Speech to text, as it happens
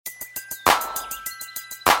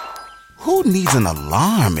Who needs an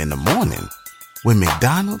alarm in the morning when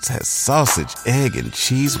McDonald's has sausage, egg, and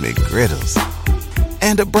cheese McGriddles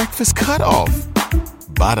and a breakfast cutoff?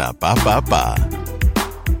 Ba-da-ba-ba-ba.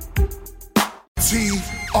 T-R-P-E.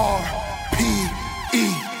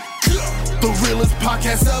 The realest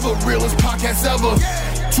podcast ever, realest podcast ever.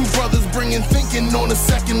 Two brothers bringing thinking on a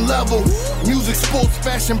second level. Music, sports,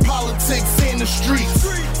 fashion, politics, and the streets.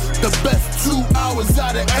 The best 2 hours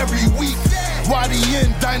out of every week.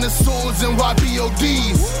 YDN, dinosaurs, and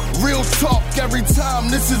YBODs. Real talk every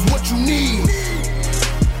time, this is what you need.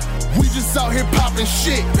 We just out here popping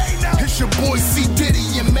shit. It's your boy C.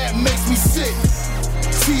 Diddy and Matt makes me sick.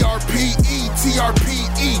 T-R-P-E,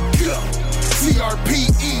 T-R-P-E, go.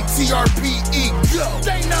 T-R-P-E, T-R-P-E, go.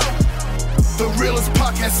 They know. The realest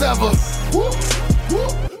podcast ever. Woo, woo.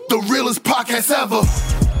 The realest podcast ever.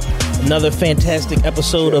 Another fantastic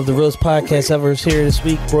episode of the realest podcast ever is here this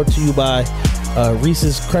week, brought to you by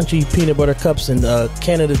Reese's Crunchy Peanut Butter Cups and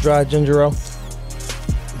Canada Dry Ginger Ale.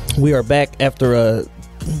 We are back after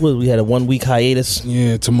we had a 1 week hiatus.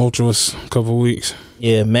 Yeah, tumultuous couple weeks.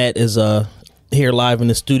 Yeah, Matt is here live in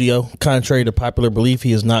the studio. Contrary to popular belief,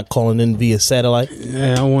 he is not calling in via satellite.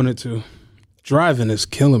 Yeah, I wanted to. Driving is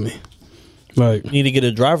killing me. Like, You need to get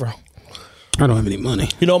a driver. I don't have any money.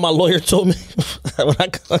 You know what my lawyer told me when I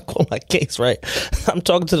call my case, right? I'm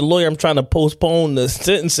talking to the lawyer. I'm trying to postpone the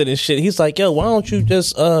sentencing and shit. He's like, yo, why don't you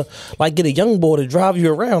just get a young boy to drive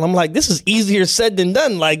you around? I'm like, this is easier said than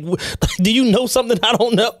done. Like, do you know something I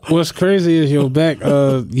don't know? What's crazy is, back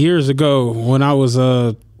years ago when I was,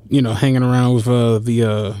 hanging around with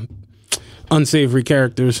the unsavory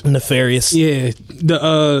characters. Nefarious. Yeah.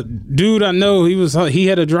 The dude I know, he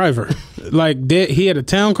had a driver. Like, he had a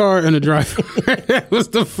town car and a driver. That was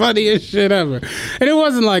the funniest shit ever. And it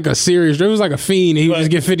wasn't like a serious, it was like a fiend. He would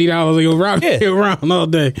just get $50 and go round around all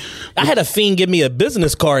day. I had a fiend give me a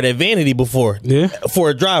business card at Vanity before. Yeah.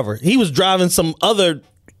 For a driver. He was driving some other,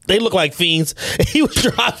 they look like fiends. He was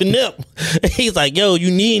driving them. He's like, yo,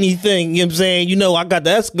 you need anything? You know what I'm saying? I got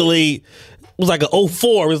the Escalade. It was like an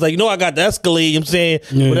 04. It was like, I got the Escalade. You know what I'm saying?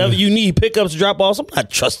 Yeah. Whatever you need, pickups, drop offs. I'm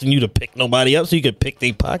not trusting you to pick nobody up so you can pick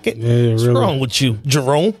their pocket. Yeah, What's wrong with you,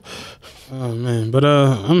 Jerome? Oh, man. But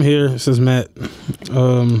I'm here. This is Matt.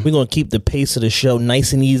 We're going to keep the pace of the show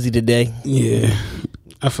nice and easy today. Yeah.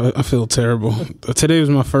 I feel terrible. Today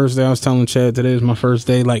was my first day. I was telling Chad, today was my first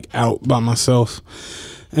day, like, out by myself.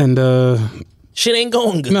 And, shit ain't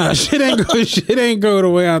going good. Nah, shit ain't go the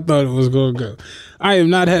way I thought it was going to go. I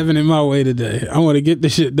am not having it my way today. I want to get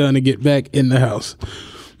this shit done and get back in the house.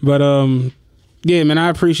 But, yeah, man, I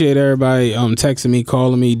appreciate everybody texting me,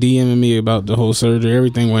 calling me, DMing me about the whole surgery.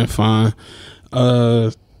 Everything went fine.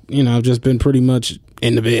 I've just been pretty much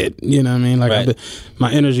in the bed. You know what I mean? Like, right.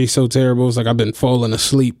 My energy's so terrible. It's like I've been falling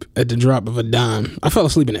asleep at the drop of a dime. I fell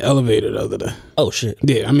asleep in the elevator the other day. Oh, shit.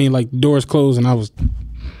 Yeah, I mean, like, doors closed and I was...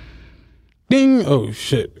 Ding! Oh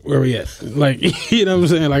shit! Where we at? Like, you know what I'm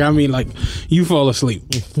saying? Like, I mean, like, you fall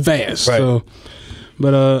asleep fast. Right. So,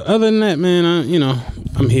 but other than that, man,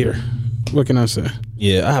 I'm here. What can I say?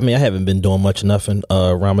 Yeah, I mean, I haven't been doing much. Nothing.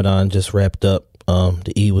 Ramadan just wrapped up.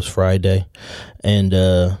 The Eid was Friday, and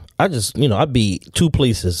I just, I be two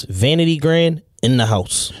places: Vanity Grand in the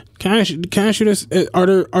house. Can I ask you this? Are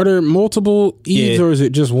there multiple Eids or is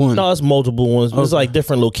it just one? No, it's multiple ones. Okay. It's like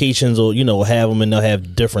different locations or, have them and they'll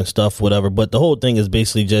have different stuff, whatever. But the whole thing is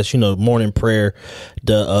basically just, morning prayer,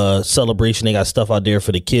 the celebration. They got stuff out there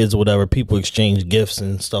for the kids or whatever. People exchange gifts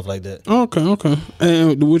and stuff like that. Okay.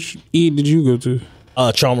 And which Eid did you go to?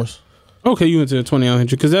 Chalmers. Okay, you went to the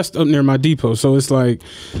 20th because that's up near my depot. So it's like,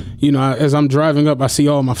 as I'm driving up, I see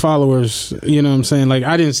all my followers. You know what I'm saying? Like,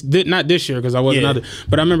 I did not this year because I wasn't out there.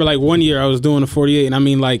 But I remember, like, one year I was doing the 48, and I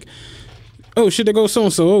mean, like, oh shit, there goes so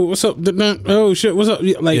and so. Oh, what's up? Oh shit, what's up?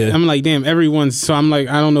 Like, I'm like, damn, everyone's. So I'm like,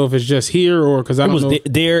 I don't know if it's just here or because I don't know.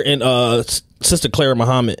 There and Sister Clara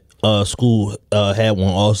Muhammad school had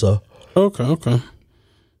one also. Okay.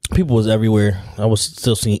 People was everywhere. I was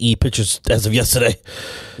still seeing pictures as of yesterday.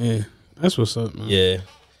 Yeah. That's what's up, man. Yeah.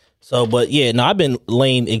 So, but yeah, no, I've been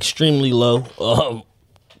laying extremely low.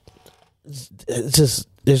 It's just,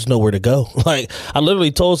 there's nowhere to go. Like, I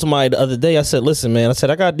literally told somebody the other day, I said, listen, man,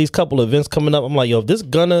 I got these couple events coming up. I'm like, yo, if this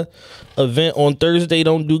Gunna event on Thursday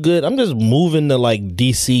don't do good, I'm just moving to like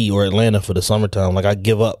DC or Atlanta for the summertime. Like, I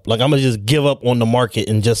give up. Like, I'm going to just give up on the market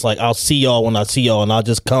and just like, I'll see y'all when I see y'all, and I'll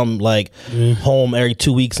just come like home every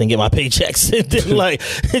 2 weeks and get my paychecks and then like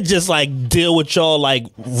just like deal with y'all like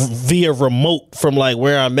via remote from like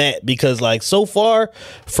where I'm at, because like so far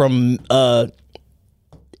from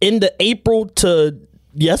end of April to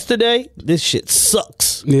yesterday, this shit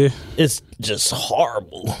sucks. Yeah, it's just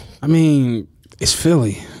horrible. I mean, It's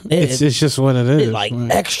Philly. It's just what it is. It like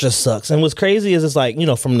extra sucks. And what's crazy is it's like, you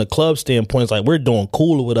know, from the club standpoint, it's like we're doing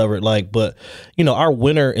cool or whatever. Like, but you know, our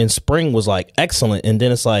winter and spring was like excellent. And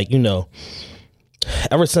then it's like, you know,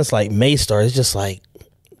 ever since like May started, it's just like,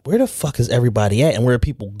 where the fuck is everybody at and where are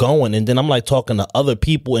people going? And then I'm like talking to other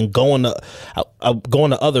people and going to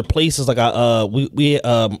other places. Like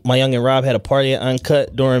my young and Rob had a party at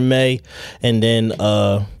Uncut during May, and then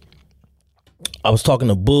I was talking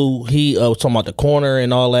to Boo. He was talking about the corner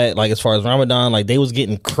and all that. Like as far as Ramadan, like they was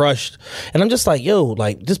getting crushed, and I'm just like, yo,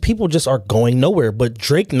 like just people just are going nowhere. But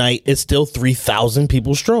Drake night is still 3,000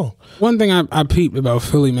 people strong. One thing I peeped about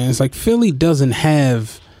Philly, man, it's like Philly doesn't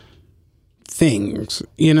have things,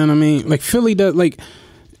 you know what I mean? Like Philly does, like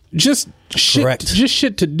just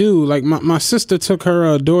shit to do. Like my sister took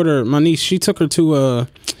her daughter, my niece, she took her to I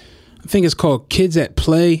think it's called Kids at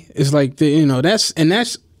Play. It's like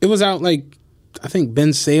it was out like I think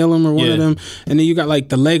Ben Salem or one of them, and then you got like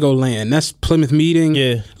the Legoland. That's Plymouth Meeting.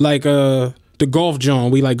 Yeah, like the golf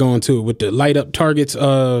joint we like going to with the light up targets.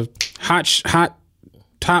 Hot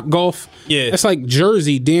Top Golf. Yeah, that's like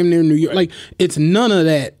Jersey, damn near New York. Like it's none of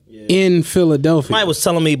that in Philadelphia. Mike was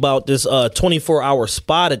telling me about this 24-hour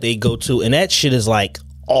spa that they go to, and that shit is like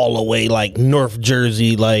all the way like North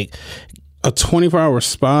Jersey. Like a 24-hour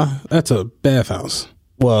spa. That's a bathhouse.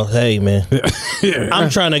 Well, hey man,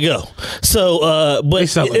 I'm trying to go. So, but they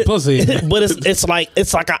selling pussy. But it's like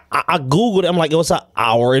I googled it. I'm like, it's an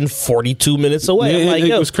hour and 42 minutes away. Yeah, I'm like,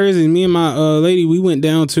 it was crazy. Me and my lady, we went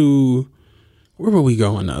down to, where were we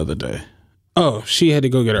going the other day? Oh, she had to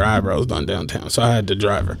go get her eyebrows done downtown, so I had to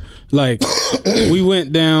drive her. Like, we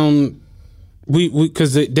went down. We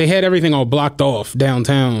because they had everything all blocked off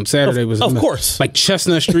downtown. Saturday was of course like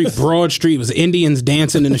Chestnut Street, Broad Street. It was Indians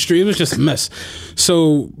dancing in the street. It was just a mess.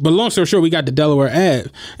 So, but long story short, we got to Delaware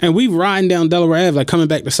Ave, and we riding down Delaware Ave, like coming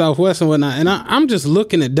back to Southwest and whatnot. And I'm just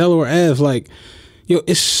looking at Delaware Ave, like, yo,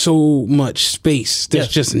 it's so much space. There's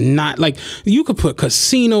just not like you could put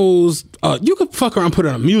casinos. You could fuck around, put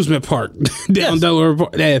an amusement park down Delaware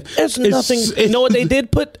Ave. There's nothing. You know what they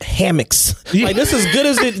did? Put hammocks. Yeah. Like this is good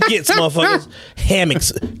as it gets, motherfuckers.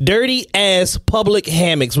 Hammocks, dirty ass public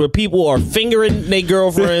hammocks where people are fingering their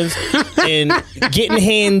girlfriends and getting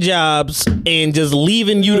hand jobs and just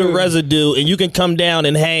leaving you the residue, and you can come down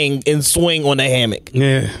and hang and swing on the hammock.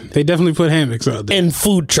 Yeah, they definitely put hammocks out there and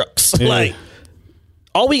food trucks. Yeah. Like.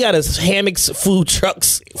 All we got is hammocks, food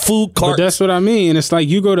trucks, food carts. But that's what I mean. It's like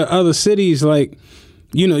you go to other cities, like,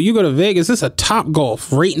 you know, you go to Vegas, it's a Top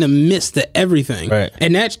Golf right in the midst of everything. Right.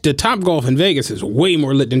 And that's the Top Golf in Vegas is way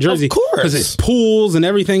more lit than Jersey. Of course. Because it's pools and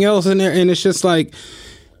everything else in there. And it's just like,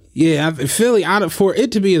 yeah, Philly, for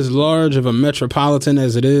it to be as large of a metropolitan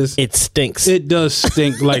as it is, it stinks. It does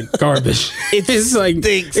stink like garbage. It's like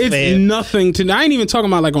stinks, man. Nothing to. I ain't even talking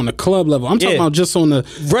about like on the club level. I'm talking about just on the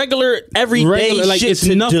regular everyday. Like shit it's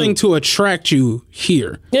nothing to attract you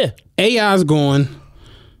here. Yeah, AI's gone.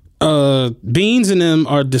 Beans and them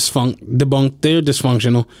are debunked. They're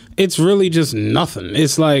dysfunctional. It's really just nothing.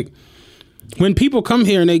 It's like. When people come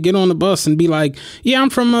here and they get on the bus and be like, yeah, I'm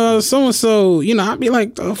from so-and-so, you know, I'd be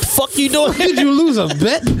like, the fuck you doing? Did you lose a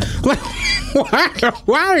bet? Like,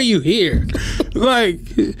 why are you here? Like,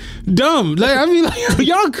 dumb. Like, I mean, like,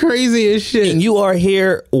 y'all crazy as shit. And you are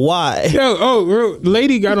here, why? Yo,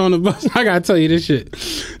 lady got on the bus. I gotta tell you this shit.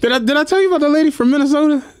 Did I tell you about the lady from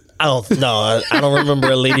Minnesota? I don't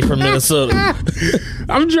remember a lady from Minnesota.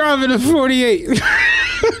 I'm driving a 48.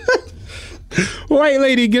 White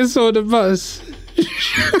lady gets on the bus. I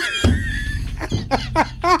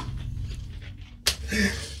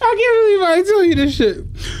can't believe I tell you this shit.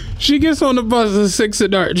 She gets on the bus at 6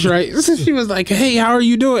 in Arch, right? So she was like, hey, how are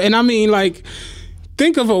you doing? And I mean, like,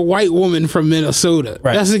 think of a white woman from Minnesota.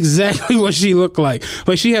 Right. That's exactly what she looked like.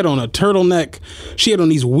 Like, she had on a turtleneck. She had on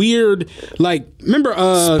these weird, like, remember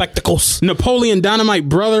spectacles. Napoleon Dynamite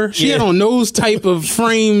brother? She had on those type of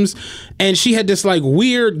frames. And she had this like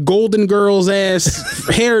weird Golden Girls ass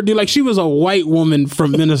hairdo. Like she was a white woman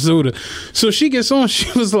from Minnesota. So she gets on.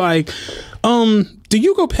 She was like, do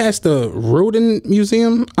you go past the Rodin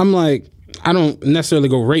Museum? I'm like, I don't necessarily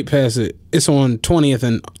go right past it. It's on 20th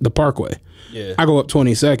and the Parkway. Yeah. I go up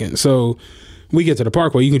 22nd. So we get to the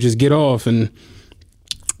Parkway. You can just get off and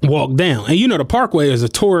walk down. And you know the Parkway is a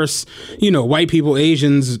tourist, you know, white people,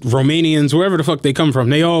 Asians, Romanians, wherever the fuck they come from.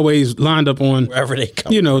 They always lined up on wherever they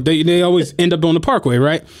come. You know, they always end up on the Parkway,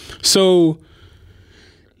 right? So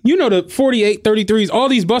you know the 48, 33s, all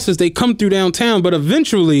these buses, they come through downtown, but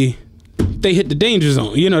eventually they hit the danger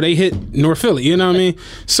zone. You know, they hit North Philly, you know what I mean?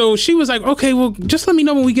 So she was like, okay, well, just let me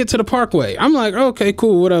know when we get to the Parkway. I'm like, okay,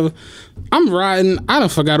 cool, whatever. I'm riding. I done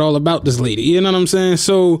forgot all about this lady, you know what I'm saying?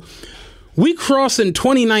 So We crossing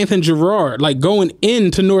 29th and Girard, like going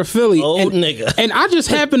into North Philly. Nigga. And I just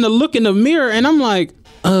happened to look in the mirror and I'm like,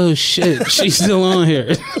 oh shit, she's still on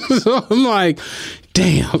here. So I'm like,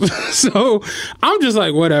 damn. So I'm just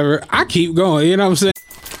like, whatever. I keep going. You know what I'm saying?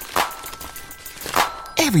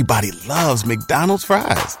 Everybody loves McDonald's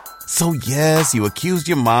fries. So yes, you accused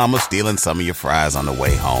your mom of stealing some of your fries on the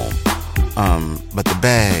way home. But the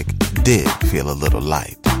bag did feel a little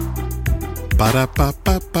light.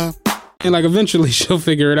 Ba-da-ba-ba-ba. And like eventually she'll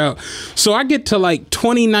figure it out. So I get to like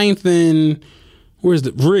 29th and where's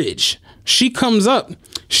the Ridge? She comes up.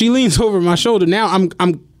 She leans over my shoulder. Now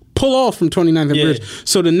I'm pull off from 29th and Bridge.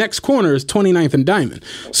 So the next corner is 29th and Diamond.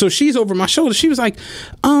 So she's over my shoulder. She was like,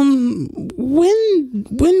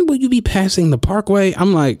 when will you be passing the Parkway?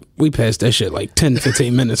 I'm like, we passed that shit like 10,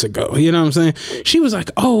 15 minutes ago. You know what I'm saying? She was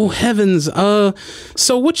like, oh heavens.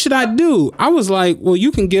 So what should I do? I was like, well,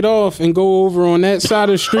 you can get off and go over on that side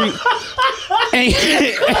of the street.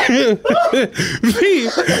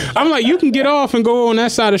 I'm like, you can get off and go on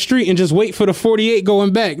that side of the street and just wait for the 48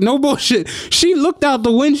 going back. No bullshit. She looked out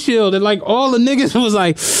the windshield and like all the niggas was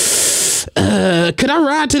like, could I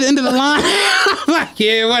ride to the end of the line? I'm like,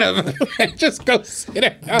 yeah, whatever. Just go sit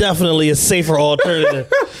down. Definitely a safer alternative.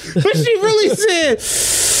 But she really said,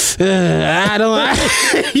 I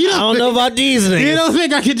don't know about these niggas. You don't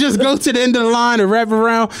think I could just go to the end of the line and wrap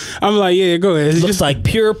around? I'm like, yeah, go ahead. Looks like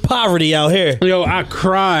pure poverty out here. Yo, I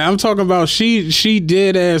cry. I'm talking about she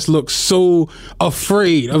dead ass looked so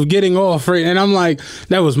afraid of getting off, right? And I'm like,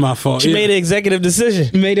 that was my fault. She made an executive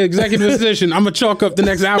decision. I'm gonna chalk up the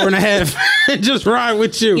next hour and a half and just ride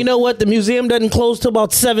with you. You know what? The museum doesn't close till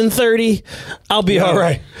about 7:30. I'll be all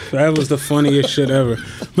right. That was the funniest shit ever.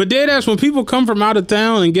 But dead ass, when people come from out of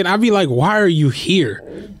town and I'd be like, why are you here?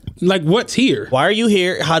 Like, what's here? Why are you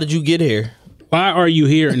here? How did you get here? Why are you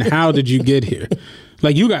here and how did you get here?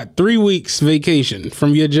 Like, you got 3 weeks vacation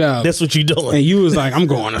from your job. That's what you doing. And you was like, I'm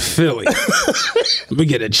going to Philly. We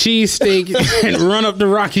get a cheesesteak and run up the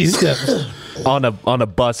Rocky Steps. On a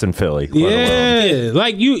bus in Philly. Yeah.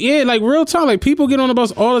 Like like real talk. Like people get on the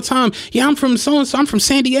bus all the time. Yeah, I'm from so-and-so. I'm from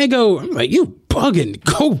San Diego. I'm like, you bugging.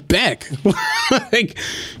 Go back. Like,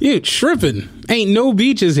 you tripping. Ain't no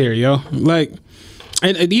beaches here, yo. Like,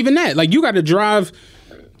 and even that, like you got to drive,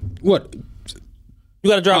 what? You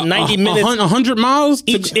got to drive 90 minutes. 100 miles?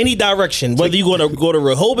 Any direction. Whether you go to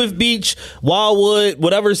Rehoboth Beach, Wildwood,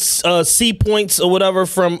 whatever sea points or whatever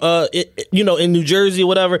from, in New Jersey or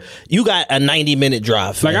whatever, you got a 90-minute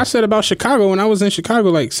drive. Like I said about Chicago, when I was in Chicago,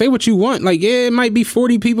 like, say what you want. Like, yeah, it might be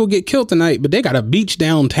 40 people get killed tonight, but they got a beach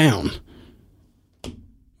downtown.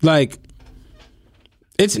 Like,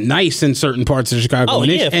 it's nice in certain parts of Chicago. Oh,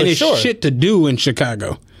 and yeah, it's sure. shit to do in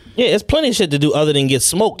Chicago. Yeah, it's plenty of shit to do other than get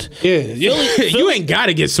smoked. Yeah, you ain't got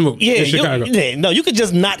to get smoked in Chicago. No, you could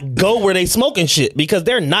just not go where they smoking shit because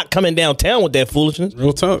they're not coming downtown with that foolishness.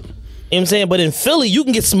 Real talk. You know what I'm saying? But in Philly, you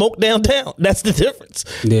can get smoked downtown. That's the difference.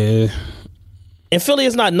 Yeah. In Philly,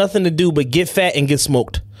 it's not nothing to do but get fat and get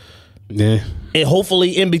smoked. Yeah. And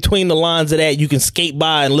hopefully in between the lines of that, you can skate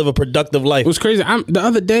by and live a productive life. It was crazy. The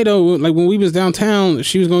other day, though, like when we was downtown,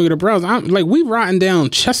 she was going to get a browse. We riding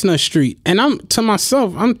down Chestnut Street. And I'm to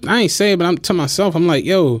myself, I ain't saying, but I'm to myself, I'm like,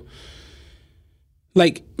 yo,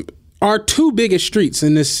 like our two biggest streets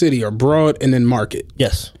in this city are Broad and then Market.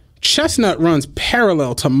 Yes. Chestnut runs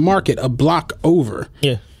parallel to Market a block over.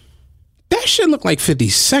 Yeah. That shit look like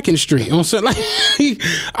 52nd Street. You know what I'm saying? Like,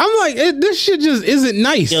 I'm like, this shit just isn't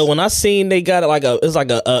nice. Yo, when I seen they got it's like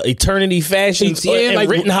a Eternity Fashions like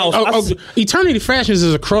Rittenhouse. Eternity Fashions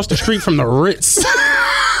is across the street from the Ritz.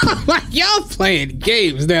 Like, y'all playing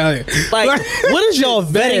games down there. Like, what is y'all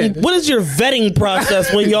vetting? What is your vetting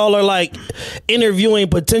process when y'all are like interviewing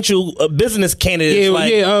potential business candidates?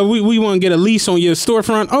 We want to get a lease on your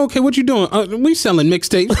storefront. Okay, what you doing? We selling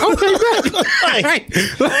mixtapes. Okay,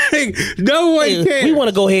 no one cares. We want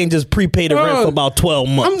to go ahead and just prepay the rent for about 12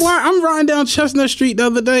 months. I'm riding down Chestnut Street the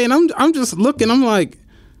other day, and I'm just looking. I'm like,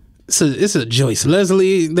 it's a Joyce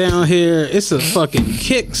Leslie down here. It's a fucking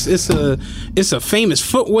Kicks. It's a famous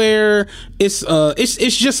footwear. It's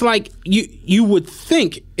just like you would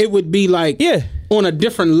think it would be like on a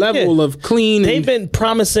different level of clean. They've been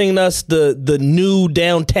promising us the new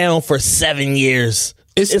downtown for 7 years.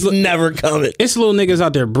 It's never coming. It's little niggas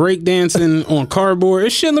out there breakdancing on cardboard.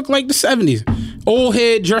 It shit look like the 70s. Old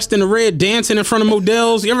head dressed in the red dancing in front of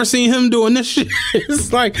Models. You ever seen him doing this shit?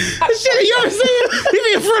 It's like, this shit, you ever seen him? He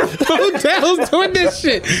be in front of Models doing this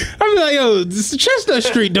shit. I'm I'm like, yo, this Chestnut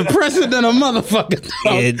Street depressing than a motherfucker.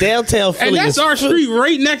 Yeah, downtown Philly. And that's our street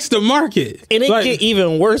right next to Market. And it like, get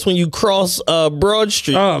even worse when you cross Broad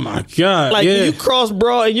Street. Oh my God. Like yeah. when you cross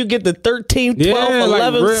Broad and you get the 13th, 12th, Yeah,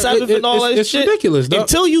 11th, like, 7th, and all that it's shit. It's ridiculous, dog.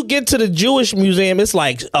 Until you get to the Jewish Museum, it's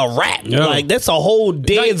like a wrap. Yo. Like that's a whole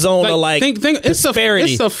dead zone of like think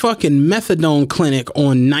disparity. It's a fucking methadone clinic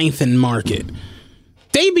on 9th and Market.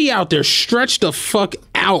 They be out there stretched the fuck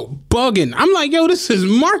out, bugging. I'm like, yo, this is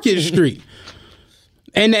Market Street.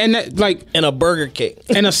 And that, like... And a Burger King.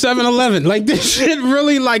 And a 7-Eleven. Like, this shit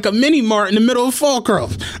really like a mini mart in the middle of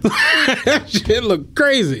Fallcroft. That shit look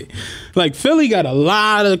crazy. Like, Philly got a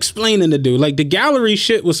lot of explaining to do. Like, the gallery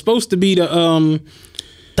shit was supposed to be the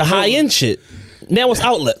high-end shit. Now it's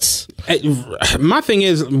outlets. My thing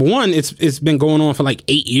is, one, it's been going on for like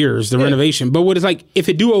 8 years, the renovation. But what it's like, if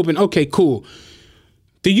it do open, okay, cool.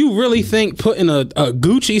 Do you really think putting a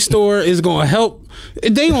Gucci store is going to help?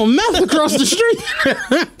 They on meth across the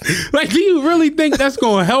street. Like, do you really think that's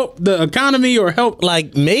going to help the economy or help?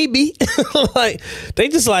 Like, maybe. Like, they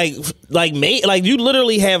just like you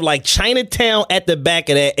literally have like Chinatown at the back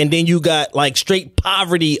of that, and then you got like straight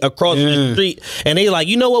poverty across the street. And they like,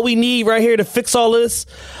 you know what we need right here to fix all of this?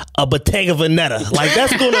 A Bottega Veneta. Like,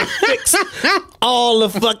 that's going to fix all the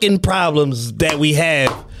fucking problems that we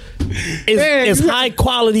have. It's high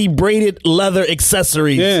quality braided leather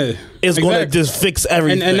accessories. Yeah, it's going to just fix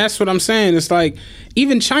everything. And that's what I'm saying. It's like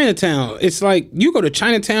even Chinatown. It's like you go to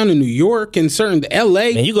Chinatown in New York and certain LA.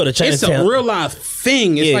 And you go to Chinatown. It's a real life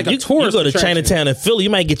thing. It's like a tourist. You go to attraction. Chinatown in Philly,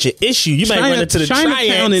 you might get your issue. You might run into the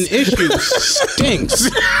Chinatown triads. in issues stinks.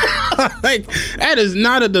 Like that is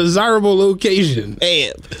not a desirable location.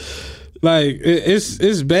 Man. Like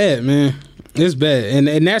it's bad, man. It's bad,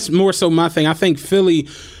 and that's more so my thing. I think Philly,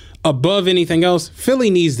 above anything else,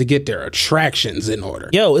 Philly needs to get their attractions in order.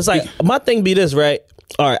 Yo, it's like my thing be this, right?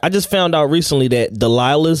 All right, I just found out recently that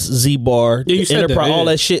Delilah's, Z-Bar, you said Enterprise, that, all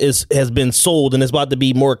that shit has been sold, and it's about to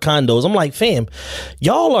be more condos. I'm like, fam,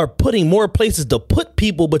 y'all are putting more places to put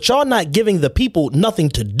people, but y'all not giving the people nothing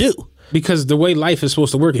to do. Because the way life is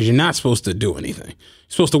supposed to work is you're not supposed to do anything. You're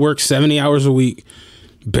supposed to work 70 hours a week,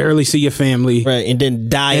 barely see your family, right, and then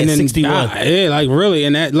die at 61. Yeah, like really,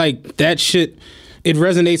 and that shit. It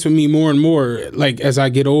resonates with me more and more. Like as I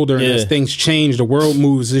get older and as things change, the world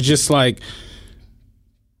moves. It's just like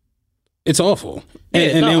it's awful.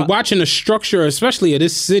 And then watching the structure, especially of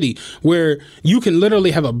this city, where you can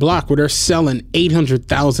literally have a block where they're selling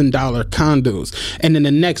 $800,000 condos, and then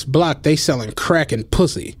the next block they selling crack and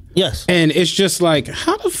pussy. Yes, and it's just like,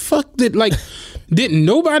 how the fuck didn't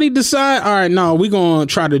nobody decide? All right, no, we gonna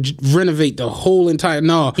try to renovate the whole entire.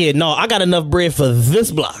 No, I got enough bread for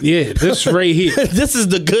this block. Yeah, this right here. This is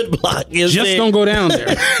the good block. Just don't go down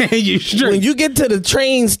there. When you get to the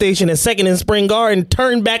train station at 2nd and Spring Garden,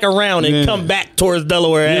 turn back around and come back towards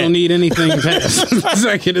Delaware. You don't need anything past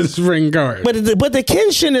 2nd and Spring Garden. But the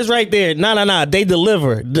Kenshin is right there. Nah. They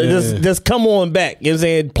deliver. Just come on back. You know what I'm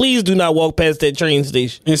saying? Please do not walk past that train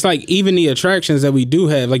station. It's like even the attractions that we do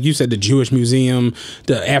have, like you said, the Jewish Museum,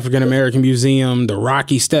 the African American Museum, the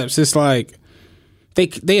Rocky Steps. It's like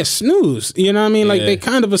they a snooze. You know what I mean? Like they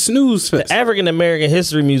kind of a snooze fest. The African American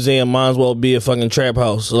History Museum might as well be a fucking trap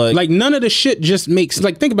house. Like none of the shit just makes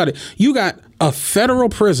like think about it. You got a federal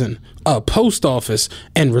prison, a post office,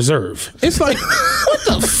 and reserve. It's like what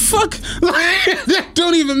the fuck? Like, that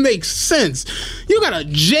don't even make sense. You got a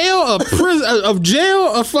jail, a prison,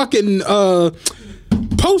 a fucking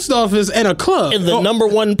post office, and a club. And the number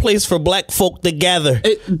one place for black folk to gather.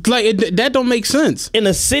 That don't make sense. In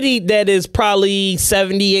a city that is probably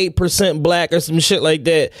 78% black or some shit like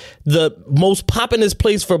that, the most populous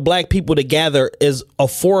place for black people to gather is a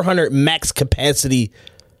 400 max capacity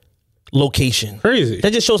location. Crazy.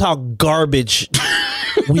 That just shows how garbage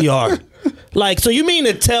we are. Like, so you mean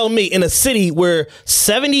to tell me in a city where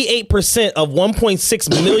 78% of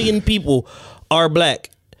 1.6 million people are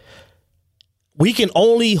black, we can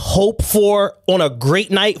only hope for, on a great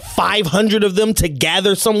night, 500 of them to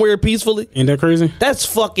gather somewhere peacefully? Ain't that crazy? That's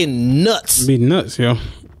fucking nuts. It'd be nuts, yo.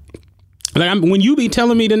 Like when you be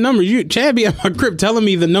telling me the numbers, Chad be at my crib telling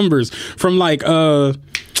me the numbers from like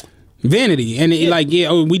Vanity, and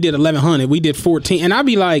we did 1,100, we did 14, and I'd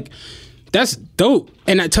be like, that's dope.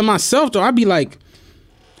 And to myself though, I'd be like,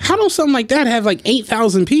 how don't something like that have like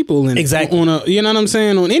 8,000 people in exactly on a, you know what I'm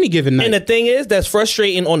saying, on any given night? And the thing is that's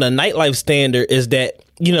frustrating on the nightlife standard is that,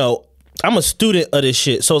 you know, I'm a student of this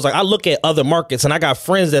shit. So it's like I look at other markets and I got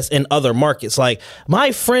friends that's in other markets. Like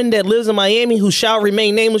my friend that lives in Miami who shall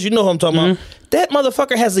remain nameless, you know who I'm talking about. That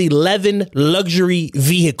motherfucker has 11 luxury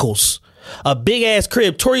vehicles. a big ass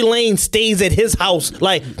crib. Tory Lanez stays at his house.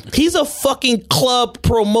 Like, he's a fucking club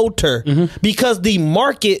promoter because the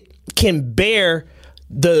market can bear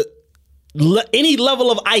any level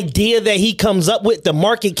of idea that he comes up with. The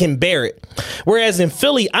market can bear it. Whereas in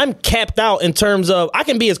Philly, I'm capped out in terms of I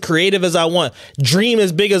can be as creative as I want, dream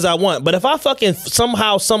as big as I want. But if I fucking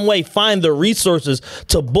somehow, some way find the resources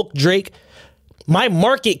to book Drake, my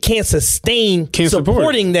market can't sustain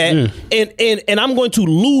supporting that, and I'm going to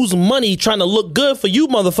lose money trying to look good for you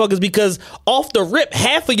motherfuckers, because off the rip,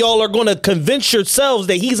 half of y'all are going to convince yourselves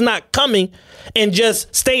that he's not coming and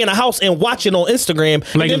just stay in a house and watch it on Instagram.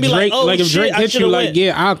 Like, and then if Drake, if Drake hits you like,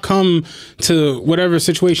 yeah, I'll come to whatever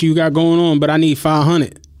situation you got going on, but I need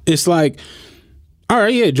 500. It's like, all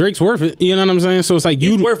right, yeah, Drake's worth it. You know what I'm saying? So it's like,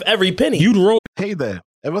 he's worth every penny. You'd roll. Hey there,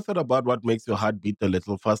 ever thought about what makes your heart beat a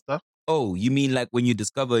little faster? Oh, you mean like when you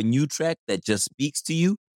discover a new track that just speaks to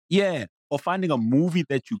you? Yeah, or finding a movie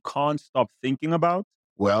that you can't stop thinking about?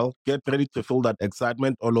 Well, get ready to feel that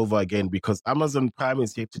excitement all over again, because Amazon Prime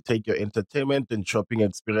is here to take your entertainment and shopping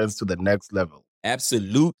experience to the next level.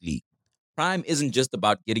 Absolutely. Prime isn't just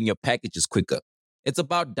about getting your packages quicker. It's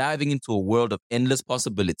about diving into a world of endless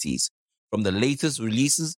possibilities, from the latest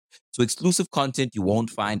releases to exclusive content you won't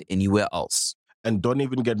find anywhere else. And don't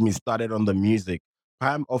even get me started on the music.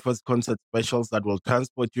 Prime offers concert specials that will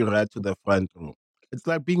transport you right to the front row. It's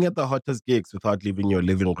like being at the hottest gigs without leaving your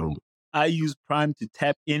living room. I use Prime to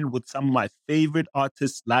tap in with some of my favorite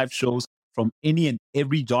artists' live shows from any and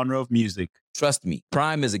every genre of music. Trust me,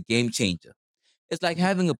 Prime is a game changer. It's like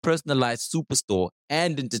having a personalized superstore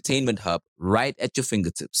and entertainment hub right at your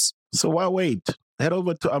fingertips. So why wait? Head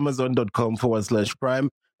over to amazon.com/Prime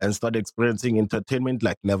and start experiencing entertainment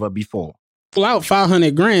like never before. Out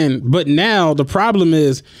 $500,000, but now the problem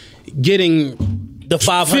is getting the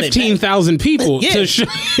 15,000 people to show.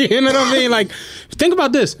 You know what I mean? Like, think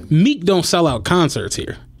about this: Meek don't sell out concerts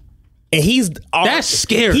here, and that's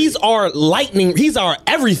scary. He's our lightning. He's our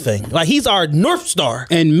everything. Like, he's our North Star.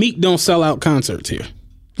 And Meek don't sell out concerts here.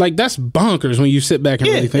 Like, that's bonkers when you sit back and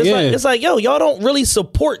really think. It's like, yo, y'all don't really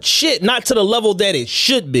support shit, not to the level that it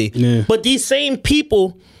should be. Yeah. But these same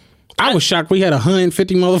people. I was shocked we had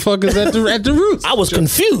 150 motherfuckers at the Roots. I was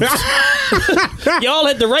confused. Y'all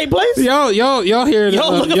at the right place? Y'all here.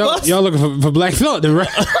 Y'all looking for Black Thought, then, right?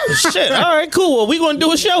 Shit. All right, cool. Well, we gonna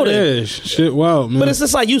do a show then. Yeah, shit. Wow, man. But it's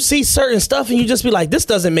just like you see certain stuff and you just be like, this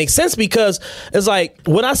doesn't make sense, because it's like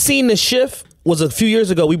when I seen the shift was a few years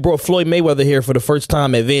ago. We brought Floyd Mayweather here for the first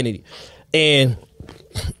time at Vanity, and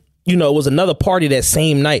it was another party that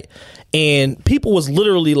same night. And people was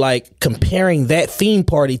literally like comparing that theme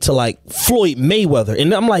party to like Floyd Mayweather.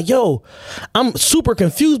 And I'm like, yo, I'm super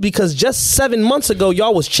confused, because just 7 months ago,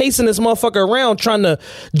 y'all was chasing this motherfucker around trying to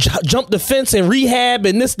jump the fence and rehab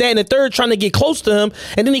and this, that, and the third, trying to get close to him.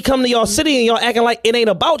 And then he come to y'all city and y'all acting like it ain't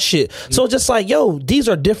about shit. So it's just like, yo, these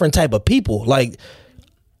are different type of people. Like,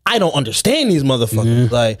 I don't understand these motherfuckers.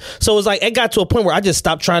 Like, so it's like it got to a point where I just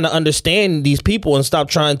stopped trying to understand these people and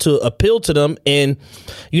stopped trying to appeal to them, and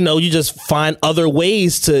you just find other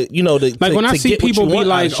ways to when I see people be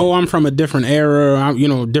like, oh, I'm from a different era,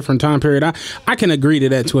 different time period, I can agree to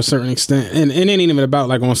that to a certain extent, and it ain't even about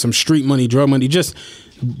like on some street money, drug money, just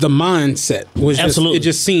the mindset was Absolutely. It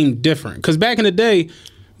just seemed different, because back in the day,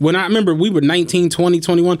 when I remember we were 19, 20,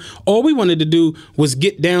 21, all we wanted to do was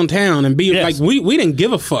get downtown and be like, we didn't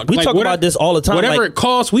give a fuck. We talk about this all the time. Whatever it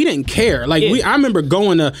cost, we didn't care. Like, I remember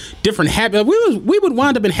going to different happy, we would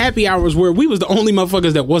wind up in happy hours where we was the only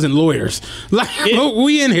motherfuckers that wasn't lawyers. Like,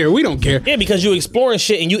 we in here, we don't care. Yeah, because you exploring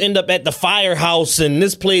shit and you end up at the firehouse and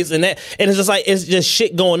this place and that. And it's just like, it's just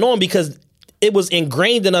shit going on, because it was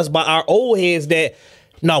ingrained in us by our old heads that,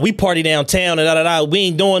 no, we party downtown and da-da-da. We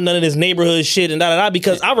ain't doing none of this neighborhood shit and da-da-da.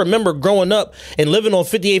 Because I remember growing up and living on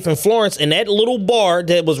 58th and Florence, and that little bar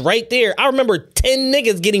that was right there, I remember 10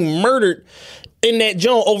 niggas getting murdered in that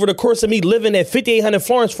joint over the course of me living at 5800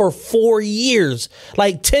 Florence for 4 years.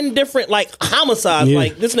 Like 10 different homicides. Yeah.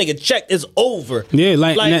 Like, this nigga check is over. Yeah,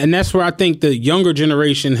 and that's where I think the younger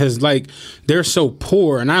generation has they're so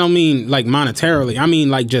poor, and I don't mean like monetarily. I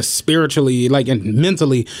mean like just spiritually, like, and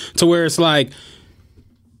mentally, to where it's like,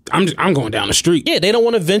 I'm going down the street. Yeah, they don't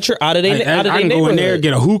want to venture out of their neighborhood. I can go in there,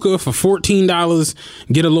 get a hookah for $14,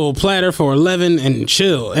 get a little platter for $11, and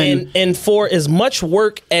chill. And for as much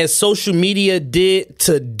work as social media did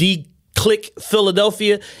to click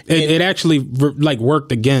Philadelphia, it actually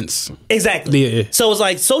worked against. Exactly. Yeah. So it's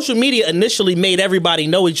like social media initially made everybody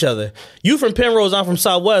know each other. You from Penrose, I'm from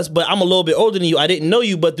Southwest, but I'm a little bit older than you. I didn't know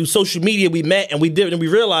you, but through social media we met and we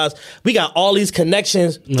realized we got all these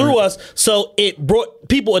connections through us. So it brought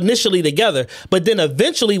people initially together, but then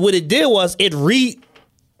eventually what it did was it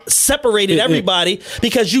separated everybody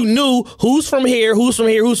because you knew who's from here, who's from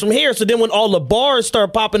here, who's from here. So then when all the bars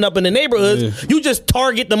start popping up in the neighborhoods, you just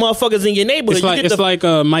target the motherfuckers in your neighborhood. It's like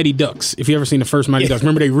Mighty Ducks. If you ever seen the first Mighty Ducks,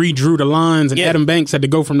 remember they redrew the lines and Adam Banks had to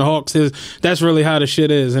go from the Hawks. That's really how the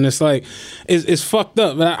shit is, and it's like it's fucked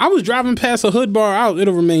up. But I was driving past a hood bar out.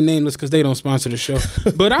 It'll remain nameless because they don't sponsor the show.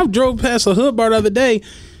 But I drove past a hood bar the other day.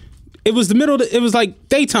 It was it was like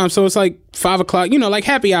daytime, so it's like 5 o'clock. like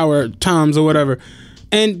happy hour times or whatever.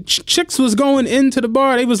 And chicks was going into the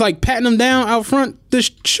bar. They was like patting them down out front. The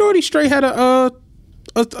shorty straight had a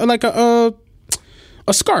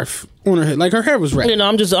scarf on her head, like her hair was wrapped.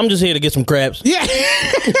 I'm just here to get some crabs. Yeah. And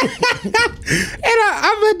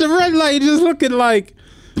I'm at the red light, just looking like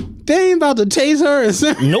they ain't about to tase her and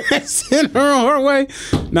send her on her way.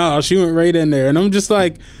 No, she went right in there, and I'm just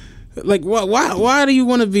like. Why do you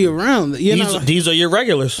want to be around? These are your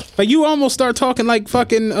regulars. Like you almost start talking like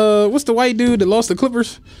fucking what's the white dude that lost the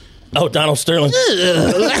Clippers? Oh, Donald Sterling.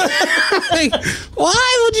 Like,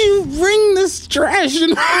 why would you bring this trash?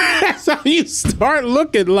 And that's how you start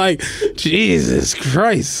looking like Jesus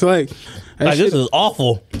Christ. Like this is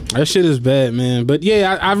awful. That shit is bad, man. But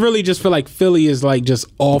yeah, I really just feel like Philly is like just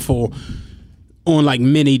awful on like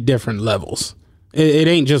many different levels. It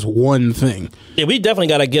ain't just one thing. Yeah, we definitely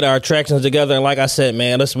got to get our attractions together. And like I said,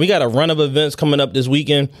 man, listen, we got a run of events coming up this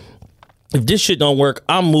weekend. If this shit don't work,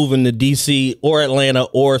 I'm moving to D.C. or Atlanta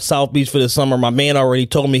or South Beach for the summer. My man already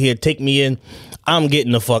told me here, take me in. I'm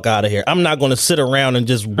getting the fuck out of here. I'm not going to sit around and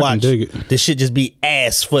just watch this shit just be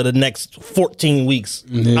ass for the next 14 weeks.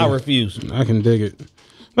 Yeah, I refuse. I can dig it.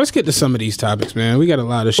 Let's get to some of these topics, man. We got a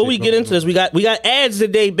lot of shit. Before we get into this, we got ads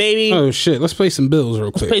today, baby. Oh, shit. Let's play some bills real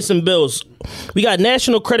quick. Let's play some bills. We got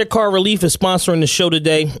National Credit Card Relief is sponsoring the show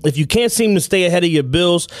today. If you can't seem to stay ahead of your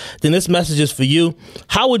bills, then this message is for you.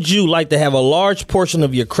 How would you like to have a large portion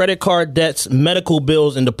of your credit card debts, medical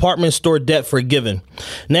bills, and department store debt forgiven?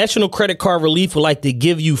 National Credit Card Relief would like to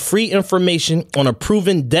give you free information on a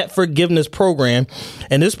proven debt forgiveness program,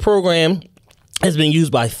 and this program has been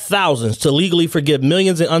used by thousands to legally forgive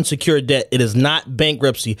millions in unsecured debt. It is not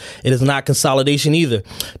bankruptcy. It is not consolidation either.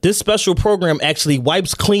 This special program actually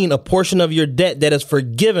wipes clean a portion of your debt that is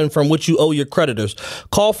forgiven from which you owe your creditors.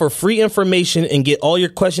 Call for free information and get all your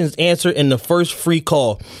questions answered in the first free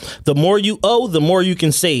call. The more you owe, the more you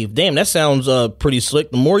can save. Damn, that sounds pretty slick.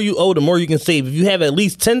 The more you owe, the more you can save. If you have at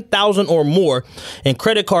least $10,000 or more in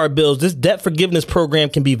credit card bills, this debt forgiveness program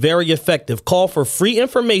can be very effective. Call for free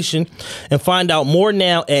information and find out more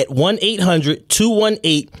now at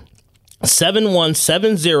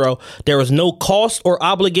 1-800-218-7170. There is no cost or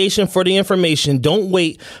obligation for the information. Don't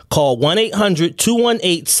wait. Call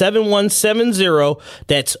 1-800-218-7170.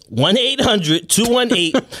 That's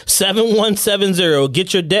 1-800-218-7170.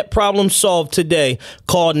 Get your debt problem solved today.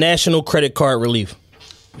 Call National Credit Card Relief.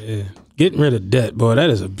 Yeah. Getting rid of debt, boy, that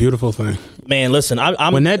is a beautiful thing. Man, listen,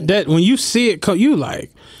 when that debt, when you see it, you like,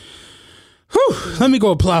 whew, let me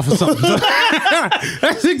go apply for something.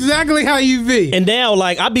 That's exactly how you be. And now,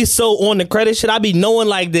 like, I be so on the credit shit. I be knowing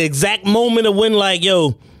like the exact moment of when, like,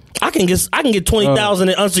 yo, I can get 20,000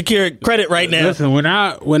 in unsecured credit right now. Listen, when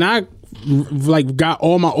I like got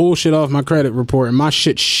all my old shit off my credit report and my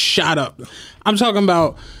shit shot up, I'm talking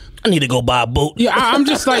about. I need to go buy a boat. Yeah, I'm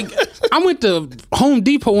just like, I went to Home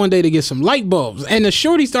Depot one day to get some light bulbs, and the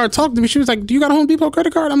shorty started talking to me. She was like, "Do you got a Home Depot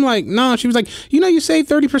credit card?" I'm like, "No." She was like, "You save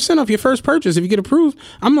 30% off your first purchase if you get approved."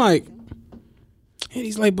 I'm like, "Hey,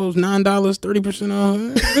 these light bulbs, $9, 30% off.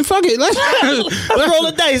 Fuck it, let's roll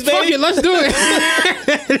the dice, baby. Fuck it, let's do it."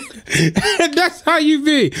 That's how you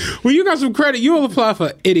be. When you got some credit, you will apply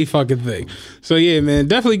for any fucking thing. So yeah, man,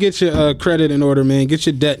 definitely get your credit in order, man. Get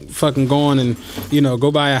your debt fucking going, and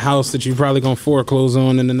go buy a house that you probably gonna foreclose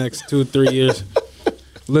on in the next 2 or 3 years.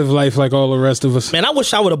 Live life like all the rest of us. Man, I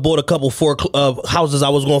wish I would have bought a couple houses I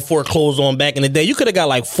was going to foreclose on back in the day. You could have got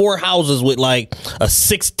like 4 houses with like a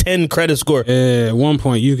 610 credit score. Yeah, at one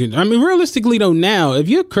point you can. I mean, realistically though, now if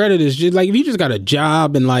your credit is just like, if you just got a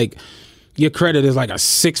job and like your credit is like a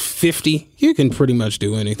 650, you can pretty much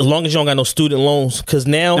do anything. As long as you don't got no student loans. Because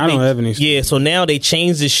now I don't have any. Yeah, so now they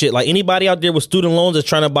changed this shit. Like anybody out there with student loans that's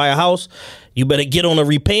trying to buy a house, you better get on a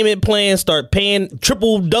repayment plan, start paying,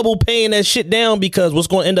 double paying that shit down, because what's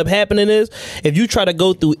going to end up happening is if you try to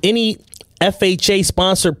go through any FHA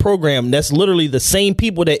sponsored program, that's literally the same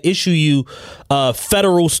people that issue you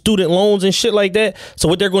federal student loans and shit like that. So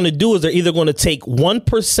what they're going to do is they're either going to take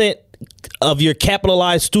 1% of your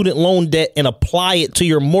capitalized student loan debt and apply it to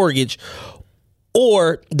your mortgage,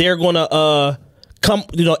 or they're going to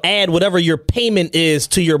add whatever your payment is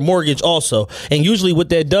to your mortgage also. And usually what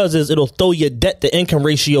that does is it'll throw your debt to income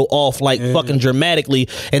ratio off fucking dramatically.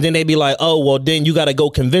 And then they be like, oh, well, then you got to go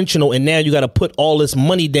conventional. And now you got to put all this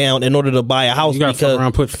money down in order to buy a house. You got to fuck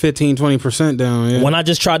around, put 15-20% down. Yeah. When I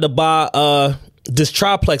just tried to buy this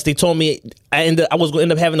triplex, they told me I was going to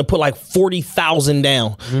end up having to put like $40,000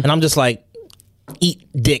 down. And I'm just like, eat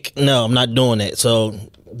dick. No, I'm not doing that. So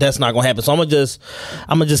that's not gonna happen. So I'm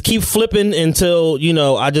gonna just keep flipping until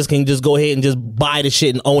I just can just go ahead and just buy the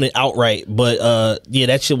shit and own it outright. But yeah,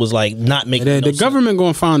 that shit was like not making no sense. Government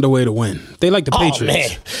gonna find a way to win. They like the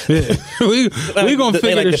Patriots. Man. Yeah. we gonna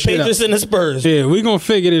figure this shit out. Patriots and the Spurs. Yeah, we gonna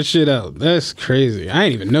figure this shit out. That's crazy. I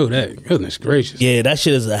didn't even know that. Goodness gracious. Yeah, that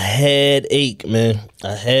shit is a headache, man.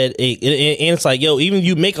 A headache. And it's like, yo, even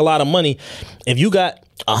you make a lot of money, if you got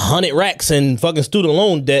 100 racks in fucking student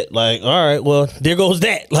loan debt, like, all right, well, there goes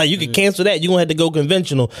that. Like, you can cancel that. You're gonna have to go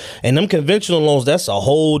conventional. And them conventional loans, that's a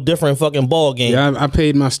whole different fucking ball game. Yeah, I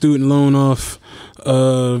paid my student loan off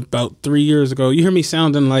about 3 years ago. You hear me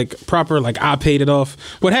sounding like proper, like I paid it off.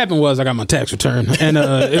 What happened was I got my tax return and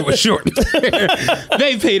it was short.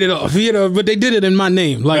 They paid it off, but they did it in my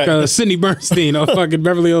name, like Sidney Bernstein of fucking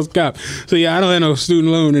Beverly Hills Cop. So yeah, I don't have no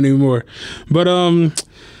student loan anymore. But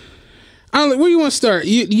where you want to start?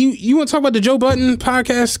 You want to talk about the Joe Budden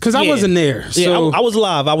podcast? Because I wasn't there. So. Yeah, I was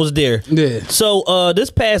live. I was there. Yeah. So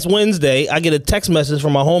this past Wednesday, I get a text message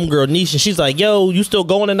from my homegirl, Nisha. She's like, yo, you still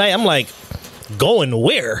going tonight? I'm like, going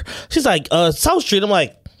where? She's like, South Street. I'm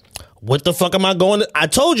like, what the fuck am I going to? I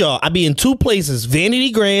told y'all I be in two places,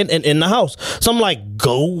 Vanity Grand and in the house. So I'm like,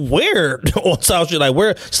 go where on South Street? Like,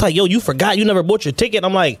 where? It's like, yo, you forgot you never bought your ticket.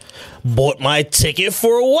 I'm like, bought my ticket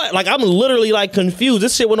for what? Like, I'm literally like confused.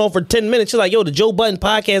 This shit went on for 10 minutes. She's like, yo, the Joe Budden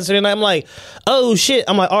podcast today. And I'm like, oh shit.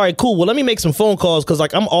 I'm like, all right, cool. Well, let me make some phone calls because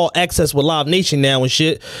like I'm all access with Live Nation now and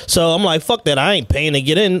shit. So I'm like, fuck that. I ain't paying to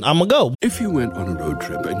get in. I'm gonna go. If you went on a road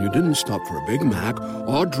trip and you didn't stop for a Big Mac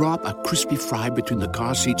or drop a crispy fry between the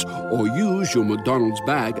car seats or use your McDonald's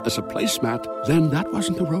bag as a placemat, then that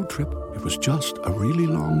wasn't a road trip. It was just a really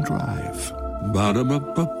long drive.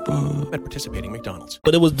 Ba-da-ba-ba-ba. At participating McDonald's.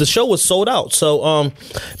 But the show was sold out. So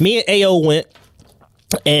me and Ayo went.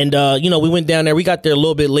 And, we went down there. We got there a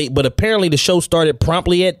little bit late, but apparently the show started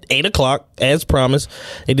promptly at 8 o'clock, as promised.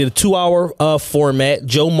 They did a 2-hour format.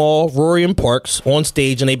 Joe Mall, Rory, and Parks on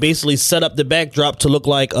stage, and they basically set up the backdrop to look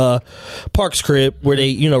like Parks' crib, where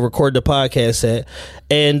they, record the podcast at.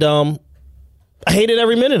 And I hated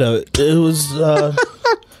every minute of it. It was...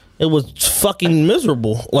 It was fucking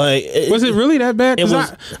miserable. Like, was it really that bad? It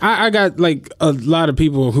was. I got like a lot of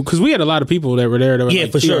people because we had a lot of people that were there. That were yeah,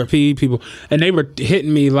 like for TRP sure. people, and they were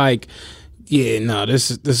hitting me like, yeah, no,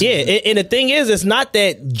 this. Yeah, and the thing is, it's not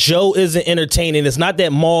that Joe isn't entertaining. It's not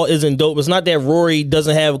that Maul isn't dope. It's not that Rory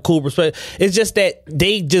doesn't have a cool perspective. It's just that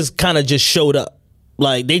they just kind of just showed up.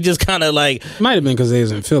 Like they just kind of like might have been because they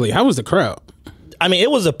was in Philly. How was the crowd? I mean,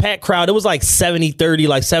 it was a packed crowd. It was like 70-30,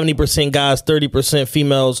 like 70% guys, 30%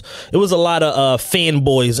 females. It was a lot of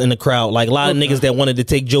fanboys in the crowd. Like a lot of niggas that wanted to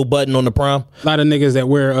take Joe Budden on the prom. A lot of niggas that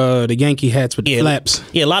wear the Yankee hats with the flaps.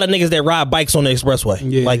 Yeah, a lot of niggas that ride bikes on the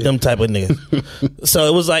expressway. Like them type of niggas. So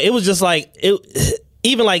it was just like,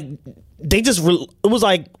 even like, it was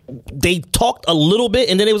like they talked a little bit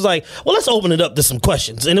and then it was like, well, let's open it up to some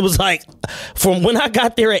questions. And it was like from when I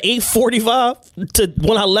got there at 8:45 to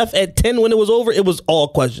when I left at 10 when it was over, it was all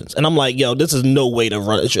questions. And I'm like, yo, this is no way to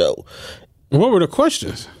run a show. What were the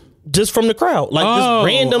questions? Just from the crowd, like just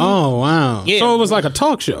random. Oh wow! Yeah. So it was like a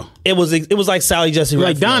talk show. It was like Sally Jesse,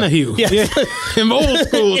 like Donahue, yeah, him old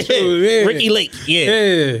school too. Yeah. Ricky Lake,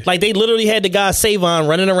 yeah. Like they literally had the guy Savon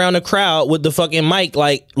running around the crowd with the fucking mic,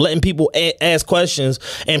 like letting people ask questions.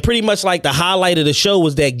 And pretty much like the highlight of the show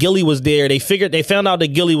was that Gilly was there. They found out that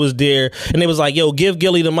Gilly was there, and they was like, "Yo, give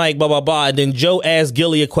Gilly the mic." Blah blah blah. And then Joe asked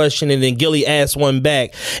Gilly a question, and then Gilly asked one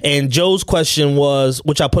back. And Joe's question was,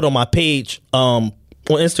 which I put on my page, on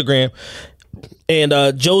Instagram,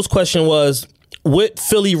 and Joe's question was, what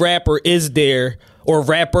Philly rapper is there or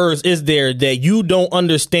rappers is there that you don't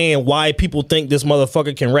understand why people think this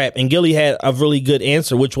motherfucker can rap? And Gilly had a really good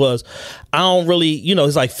answer, which was, I don't really,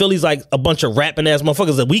 it's like Philly's like a bunch of rapping ass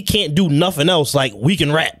motherfuckers that we can't do nothing else, like we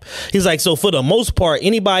can rap. He's like, so for the most part,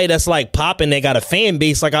 anybody that's like popping, they got a fan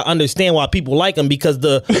base, like I understand why people like them because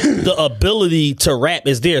the ability to rap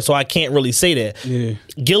is there, so I can't really say that. Yeah.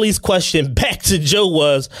 Gilly's question back to Joe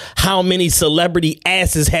was, how many celebrity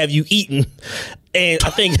asses have you eaten? And I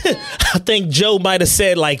think Joe might have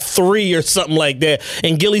said like 3 or something like that.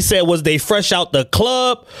 And Gilly said, was they fresh out the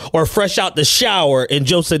club or fresh out the shower? And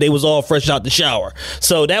Joe said they was all fresh out the shower.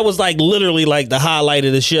 So that was like literally like the highlight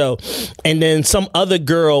of the show. And then some other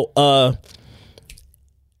girl,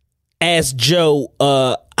 asked Joe,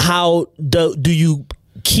 how do you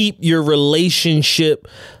keep your relationship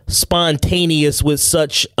spontaneous with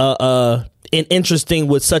such and interesting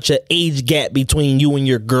with such an age gap between you and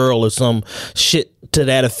your girl or some shit to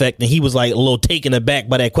that effect? And he was like a little taken aback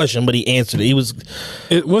by that question, but he answered it. He was.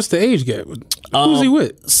 What's the age gap? Who's he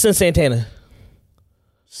with? Sin Santana.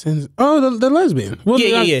 The lesbian. Well,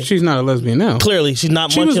 yeah. She's not a lesbian now. Clearly, she's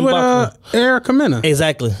not. She was with Erica Mena.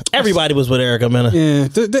 Exactly. Everybody was with Erica Mena. Yeah,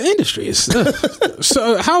 the industry is.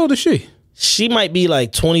 So, how old is she? She might be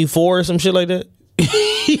like 24 or some shit like that.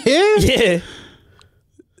 Yeah.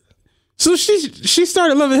 So she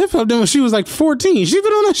started loving hip hop then when she was like 14. She's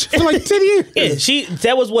been on that shit for like 10 years. Yeah,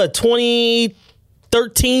 that was what,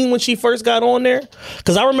 2013 when she first got on there?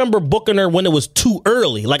 Because I remember booking her when it was too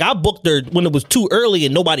early. Like, I booked her when it was too early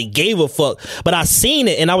and nobody gave a fuck. But I seen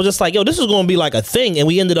it and I was just like, yo, this is going to be like a thing. And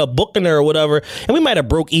we ended up booking her or whatever. And we might have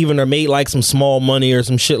broke even or made like some small money or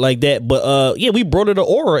some shit like that. But yeah, we brought her to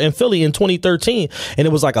Aura in Philly in 2013. And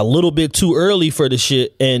it was like a little bit too early for the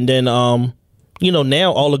shit. And then, you know,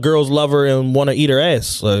 now all the girls love her and want to eat her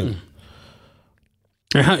ass. Like,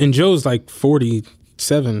 and Joe's like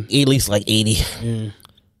 47. At least like 80. Yeah.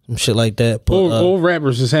 Some shit like that. But, old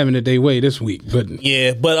rappers is having it their way this week. But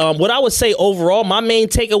yeah, but what I would say overall, my main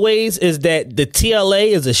takeaways is that the TLA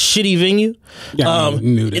is a shitty venue. Yeah, I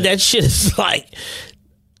knew that. That shit is like...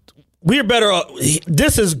 We're better off.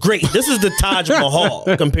 This is great. This is the Taj Mahal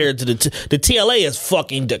compared to the TLA is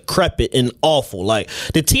fucking decrepit and awful. Like,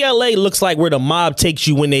 the TLA looks like where the mob takes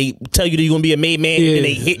you when they tell you that you're gonna be a made man and then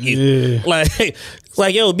they hit you. Yeah. Like, it's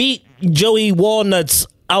like, yo, beat Joey Walnuts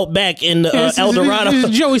out back in El Dorado. This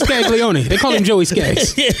is Joey Scaglione. They call him Joey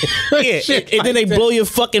Skaggs. Yeah. And then they blow your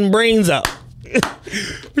fucking brains out.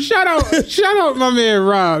 But shout out my man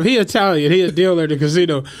Rob. He Italian. He a dealer at the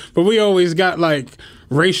casino. But we always got like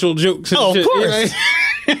racial jokes and shit. Of course.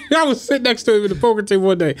 I was sitting next to him at the poker table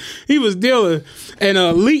one day. He was dealing, and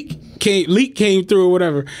Leak came through or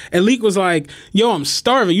whatever. And Leak was like, yo, I'm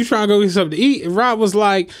starving. You trying to go get something to eat? And Rob was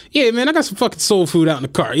like, yeah, man, I got some fucking soul food out in the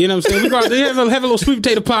car. You know what I'm saying? We go out there, have a little sweet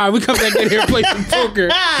potato pie. We come back in here and play some poker.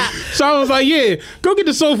 So I was like, yeah, go get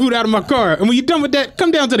the soul food out of my car. And when you're done with that,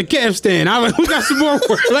 come down to the cab stand. We got some more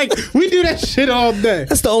work. Like, we do that shit all day.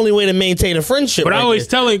 That's the only way to maintain a friendship. But I always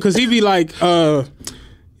tell him, because he be like,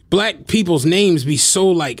 black people's names be so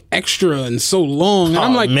like extra and so long. And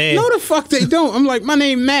I'm like, man. No, the fuck they don't. I'm like, my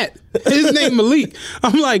name Matt. His name Malik.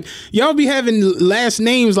 I'm like, y'all be having last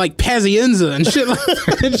names like Pazienza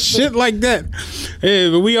and shit like that. Yeah,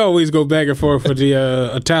 but we always go back and forth with the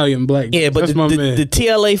Italian black. Yeah, but that's my man. The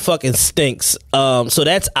TLA fucking stinks. So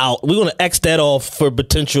that's out. We're gonna X that off for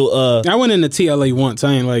potential. I went into TLA once.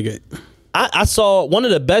 I ain't like it. I saw one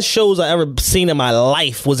of the best shows I ever seen in my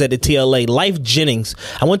life was at the TLA. Life Jennings.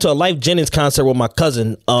 I went to a Life Jennings concert with my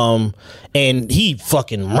cousin, and he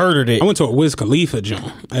fucking murdered it. I went to a Wiz Khalifa joint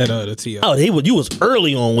at the TLA. Oh, you was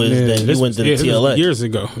early on Wiz then. You went to the TLA years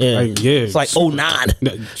ago. Yeah, it's like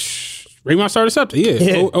 09. Raymond started something. Yeah.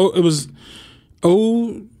 It was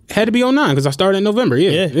had to be 09 because I started in November.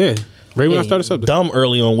 Yeah. Raymond started something. Dumb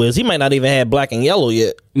early on Wiz. He might not even have Black and Yellow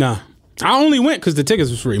yet. Nah. I only went because the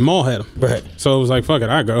tickets was free. Maul had them. Right. So it was like, fuck it,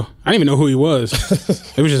 I go. I didn't even know who he was.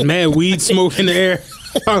 It was just mad weed smoke in the air.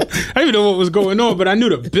 I didn't even know what was going on, but I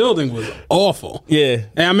knew the building was awful. Yeah.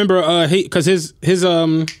 And I remember because his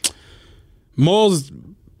Maul's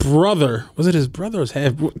brother, was it his brother or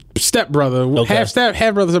his stepbrother? Okay.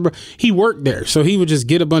 Half brother. He worked there, so he would just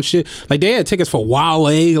get a bunch of shit. Like they had tickets for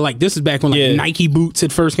Wale. Like this is back when like Nike boots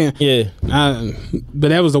had first came. Yeah. But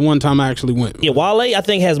that was the one time I actually went. Yeah, Wale I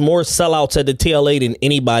think has more sellouts at the TLA than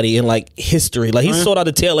anybody in like history. Like he sold out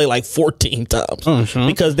the TLA like 14 times. Oh, sure.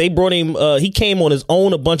 Because they brought him. He came on his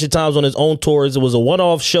own a bunch of times on his own tours. It was a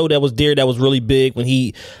one-off show that was there that was really big when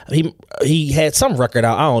he had some record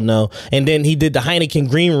out. I don't know. And then he did the Heineken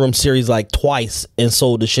Green Room series like twice and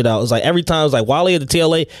sold the shit out. It was like every time it was like Wale at the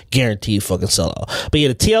TLA, guaranteed fucking sell out. But yeah,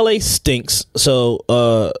 the TLA stinks.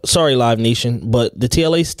 So sorry Live Nation, but the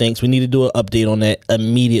TLA stinks. We need to do an update on that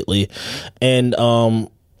immediately. And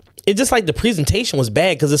it just like the presentation was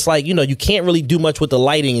bad because it's like, you know, you can't really do much with the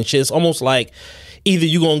lighting and shit. It's almost like either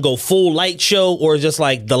you're gonna go full light show or just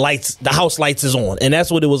like the house lights is on. And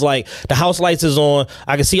that's what it was like. The house lights is on.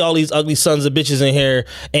 I can see all these ugly sons of bitches in here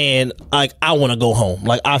and like I wanna go home.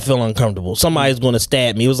 Like I feel uncomfortable. Somebody's gonna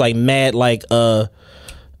stab me. It was like mad like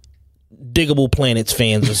Diggable Planets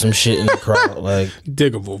fans or some shit in the crowd. Like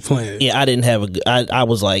Diggable Planet. Yeah, I didn't have I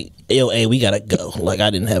was like, yo, hey, we gotta go. Like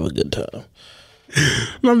I didn't have a good time.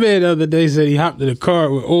 My man the other day said he hopped in the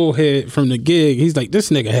car with old head from the gig. He's like, this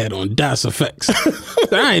nigga had on DOS effects.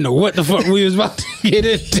 I ain't know what the fuck we was about to get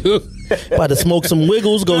into. About to smoke some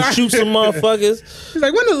Wiggles, go shoot some motherfuckers. He's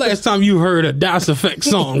like, when the last time you heard a DOS Effect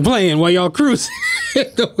song playing while y'all cruising? I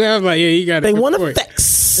was like, yeah, you got it. They want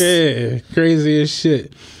effects. Yeah, crazy as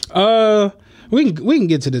shit. We can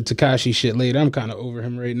get to the Tekashi shit later. I'm kind of over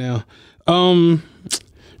him right now.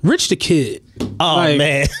 Rich the Kid. Oh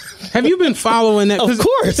man, have you been following that? Of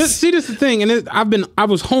course. See, this is the thing, and I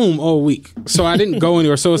was home all week, so I didn't go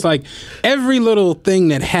anywhere. So it's like every little thing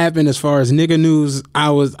that happened as far as nigga news, I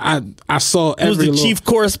saw every. He was the chief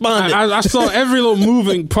correspondent. I saw every little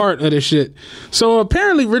moving part of the shit. So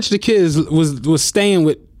apparently, Rich the Kid was staying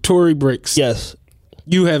with Tory Bricks. Yes,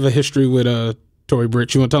 you have a history with Tory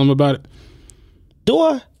Bricks. You want to tell him about it? Do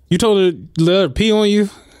I? You told her to let her pee on you.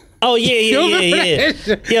 Oh yeah. Yo,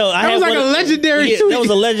 that was like a legendary tweet. That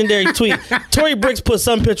was a legendary tweet. Tory Bricks put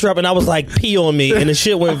some picture up, and I was like, "Pee on me," and the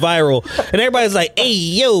shit went viral. And everybody's like, "Hey,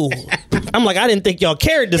 yo!" I'm like, I didn't think y'all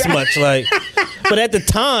cared this much. Like, but at the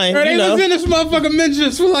time, they was in this motherfucker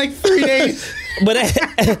mentions for like 3 days. But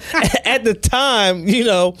at the time,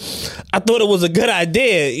 I thought it was a good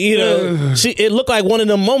idea. It looked like one of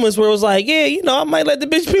them moments where it was like, yeah, I might let the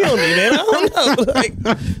bitch pee on me, man. I don't know. Like,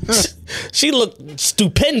 she looked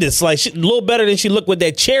stupendous, like a little better than she looked with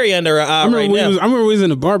that cherry under her eye right now. I remember we was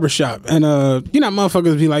in a barber shop, and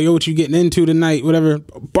motherfuckers be like, yo, what you getting into tonight, whatever.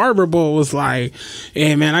 Barber Bull was like,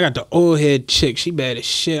 yeah, man, I got the old head chick. She bad as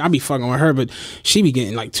shit. I be fucking with her, but she be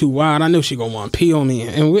getting like too wild. I know she gonna want to pee on me.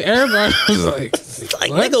 And everybody was like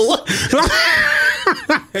nigga, what?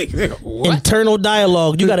 Like, nigga, what? Internal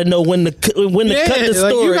dialogue. You got to know when to cut the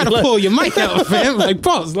story. You got to pull your mic out, fam. Like,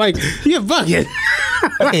 pause. Like, you're bugging.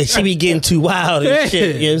 And she be getting too wild and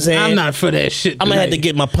shit. You know what I'm saying? I'm not for that shit tonight. I'm going to have to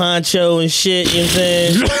get my poncho and shit. You know what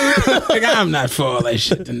I'm saying? Like, I'm not for all that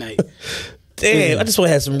shit tonight. Damn, I just want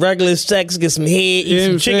to have some regular sex, get some head, eat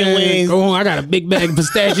some chicken wings. Go home, I got a big bag of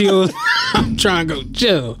pistachios. I'm trying to go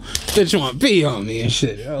chill. Bitch want to pee on me and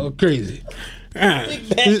shit. Oh, crazy. Big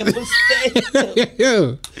bag of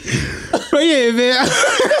pistachios. But yeah, man.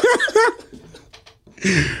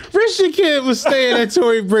 Rich the Kid was staying at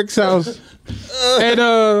Tory Bricks' house.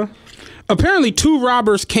 And apparently 2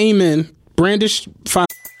 robbers came in, brandished fire.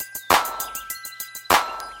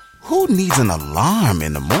 Who needs an alarm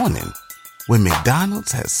in the morning when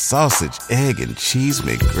McDonald's has sausage, egg, and cheese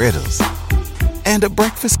McGriddles and a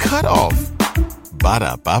breakfast cutoff?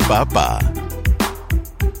 Ba-da-ba-ba-ba.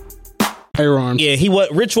 Firearms. Yeah,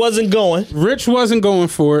 Rich wasn't going. Rich wasn't going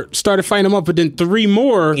for it. Started fighting him up, but then 3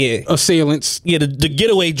 more assailants. Yeah, the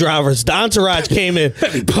getaway drivers, the entourage came in.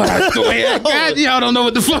 God, y'all don't know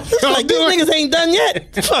what the fuck y'all like, doing. These niggas ain't done yet.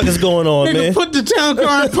 What the fuck is going on, man? Put the town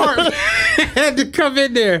car in park. Had to come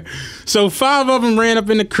in there. So 5 of them ran up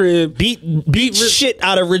in the crib. Beat shit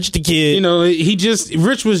out of Rich the Kid.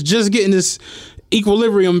 Rich was just getting this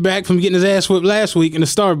equilibrium back from getting his ass whipped last week in the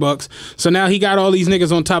Starbucks. So now he got all these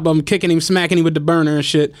niggas on top of him, kicking him, smacking him with the burner and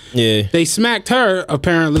shit. Yeah. They smacked her,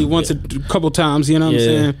 apparently, a couple times, you know what I'm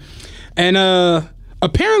saying? And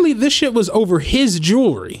apparently this shit was over his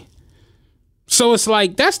jewelry. So it's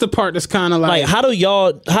like, that's the part that's kind of like... how do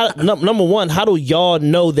y'all... number one, how do y'all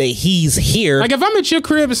know that he's here? Like, if I'm at your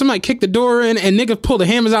crib and somebody kicked the door in and nigga pulled the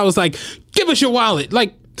hammers out, I was like, give us your wallet.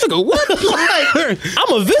 Like, nigga, what?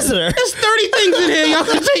 I'm a visitor. There's 30 things in here y'all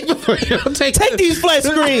can take before y'all take these flat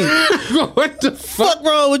screens. What the fuck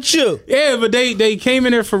wrong with you? Yeah, but they came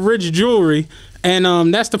in there for Rich jewelry,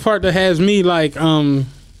 and that's the part that has me like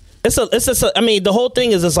It's I mean, the whole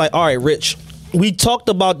thing is, it's like, all right, Rich, we talked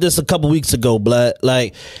about this a couple weeks ago, blood.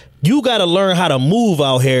 Like, you got to learn how to move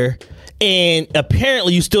out here. And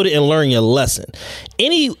apparently you still didn't learn your lesson.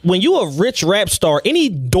 When you a rich rap star, any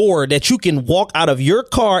door that you can walk out of your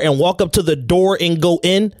car and walk up to the door and go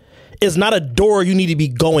in is not a door you need to be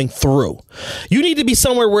going through. You need to be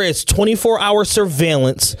somewhere where it's 24-hour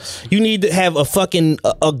surveillance. You need to have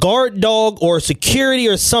a guard dog or security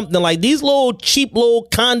or something. Like these little cheap little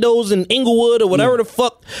condos in Inglewood or whatever the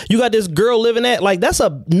fuck you got this girl living at. Like that's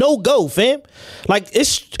a no-go, fam. Like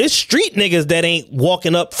it's street niggas that ain't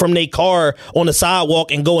walking up from their car on the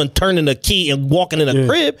sidewalk and going turning the key and walking in a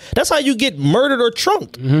crib. That's how you get murdered or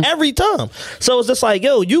trunked every time. So it's just like,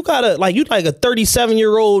 yo, you gotta you like a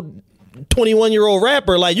 37-year-old 21-year-old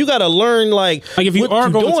rapper, like you gotta learn like if you are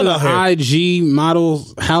going to the IG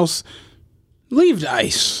model's house, leave the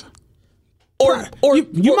ice. Or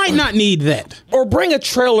you might not need that. Or bring a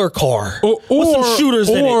trailer car with some shooters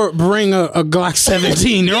in it. Or bring a Glock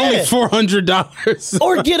 17. They're only $400.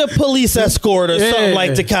 Or get a police escort or something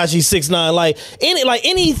like Tekashi 6ix9ine. Like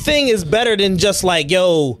anything is better than just like,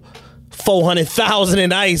 yo, 400,000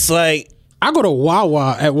 in ice. Like I go to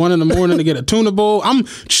Wawa at 1 a.m. to get a tuna bowl. I'm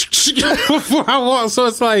before I walk. So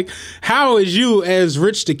it's like, how is you as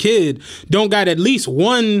Rich the Kid don't got at least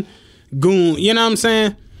one goon? You know what I'm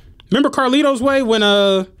saying? Remember Carlito's Way when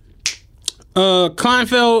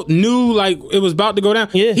Kleinfeld knew like it was about to go down?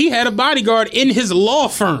 Yeah. He had a bodyguard in his law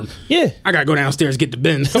firm. Yeah. I gotta go downstairs, get the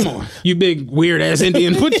Benz. Come on, you big weird ass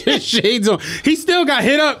Indian, put your shades on. He still got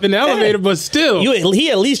hit up in the elevator, but still,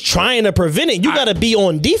 he at least trying to prevent it. You got to be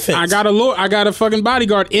on defense. I got a fucking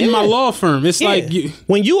bodyguard in my law firm. It's like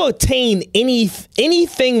when you attain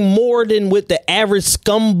anything more than what the average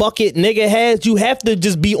scumbucket nigga has, you have to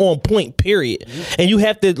just be on point. Period. And you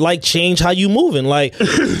have to like change how you moving. Like,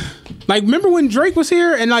 like remember when Drake was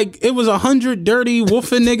here and like it was 100 dirty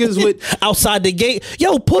wolfing niggas with outside the gate.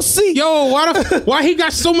 Yo, pussy. Yo, why he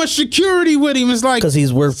got so much security with him? It's like because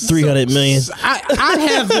he's worth 300 million. I'd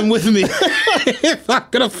have them with me if I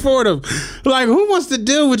could afford them. Like, who wants to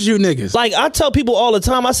deal with you niggas? Like I tell people all the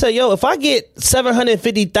time, I say, yo, if I get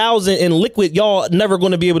 750,000 in liquid, y'all never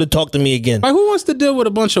going to be able to talk to me again. Like, who wants to deal with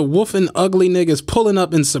a bunch of wolfing ugly niggas pulling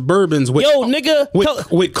up in Suburbans with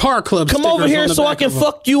with car clubs? Come over here so I can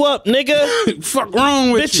fuck you up, nigga. Fuck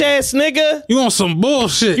wrong with bitch ass nigga. You want some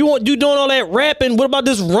bullshit? You doing all that rapping? What about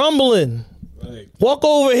this rumbling? Walk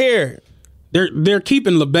over here. They're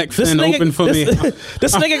keeping Lebec Finn open for me.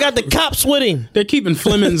 This nigga got the cops with him. They're keeping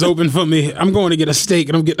Fleming's open for me. I'm going to get a steak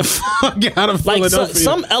and I'm getting the fuck out of Philadelphia. Like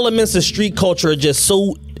some elements of street culture are just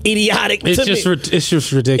so idiotic. It's just ridiculous.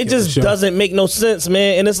 It just doesn't make no sense,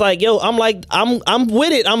 man. And it's like, yo, I'm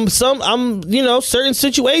with it. I'm certain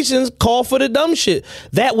situations call for the dumb shit.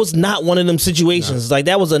 That was not one of them situations. No. Like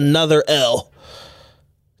that was another L.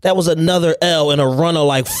 That was another L in a run of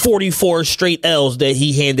like 44 straight L's that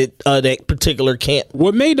he handed that particular camp.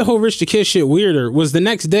 What made the whole Rich the Kid shit weirder was the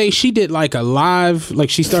next day she did like a live, like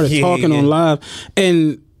she started talking on live,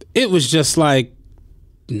 and it was just like,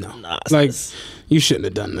 no, like you shouldn't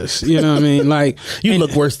have done this. You know what I mean? Like you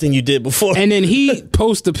look worse than you did before. And then he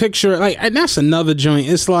posted a picture, like, and that's another joint.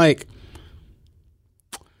 It's like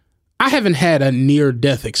I haven't had a near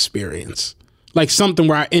death experience. Like something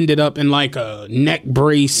where I ended up in like a neck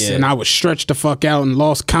brace and I was stretched the fuck out and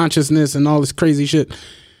lost consciousness and all this crazy shit.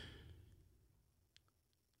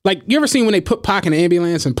 Like, you ever seen when they put Pac in the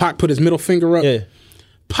ambulance and Pac put his middle finger up? Yeah.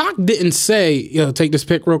 Pac didn't say, yo, take this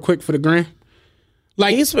pic real quick for the gram.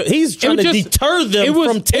 Like he's trying to deter them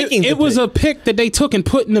from taking it was a pic that they took and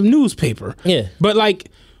put in the newspaper. Yeah. But like,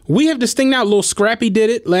 we have this thing now, Lil Scrappy did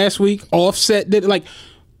it last week, Offset did it, like,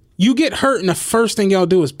 you get hurt and the first thing y'all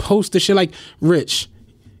do is post the shit. Like, Rich,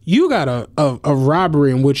 you got a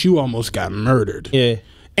robbery in which you almost got murdered. Yeah.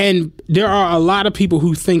 And there are a lot of people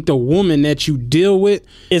who think the woman that you deal with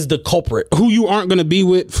is the culprit, who you aren't going to be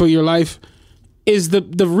with for your life, is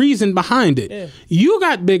the reason behind it. Yeah. You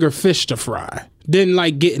got bigger fish to fry than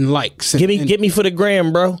like getting likes. Get me for the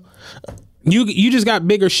gram, bro. You just got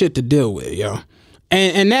bigger shit to deal with, yo.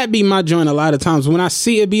 And that be my joint a lot of times. When I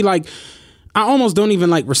see it be like, I almost don't even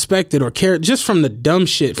like respect it or care just from the dumb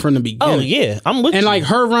shit from the beginning. Oh yeah, I'm with you. And like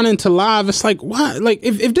her running to live, it's like, what? Like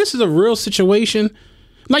if this is a real situation,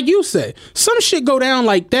 like you said, some shit go down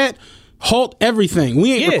like that, halt everything.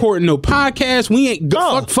 We ain't recording no podcast. We ain't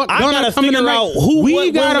fuck. I gotta figure out who,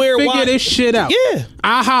 we gotta where, figure why. this shit out. Yeah,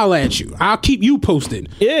 I'll holler at you. I'll keep you posted.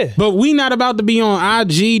 Yeah, but we not about to be on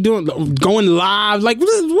IG going live. Like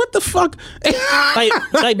what the fuck?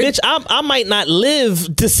 like bitch, I might not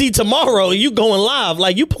live to see tomorrow. You going live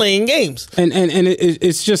like you playing games. And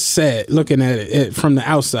it's just sad looking at it from the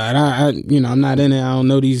outside. I I'm not in it. I don't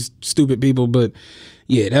know these stupid people, but.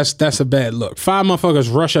 Yeah, that's a bad look. 5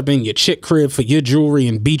 motherfuckers rush up in your chick crib for your jewelry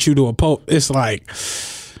and beat you to a pulp. It's like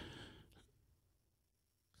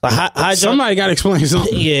somebody got to explain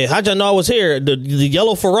something. Yeah, how'd y'all know I was here? The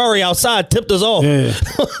yellow Ferrari outside tipped us off. Yeah.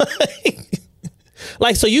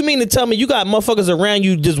 Like, so you mean to tell me you got motherfuckers around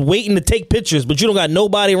you just waiting to take pictures, but you don't got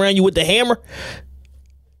nobody around you with the hammer?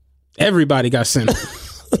 Everybody got sent.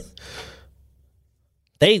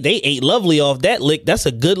 They ate lovely off that lick. That's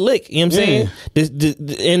a good lick. You know what I'm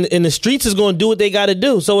saying? And the streets is going to do what they got to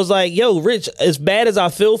do. So it's like, yo, Rich, as bad as I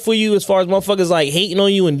feel for you as far as motherfuckers like hating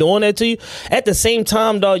on you and doing that to you, at the same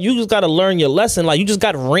time, dog, you just got to learn your lesson. Like, you just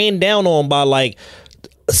got ran down on by like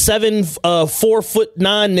 4'9"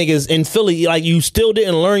 niggas in Philly. Like, you still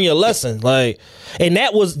didn't learn your lesson. Like, and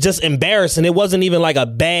that was just embarrassing. It wasn't even like a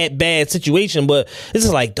bad situation, but it's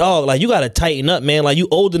just like, dog, like, you got to tighten up, man. Like, you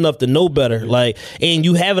old enough to know better. Like, and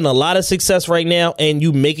you having a lot of success right now and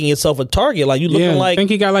you making yourself a target. Like, you looking like, I think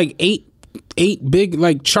he got like eight big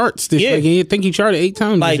like charts this year. I think he charted 8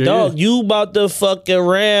 times. Like, dog, you about to fuck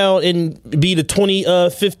around and be the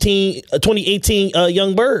 2018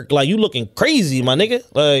 Young Berg. Like, you looking crazy, my nigga.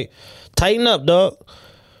 Like, tighten up, dog.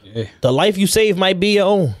 The life you save might be your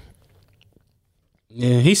own.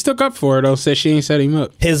 Yeah, he stuck up for her though. Said she ain't set him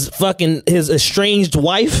up. His estranged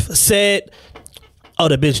wife said, "Oh,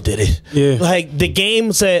 the bitch did it." Yeah, like the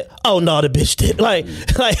game said, "Oh no, the bitch did." Like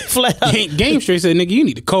flat out. Game Straight said, "Nigga, you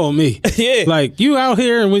need to call me." Yeah, like you out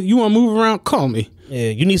here and you want to move around, call me.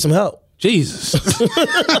 Yeah, you need some help. Jesus,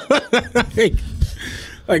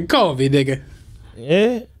 like call me, nigga.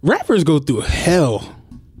 Yeah, rappers go through hell.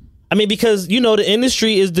 I mean, because, you know, the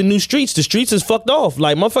industry is the new streets. The streets is fucked off.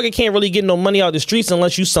 Like, motherfucker can't really get no money out the streets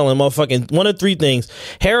unless you selling motherfucking one of three things.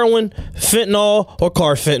 Heroin, fentanyl, or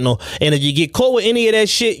carfentanil. And if you get caught with any of that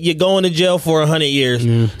shit, you're going to jail for 100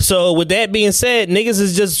 years. So, with that being said, niggas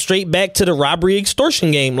is just straight back to the robbery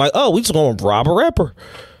extortion game. Like, oh, we just going to rob a rapper.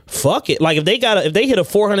 Fuck it. Like, if they hit a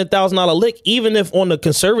 $400,000 lick, even if on the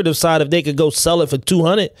conservative side, if they could go sell it for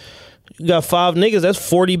 $200,000, you got 5 niggas, that's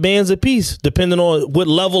 40 bands a piece, depending on what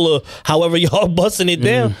level of however y'all busting it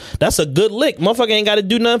down. That's a good lick. Motherfucker ain't got to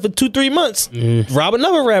do nothing for 2-3 months. Rob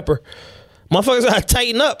another rapper. Motherfuckers got to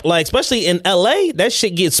tighten up. Like, especially in LA, that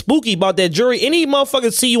shit gets spooky about that jury. Any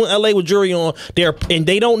motherfuckers see you in LA with jury on there and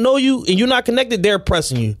they don't know you and you're not connected, they're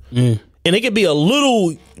pressing you. And it could be a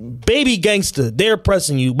little baby gangster. They're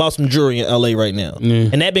pressing you about some jury in LA right now.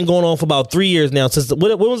 And that been going on for about 3 years now. Since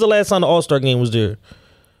when was the last time the All-Star game was there?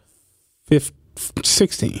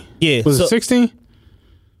 16. Yeah. Was it 16?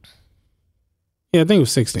 Yeah, I think it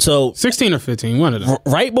was 16. So 16 or 15, one of them.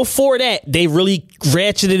 Right before that, they really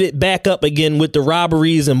ratcheted it back up again with the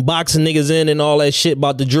robberies and boxing niggas in and all that shit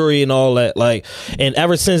about the jury and all that. Like, and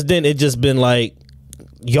ever since then, it just been like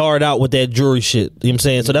yard out with that jury shit. You know what I'm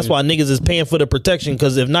saying? So that's why niggas is paying for the protection,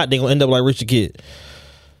 because if not, they gonna end up like Richard Kidd.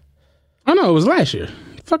 I know, it was last year.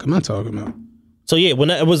 The fuck am I talking about? So yeah, when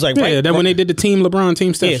that was like when they did the Team LeBron,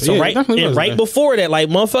 Team Steph. Yeah, so right before that, like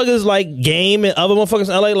motherfuckers like Game and other motherfuckers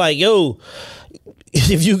in LA, like, yo,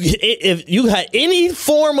 if you had any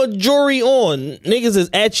form of jury on, niggas is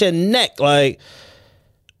at your neck, like,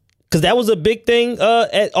 because that was a big thing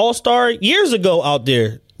at All-Star years ago out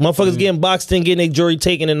there. Motherfuckers getting boxed in, getting their jury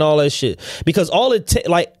taken and all that shit. Because all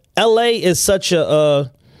like LA is such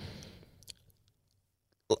a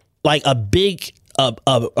like a big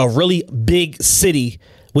a really big city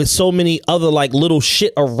with so many other like little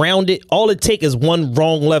shit around it. All it take is one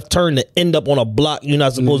wrong left turn to end up on a block you're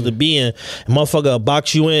not supposed to be in. And motherfucker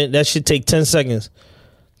box you in. That shit take 10 seconds.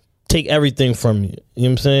 Take everything from you. You know what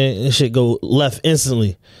I'm saying? This shit go left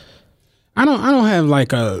instantly. I don't have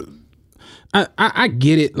like a. I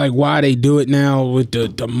get it, like why they do it now with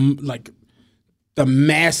the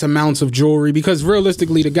mass amounts of jewelry, because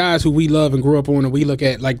realistically the guys who we love and grew up on and we look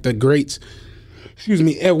at like the greats,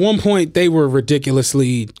 at one point they were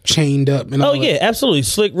ridiculously chained up. And absolutely.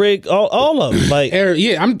 Slick Rick, all of them. Like Eric,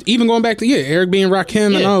 I'm even going back to Eric being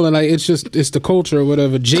Rakim and all that. Like it's the culture or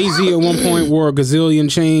whatever. Jay-Z at one point wore a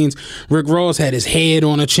gazillion chains. Rick Ross had his head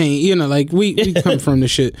on a chain. You know, like we come from the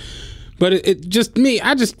shit. But it just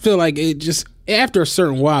I just feel like it just after a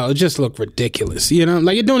certain while it just looked ridiculous. You know,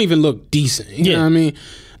 like it don't even look decent. You know what I mean?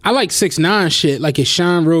 I like 6ix9ine shit, like it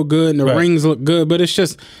shine real good and the rings look good, but it's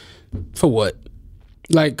just for what?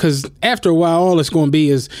 Like, because after a while, all it's going to be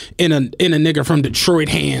is in a nigga from Detroit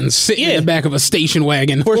hands sitting in the back of a station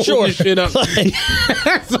wagon for sure. Shit up. Like,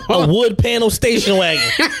 a wood panel station wagon.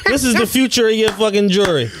 This is the future of your fucking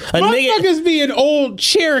jury. Motherfuckers be in old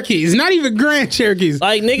Cherokees, not even Grand Cherokees.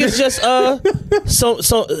 Like niggas just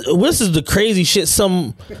this is the crazy shit.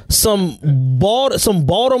 Some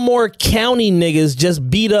Baltimore County niggas just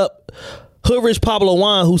beat up Hood-Rich Pablo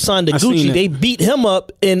Juan, who signed to Gucci. They beat him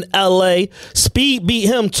up in LA. Speed beat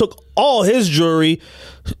him, took all his jewelry,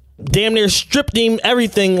 damn near stripped him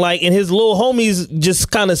everything, like, and his little homies just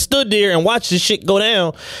kind of stood there and watched this shit go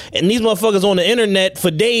down. And these motherfuckers on the internet for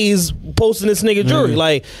days posting this nigga jewelry.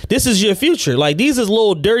 Like, this is your future. Like, these is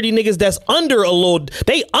little dirty niggas that's under a little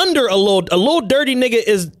dirty nigga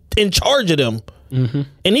is in charge of them. And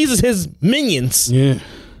these is his minions. Yeah.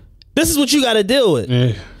 This is what you got to deal with.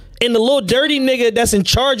 Yeah. And the little dirty nigga that's in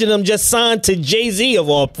charge of them just signed to Jay-Z of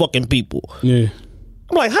all fucking people. Yeah.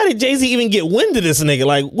 I'm like, how did Jay-Z even get wind of this nigga?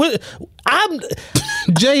 Like, what?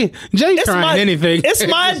 Jay trying anything. It's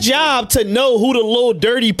my job to know who the little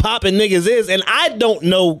dirty popping niggas is, and I don't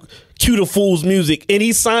know Q the Fool's music, and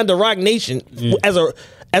he signed to Rock Nation as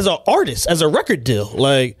an artist, as a record deal.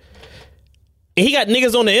 Like, and he got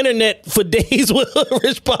niggas on the internet for days with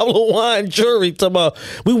Rich Pablo Juan jewelry talking about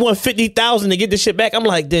we won $50,000 to get this shit back. I'm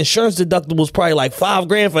like, the insurance deductible was probably like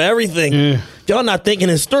 $5,000 for everything. Y'all not thinking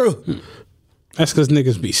this through. That's because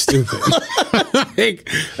niggas be stupid.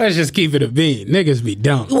 Let's just keep it a bean. Niggas be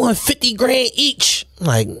dumb. You want $50,000 each? I'm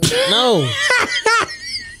like, no.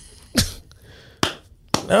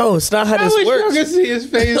 No, it's not how this wish works. y'all could see his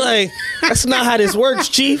face. Like, that's not how this works,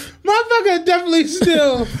 Chief. Motherfucker definitely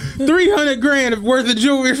steal 300 grand worth of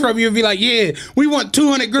jewelry from you and be like, yeah, we want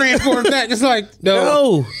 200 grand for it back. It's like,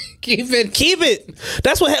 no. Keep it.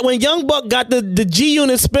 That's what when Young Buck got the G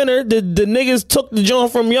Unit spinner. The niggas took the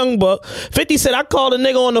joint from Young Buck. 50 said, I called a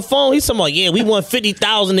nigga on the phone. He's like, yeah, we want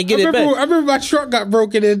 50,000 to get it back. I remember my truck got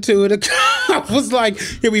broken into. The cop was like,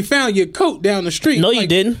 yeah, we found your coat down the street. No, like, you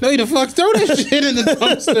didn't. No, you the fuck throw that shit in the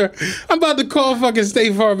dumpster. I'm about to call fucking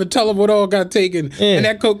State Farm and tell them what all got taken. Yeah. And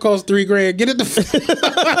that coat cost $3,000. Get it the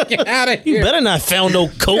fuck out of here. You better not found no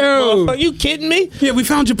coat. Are you kidding me? Yeah, we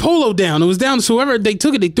found your polo down. It was down. So whoever they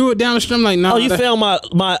took it, they threw it down the street. I'm like, no. Oh, you found my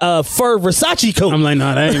fur Versace coat. I'm like,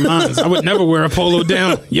 no, that ain't mine. I would never wear a polo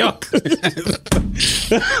down. Yuck.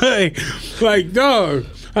 like, dog.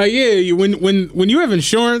 Yeah, when you have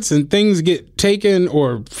insurance and things get taken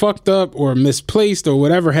or fucked up or misplaced or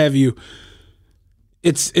whatever have you,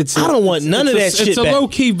 it's I don't want none of that shit It's a back.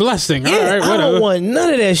 low-key blessing. Yeah, all right, whatever. I don't want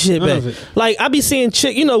none of that shit None back. Like, I be seeing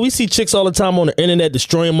we see chicks all the time on the internet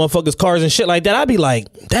destroying motherfuckers' cars and shit like that. I be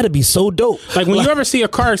like, that'd be so dope. Like, when you ever see a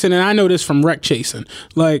car accident, I know this from wreck chasing.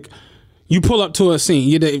 Like, you pull up to a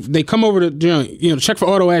scene. They come over to, check for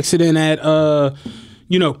auto accident at,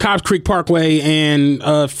 Cobbs Creek Parkway and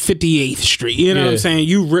 58th Street. You know what I'm saying?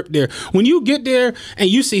 You rip there. When you get there and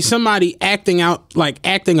you see somebody acting a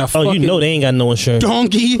fucking they ain't got no insurance.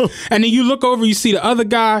 donkey, and then you look over, you see the other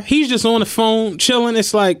guy, he's just on the phone chilling.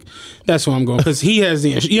 It's like, that's where I'm going, because he has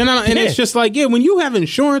the insurance. And it's just like, when you have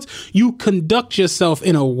insurance, you conduct yourself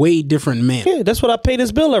in a way different manner. Yeah, that's what I pay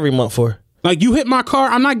this bill every month for. Like, you hit my car,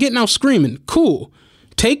 I'm not getting out screaming. Cool.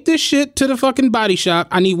 Take this shit to the fucking body shop.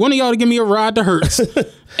 I need one of y'all to give me a ride to Hertz.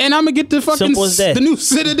 And I'm going to get the fucking the new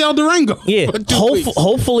Citadel Durango. Yeah.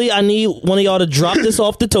 Hopefully, I need one of y'all to drop this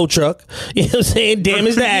off the tow truck. You know what I'm saying?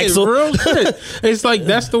 Damage the axle. Real shit. It's like,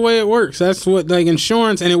 that's the way it works. That's what, like,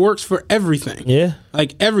 insurance, and it works for everything. Yeah.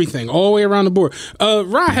 Like, everything, all the way around the board.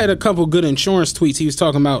 Rod had a couple good insurance tweets. He was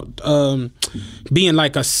talking about being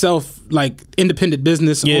like a independent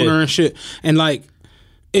business owner and shit. And like,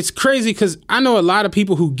 it's crazy because I know a lot of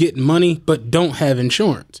people who get money but don't have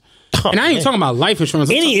insurance. And I ain't talking about life insurance.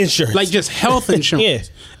 Any insurance. Like just health insurance.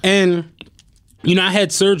 And, I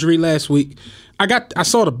had surgery last week. I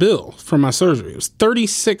saw the bill for my surgery. It was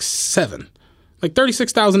 $36,700. Like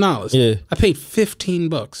 $36,000. Yeah. I paid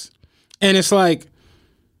 $15. And it's like,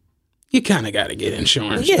 you kind of got to get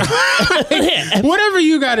insurance. Yeah. Whatever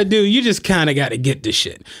you got to do, you just kind of got to get this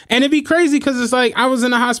shit. And it'd be crazy because it's like, I was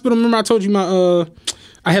in the hospital. Remember I told you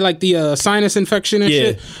I had like the sinus infection and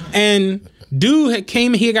shit. And dude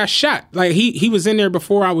he got shot. Like he was in there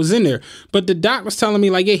before I was in there. But the doc was telling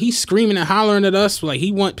me like, yeah, he's screaming and hollering at us like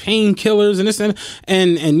he want painkillers and this and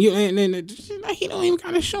he don't even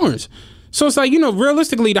got insurance. So it's like,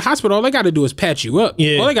 realistically, the hospital, all they got to do is patch you up.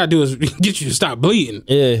 Yeah. All they got to do is get you to stop bleeding.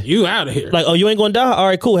 Yeah. You out of here. Like, oh, you ain't going to die? All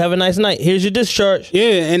right, cool. Have a nice night. Here's your discharge. Yeah,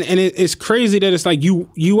 and it's crazy that it's like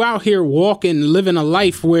you out here walking, living a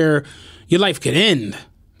life where your life could end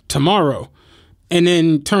tomorrow and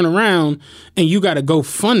then turn around and you got to go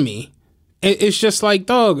fund me. It's just like,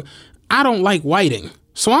 dog, I don't like whiting.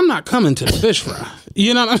 So I'm not coming to the fish fry.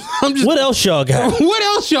 You know what I'm just. What else y'all got? What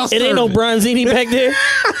else y'all serving? It ain't no Bronzini back there?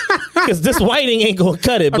 Because this whiting ain't going to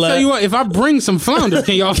cut it, blood. I'll tell you what, if I bring some flounder,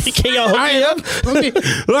 can y'all hook me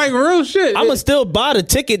up? Like, real shit. I'm going to still buy the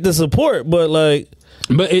ticket to support, but like.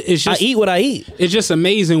 But it's just, I eat what I eat. It's just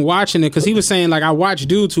amazing watching it because he was saying like I watch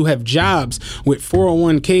dudes who have jobs with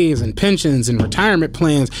 401ks and pensions and retirement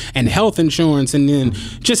plans and health insurance, and then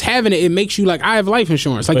just having it makes you like, I have life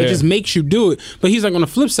insurance. Like it just makes you do it. But he's like, on the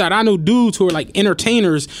flip side, I know dudes who are like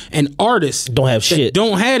entertainers and artists don't have shit.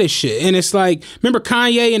 Don't have this shit. And it's like, remember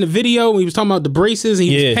Kanye in the video when he was talking about the braces and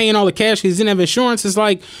he was paying all the cash because he didn't have insurance? It's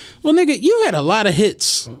like, well, nigga, you had a lot of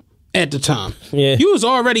hits at the time. Yeah. You was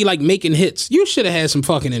already like making hits. You should have had some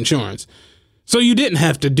fucking insurance. So you didn't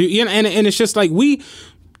have to do, and it's just like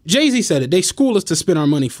Jay-Z said it, they school us to spend our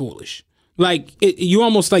money foolish. Like you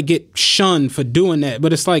almost like get shunned for doing that,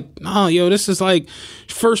 but it's like, oh, yo, this is like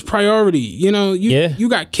first priority. You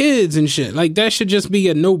got kids and shit. Like that should just be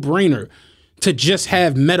a no-brainer to just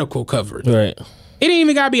have medical coverage. Right. It ain't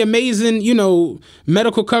even gotta be amazing,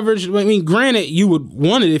 medical coverage. I mean, granted, you would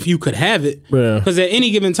want it if you could have it. Yeah. Because at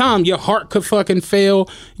any given time, your heart could fucking fail.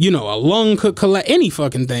 A lung could collapse. Any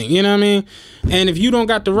fucking thing. You know what I mean? And if you don't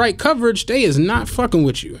got the right coverage, they is not fucking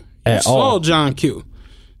with you. At all. John Q.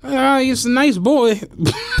 He's a nice boy.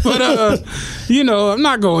 But, I'm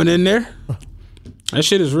not going in there. That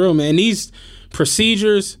shit is real, man. These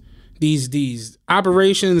procedures, these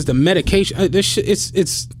operations, the medication, this shit,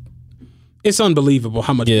 it's unbelievable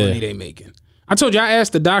how much money they making. I told you, I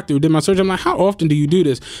asked the doctor who did my surgery, I'm like, how often do you do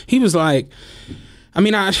this? He was like, I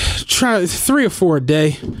mean, I try 3 or 4 a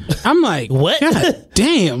day. I'm like, what? God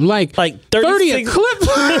damn, like 30 a clip.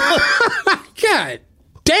 God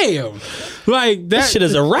damn, like that shit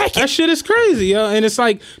is a racket. That shit is crazy, yo. And it's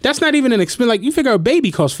like that's not even an expense. Like you figure a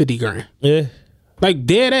baby costs $50,000. Yeah, like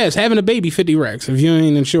dead ass having a baby, 50 racks if you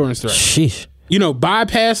ain't insurance threat. Sheesh. You know,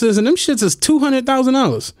 bypasses and them shits is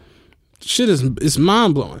 $200,000. Shit is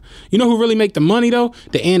mind blowing. You know who really make the money though?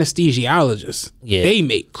 The anesthesiologists. Yeah, they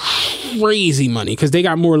make crazy money because they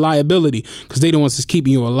got more liability because they the ones that's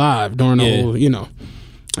keeping you alive during the whole, you know.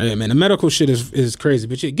 Hey man, the medical shit is crazy,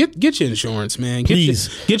 but get your insurance, man. Please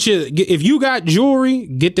if you got jewelry,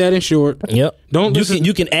 get that insured. Yep.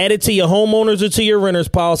 You can add it to your homeowners or to your renters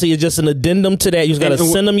policy. It's just an addendum to that. You just got to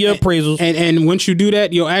send them your appraisals. And once you do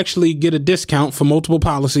that, you'll actually get a discount for multiple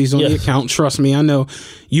policies on the account. Trust me, I know.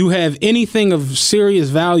 You have anything of serious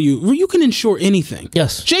value, you can insure anything.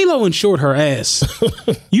 Yes. J-Lo insured her ass.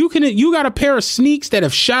 You got a pair of sneaks that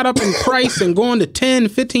have shot up in price and going to $10,000,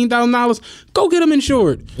 $15,000. Go get them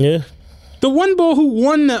insured. Yeah. The one boy who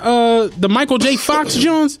won the Michael J. Fox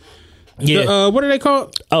Jones. Yeah. What are they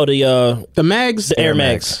called? Oh, the Mags. The Air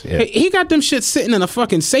Max. Yeah. He got them shit sitting in a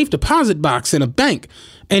fucking safe deposit box in a bank,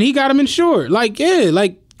 and he got them insured. Like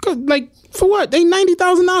for what? They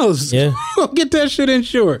 $90,000. Yeah. Go get that shit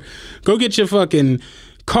insured. Go get your fucking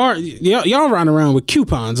car. Y'all riding around with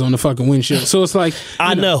coupons on the fucking windshield. So it's like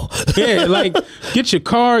I know. Yeah, like get your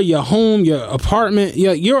car, your home, your apartment.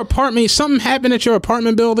 Your apartment. Something happened at your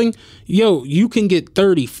apartment building. Yo, you can get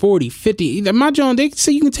 30, 40, 50. My John, they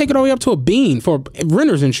say you can take it all the way up to a bean for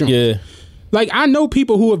renter's insurance. Yeah. Like I know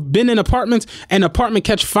people who have been in apartments and apartment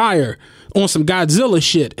catch fire on some Godzilla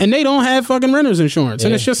shit, and they don't have fucking renter's insurance,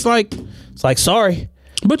 and it's just like, sorry,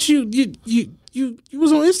 but you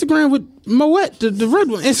was on Instagram with Moet, the red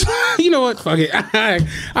one. It's, you know what? Fuck it.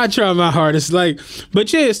 I try my hardest. Like,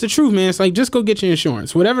 but yeah, it's the truth, man. It's like just go get your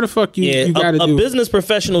insurance, whatever the fuck you got to do. A business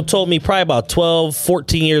professional told me probably about 12,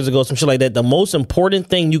 14 years ago, some shit like that. The most important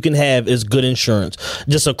thing you can have is good insurance,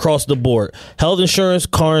 just across the board. Health insurance,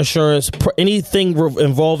 car insurance, anything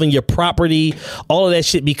involving your property, all of that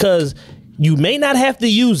shit, because you may not have to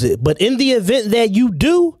use it, but in the event that you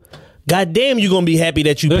do, goddamn, you're gonna be happy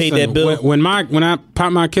that you paid that bill. When I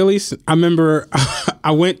popped my Achilles, I remember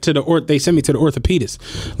I went to they sent me to the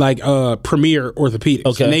orthopedist, like Premier Orthopedics.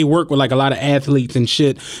 Okay. And they work with like a lot of athletes and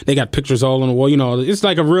shit. They got pictures all on the wall. You know, it's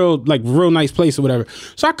like a real nice place or whatever.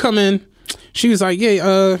 So I come in. She was like,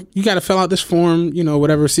 yeah, you got to fill out this form, you know,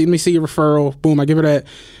 whatever. Let me see your referral. Boom, I give her that.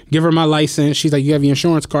 Give her my license. She's like, you have your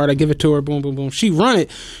insurance card. I give it to her. Boom, boom, boom. She run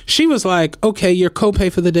it. She was like, okay, your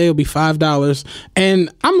copay for the day will be $5. And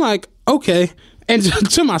I'm like, okay. And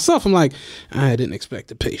to myself, I'm like, I didn't expect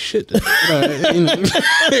to pay shit. So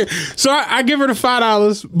I give her the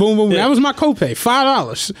 $5. Boom, boom. Yeah. That was my copay,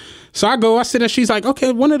 $5. So I sit there. She's like,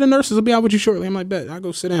 okay, one of the nurses will be out with you shortly. I'm like, bet. I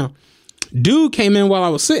go sit down. Dude came in while I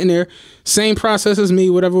was sitting there, same process as me,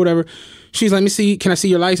 whatever. She's like, let me see, can I see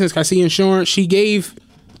your license? Can I see your insurance? He gave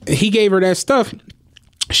her that stuff.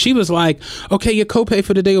 She was like, okay, your copay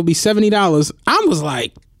for the day will be $70. I was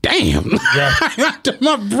like, damn. Yeah.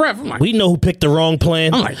 My breath. I'm like, we know who picked the wrong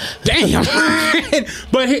plan. I'm like, damn.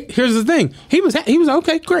 But here's the thing. He was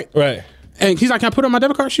okay, great. Right. And he's like, can I put it on my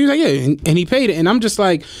debit card? She was like, yeah. And he paid it. And I'm just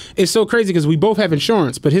like, it's so crazy because we both have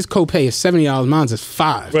insurance, but his copay is $70. Mine's is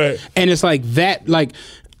 $5. Right. And it's like that, like,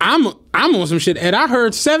 I'm on some shit. And I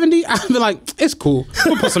heard 70, I'd be like, it's cool.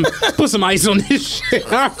 We'll put some ice on this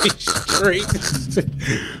shit. I'll be straight.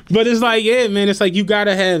 But it's like, yeah, man, it's like you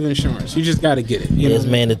gotta have insurance. You just gotta get it. You know? It's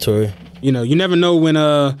mandatory. You know, you never know when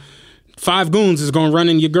 5 goons is gonna run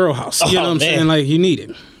in your girl house. You know what I'm saying? Like, you need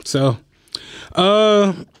it. So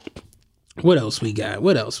what else we got?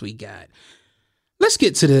 Let's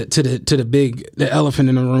get to the elephant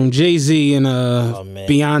in the room. Jay-Z and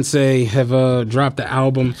Beyonce have dropped the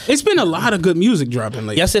album. It's been a lot of good music dropping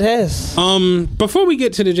lately. Yes, it has. Before we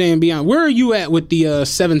get to the Jay and Beyonce, where are you at with the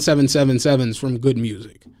 7777s from Good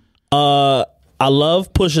Music? I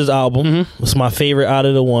love Push's album. Mm-hmm. It's my favorite out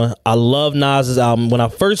of the one. I love Nas's album. When I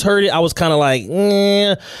first heard it, I was kind of like,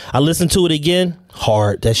 I listened to it again.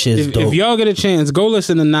 Hard. That shit is dope. If y'all get a chance, go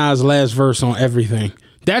listen to Nas' last verse on Everything.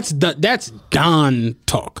 That's Don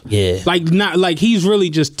talk. Yeah. Like, not like he's really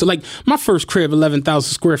just like my first crib,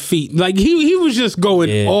 11,000 square feet. Like he was just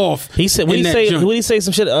going off. He said when he say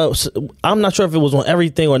some shit. I'm not sure if it was on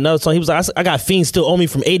Everything or another song. He was like, I got Fiends Still Owe Me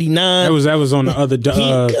from '89. That was on the other.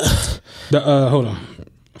 Hold on.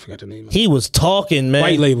 I forgot the name. He was talking, man.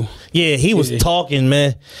 White Label. Yeah, he was talking,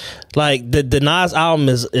 man. Like the Nas album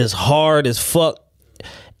is hard as fuck.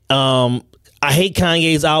 I hate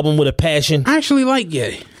Kanye's album with a passion. I actually like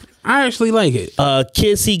Ye. I actually like it.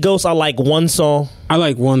 Kids See Ghosts, I like one song. I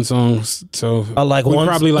like one song, so I like we one.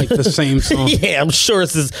 probably like the same song. Yeah, I'm sure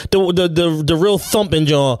it's the real thumping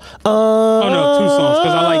John. Oh no, 2 songs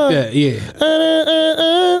because I like that. Yeah,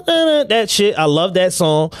 that shit. I love that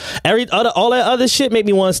song. All that other shit made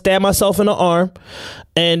me want to stab myself in the arm.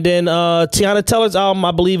 And then Tiana Teller's album,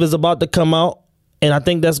 I believe, is about to come out, and I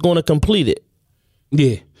think that's going to complete it.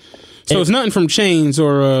 Yeah. So it's nothing from Chains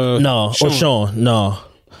or Sean. No.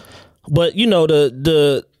 But you know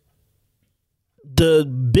the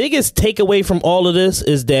biggest takeaway from all of this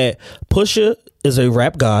is that Pusha is a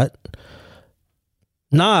rap god,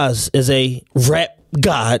 Nas is a rap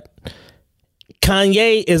god,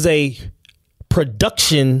 Kanye is a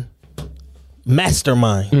production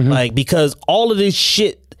mastermind. Like, because all of this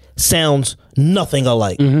shit sounds nothing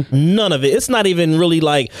alike. None of it. It's not even really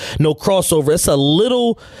like no crossover. It's a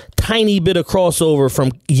little tiny bit of crossover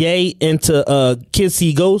from Ye into Kids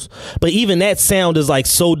See Ghosts, but even that sound is like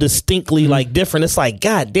so distinctly like different. It's like,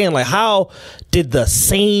 god damn, like how did the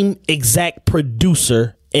same exact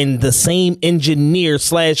producer and the same engineer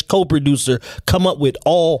 / co-producer come up with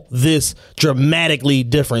all this dramatically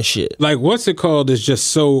different shit? Like, what's it called is just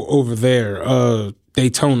so over there.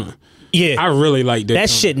 Daytona. Yeah, I really like that. That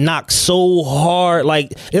shit knocks so hard.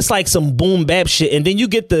 Like, it's like some boom bap shit. And then you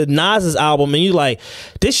get the Nas's album and you like,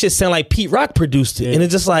 this shit sound like Pete Rock produced it. And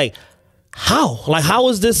it's just like, how? Like, how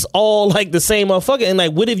is this all like the same motherfucker? And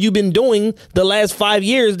like, what have you been doing the last 5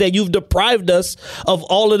 years that you've deprived us of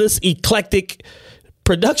all of this eclectic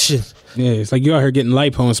production? Yeah, it's like you out here getting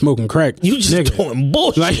lipo and smoking crack. You just doing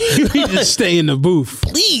bullshit. Like, you just stay in the booth,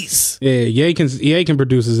 please. Yeah, Ye can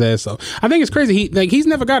produce his ass off. I think it's crazy. He's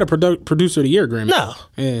never got a producer of the year Grammy. No,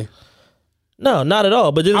 yeah, no, not at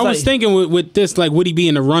all. But I was thinking with this, like, would he be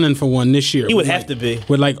in the running for one this year? He would have to be.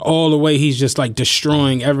 With like all the way he's just like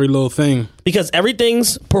destroying every little thing because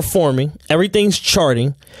everything's performing, everything's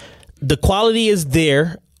charting, the quality is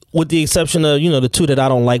there. With the exception of, the 2 that I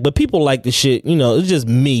don't like, but people like the shit. It's just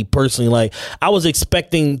me personally. Like, I was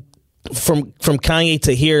expecting from Kanye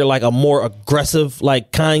to hear like a more aggressive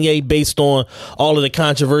like Kanye based on all of the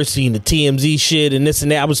controversy and the TMZ shit and this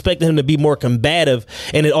and that. I was expecting him to be more combative,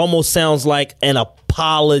 and it almost sounds like an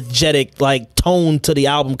apologetic like tone to the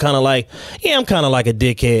album, kind of like, yeah, I'm kind of like a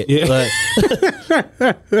dickhead.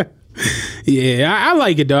 Yeah, yeah, I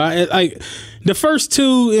like it though. Like, the first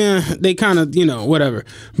 2, they kind of, whatever.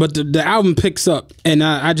 But the album picks up, and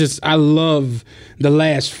I love the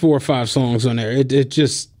last 4 or 5 songs on there.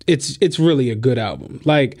 It's really a good album.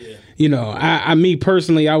 Like, me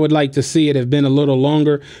personally, I would like to see it have been a little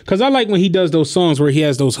longer, because I like when he does those songs where he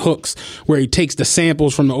has those hooks where he takes the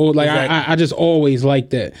samples from the old. Like, exactly. I just always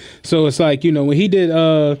like that. So it's like, when he did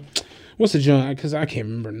what's the joint? Because I can't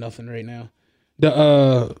remember nothing right now.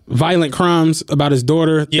 The Violent Crimes about his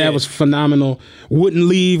daughter, that was phenomenal. Wouldn't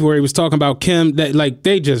Leave, where he was talking about Kim, that like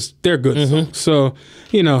they're good songs. So,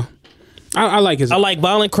 I like his. I like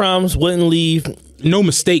Violent Crimes, Wouldn't Leave. No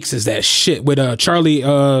Mistakes is that shit with Charlie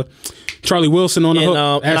Wilson on the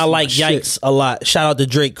hook. And I like Yikes a lot. Shout out to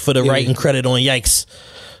Drake for the writing credit on Yikes.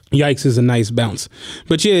 Yikes is a nice bounce.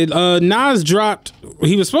 But yeah, Nas dropped,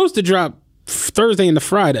 he was supposed to drop Thursday into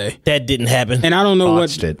Friday. That didn't happen. And I don't know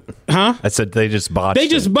botched it. Huh? I said they just botched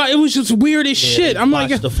it. It was just weird as shit. I'm like,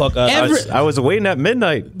 the fuck up. I was waiting at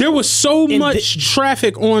midnight. There was so much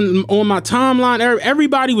traffic on my timeline.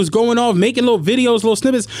 Everybody was going off, making little videos, little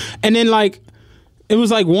snippets. And then like, it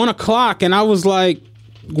was like 1:00 and I was like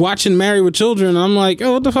watching Married with Children. And I'm like,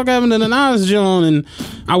 oh, what the fuck happened to the Nas John? And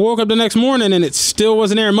I woke up the next morning and it still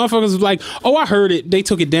wasn't there. And motherfuckers was like, oh, I heard it. They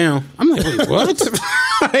took it down. I'm like, wait, what?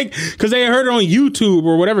 Like, because they heard it on YouTube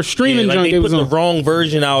or whatever streaming junk they it put was the on. wrong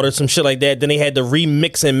version out or some shit like that. Then they had to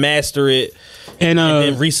remix and master it and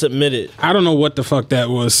then resubmit it. I don't know what the fuck that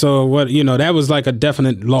was. So what, that was like a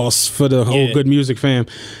definite loss for the whole Good Music fam.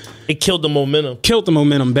 It killed the momentum. Killed the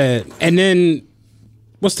momentum bad. And then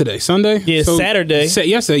what's today? Sunday? Yeah, so Saturday.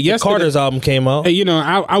 Yesterday. Carter's album came out. Hey,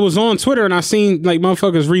 I was on Twitter and I seen like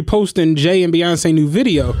motherfuckers reposting Jay and Beyonce new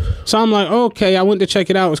video. So I'm like, okay, I went to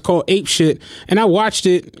check it out. It's called Ape Shit. And I watched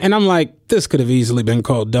it and I'm like, this could have easily been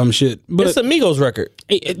called Dumb Shit. But it's a Migos record.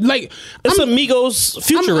 It's a Migos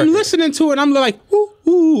future record. I'm listening to it and I'm like,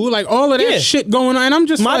 ooh, like all of that shit going on. And I'm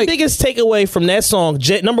just my biggest takeaway from that song,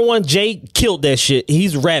 number one, Jay killed that shit.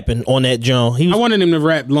 He's rapping on that joint. I wanted him to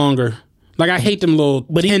rap longer. Like I hate them little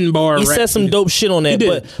 10-bar. He said some dope shit on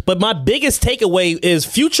that. But my biggest takeaway is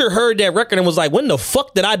Future heard that record and was like, when the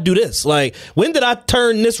fuck did I do this? Like, when did I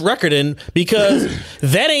turn this record in? Because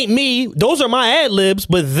that ain't me. Those are my ad libs,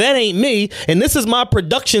 but that ain't me. And this is my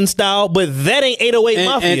production style, but that ain't 808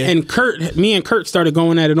 Mafia. And me and Kurt started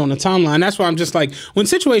going at it on the timeline. That's why I'm just like, when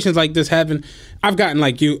situations like this happen, I've gotten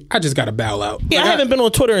like you, I just got to bow out. Yeah, like, I haven't been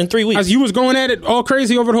on Twitter in 3 weeks. You was going at it all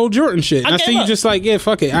crazy over the whole Jordan shit. And I see you just like, yeah,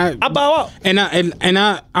 fuck it. I bow out. And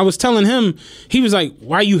I was telling him, he was like,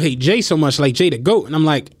 why you hate Jay so much, like Jay the GOAT? And I'm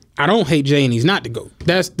like, I don't hate Jay and he's not the GOAT.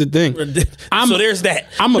 That's the thing. So there's that.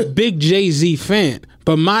 I'm a big Jay-Z fan.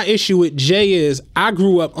 But my issue with Jay is I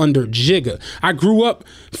grew up under Jigga. I grew up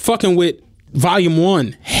fucking with Volume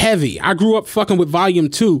 1, heavy. I grew up fucking with Volume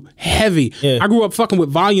 2, heavy. Yeah. I grew up fucking with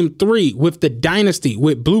Volume 3, with The Dynasty,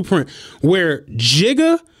 with Blueprint, where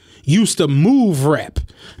Jigga used to move rap.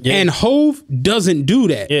 Yeah. And Hove doesn't do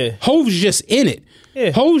that. Yeah. Hove's just in it.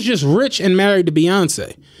 Yeah. Hove's just rich and married to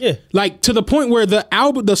Beyonce. Yeah. Like to the point where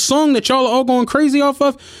the song that y'all are all going crazy off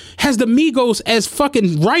of has the Migos as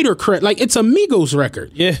fucking writer credit. Like it's a Migos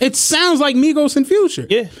record. Yeah. It sounds like Migos and Future.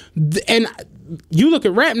 Yeah. And you look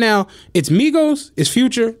at rap now, it's Migos, it's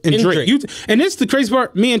Future, and Drake. And it's the crazy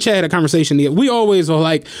part. Me and Chad had a conversation. We always are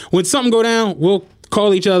like, when something go down, we'll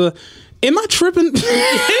call each other. Am I tripping?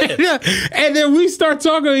 Yeah. And then we start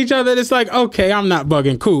talking to each other. And it's like, okay, I'm not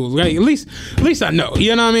bugging. Cool. Right? At least I know.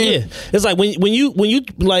 You know what I mean? Yeah. It's like when you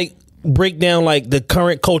like break down like the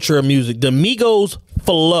current culture of music, the Migos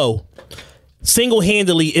flow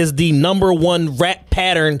single-handedly is the number one rap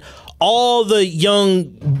pattern. All the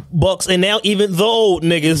young bucks and now even the old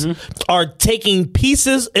niggas are taking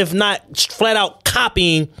pieces, if not flat out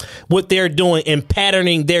copying what they're doing and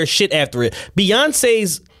patterning their shit after it.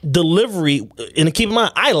 Beyonce's delivery, and keep in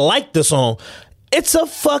mind, I like the song. It's a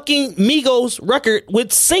fucking Migos record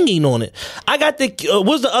with singing on it. I got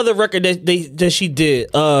what's the other record that she did?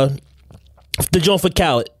 The joint for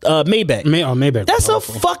Khaled, Maybach. Maybach. That's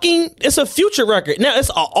it's a Future record. Now, it's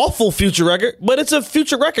an awful Future record, but it's a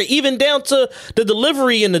Future record, even down to the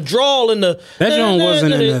delivery and the drawl and the...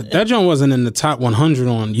 That joint wasn't in the top 100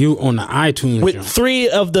 on the iTunes. With 3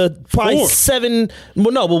 of the probably 4. 7...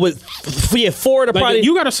 Well, no, but with 4 of the probably...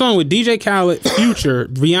 You got a song with DJ Khaled, Future,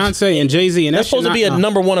 Beyonce, and Jay-Z, and that's supposed to be a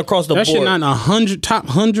number 1 across the board. That shit not in top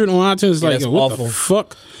 100 on iTunes. Like, what awful. The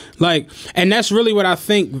fuck? Like, and that's really what I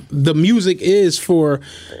think the music is for.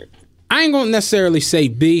 I ain't gonna necessarily say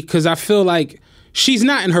B, because I feel like she's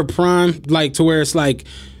not in her prime, like to where it's like,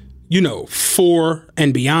 4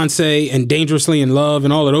 and Beyonce and Dangerously in Love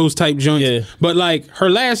and all of those type joints. Yeah. But like her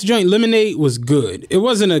last joint, Lemonade, was good. It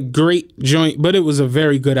wasn't a great joint, but it was a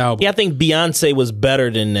very good album. Yeah, I think Beyonce was better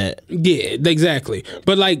than that. Yeah, exactly.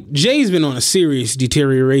 But like Jay's been on a serious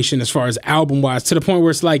deterioration as far as album wise, to the point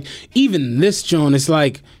where it's like even this joint, it's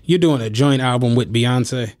like you're doing a joint album with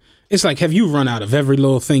Beyonce. It's like, have you run out of every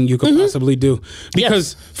little thing you could possibly do?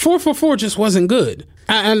 Because 444 just wasn't good.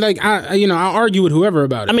 I'll argue with whoever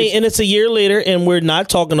about it. I mean, and it's a year later, and we're not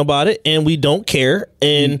talking about it, and we don't care.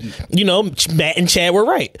 And Matt and Chad were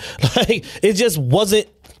right. Like, it just wasn't.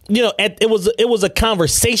 It was a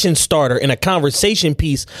conversation starter and a conversation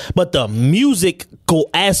piece, but the musical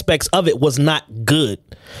aspects of it was not good.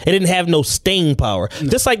 It didn't have no staying power. No.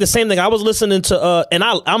 Just like the same thing. I was listening to, and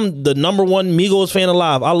I'm the number 1 Migos fan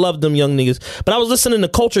alive. I love them young niggas. But I was listening to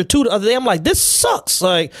Culture 2 the other day. I'm like, this sucks.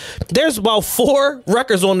 Like, there's about 4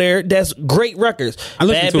 records on there that's great records. I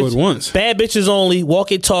listened to it once. Bad Bitches Only,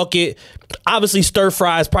 Walk It, Talk It. Obviously, Stir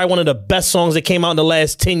Fry is probably one of the best songs that came out in the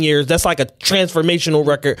last 10 years. That's like a transformational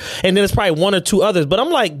record. And then it's probably 1 or 2 others. But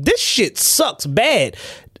I'm like, this shit sucks bad.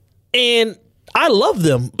 And I love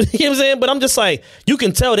them. You know what I'm saying? But I'm just like, you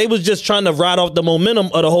can tell they was just trying to ride off the momentum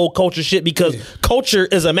of the whole Culture shit, because Culture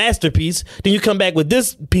is a masterpiece. Then you come back with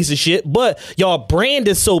this piece of shit. But y'all brand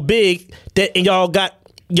is so big that, and y'all got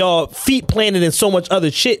y'all feet planted in so much other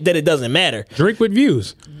shit that it doesn't matter. Drake with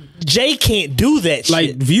Views. Jay can't do that shit.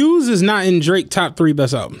 Like, Views is not in Drake top 3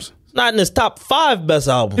 best albums. It's not in his top 5 best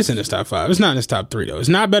albums. It's in his top 5. It's not in his top 3, though. It's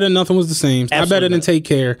not better than Nothing Was the Same. It's not better than Take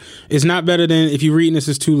Care. It's not better than If You Reading This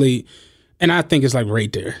Is Too Late. And I think it's like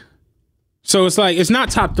right there. So it's like, it's not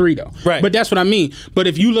top 3 though. Right. But that's what I mean. But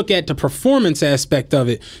if you look at the performance aspect of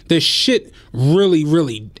it, the shit really,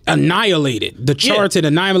 really annihilated the charts. It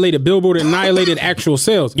annihilated Billboard, it annihilated actual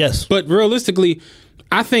sales. Yes. But realistically,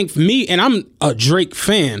 I think for me, and I'm a Drake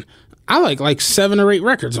fan, I like 7 or 8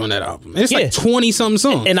 records on that album. It's like 20-something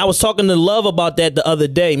songs. And I was talking to Love about that the other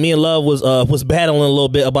day. Me and Love was battling a little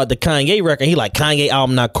bit about the Kanye record. He like, Kanye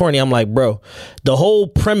album not corny. I'm like, bro, the whole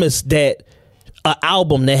premise that an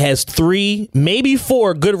album that has 3, maybe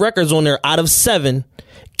 4 good records on there out of 7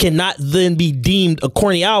 cannot then be deemed a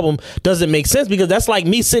corny album doesn't make sense, because that's like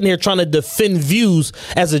me sitting here trying to defend Views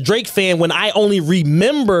as a Drake fan when I only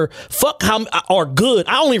remember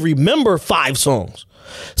I only remember 5 songs.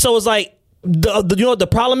 So it's like, you know what the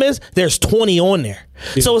problem is? There's 20 on there.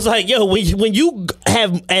 Yeah. So it's like, yo, when you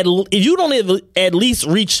have if you don't even at least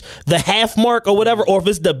reach the half mark or whatever, or if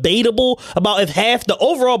it's debatable about if half the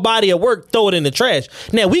overall body of work, throw it in the trash.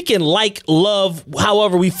 Now we can love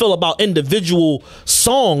however we feel about individual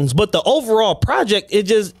songs, but the overall project, it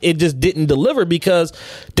just didn't deliver, because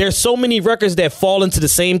there's so many records that fall into the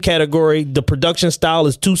same category. The production style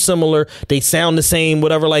is too similar. They sound the same,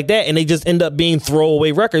 whatever like that, and they just end up being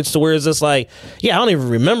throwaway records. To where it's just like, yeah, I don't even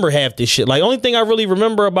remember half this shit. Like, only thing I really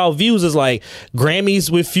remember about Views is like Grammys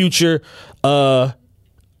with Future. Was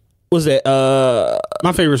that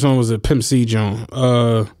my favorite song was a Pimp C Joan.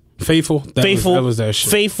 Faithful. That was that shit.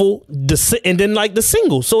 Faithful, and then like the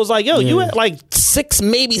single. So it's like, yo, you had like 6,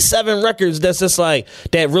 maybe 7 records that's just like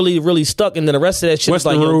that really, really stuck, and then the rest of that shit.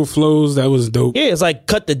 Western like, Road Flows, that was dope. Yeah, it's like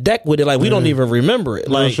cut the deck with it. Like we don't even remember it.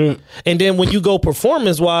 Like, and then when you go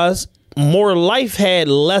performance wise, More Life had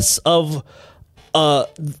less of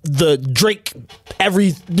the Drake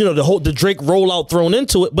the Drake rollout thrown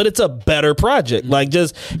into it, but it's a better project. Like,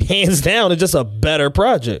 just hands down, it's just a better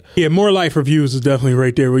project. Yeah, More Life Reviews is definitely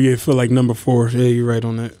right there where you feel like number 4. Yeah, you're right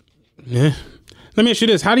on that. Yeah. Let me ask you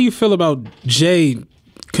this. How do you feel about Jay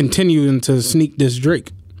continuing to sneak this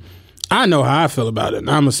Drake? I know how I feel about it, and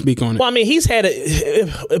I'm gonna speak on it. Well, I mean, he's had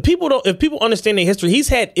if people understand their history, he's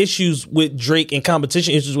had issues with Drake and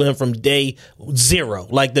competition issues with him from day 0.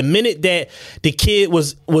 Like, the minute that the kid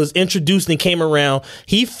was introduced and came around,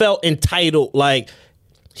 he felt entitled. Like,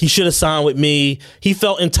 he should have signed with me. He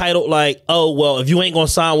felt entitled, like, oh, well, if you ain't gonna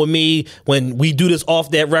sign with me when we do this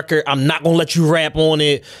off that record, I'm not gonna let you rap on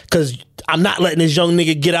it, because I'm not letting this young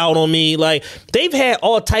nigga get out on me. Like, they've had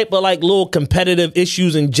all type of like little competitive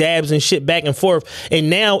issues and jabs and shit back and forth. And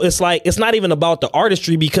now it's like, it's not even about the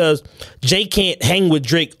artistry, because Jay can't hang with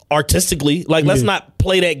Drake artistically. Like, let's not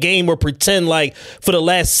play that game or pretend like for the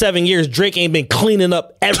last 7 years Drake ain't been cleaning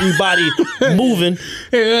up everybody moving.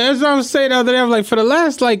 Yeah, that's what I was saying the other day. I'm like, for the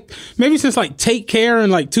last maybe since Take Care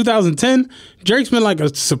in 2010, Drake's been like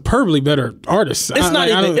a superbly better artist.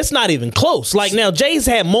 It's not even close. Like, now Jay's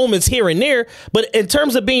had moments here and there, but in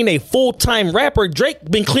terms of being a full-time rapper, Drake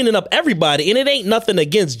been cleaning up everybody, and it ain't nothing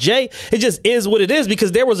against Jay. It just is what it is,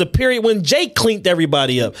 because there was a period when Jay cleaned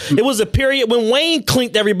everybody up. It was a period when Wayne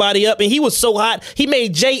cleaned everybody up, and he was so hot, he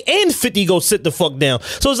made Jay and 50 go sit the fuck down.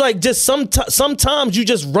 So it's like, just sometimes you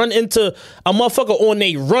just run into a motherfucker on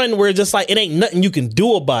a run where it's just like, it ain't nothing you can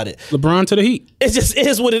do about it. LeBron to the Heat. It just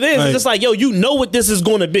is what it is. It's just like, yo, you know what this is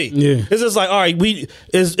going to be. Yeah. It's just like, all right,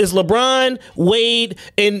 it's LeBron, Wade,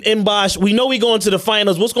 and Bosh. We know we going to the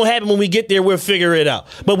finals. What's going to happen when we get there, we'll figure it out.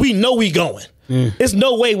 But we know we going. Yeah. There's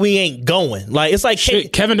no way we ain't going. Like, it's like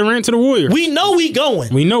Kevin Durant to the Warriors. We know we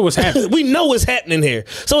going. We know what's happening. We know what's happening here.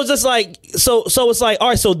 So it's just like, so it's like, all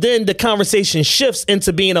right, so then the conversation shifts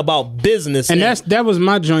into being about business. And that was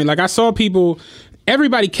my joint. Like, I saw people,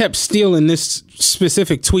 everybody kept stealing this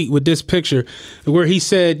specific tweet with this picture where he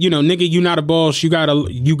said, nigga, you not a boss, you got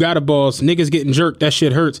a boss. Niggas getting jerked, that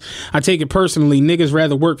shit hurts. I take it personally. Niggas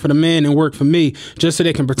rather work for the man than work for me, just so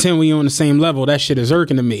they can pretend we on the same level. That shit is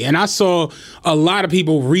irking to me. And I saw a lot of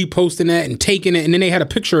people reposting that and taking it, and then they had a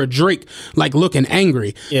picture of Drake like looking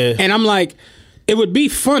angry. Yeah. And I'm like, it would be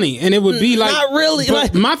funny, and it would be like, not really. But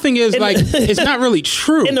like, my thing is, like, it's not really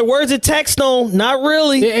true. In the words of Taxstone, not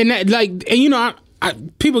really. And that, like,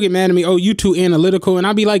 and people get mad at me. Oh, you too analytical, and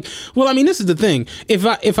I'll be like, well, I mean, this is the thing. If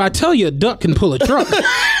I tell you a duck can pull a truck,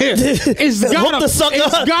 it's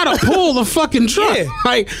gotta pull the fucking truck. Yeah.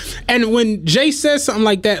 Like, and when Jay says something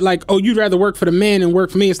like that, like, oh, you'd rather work for the man than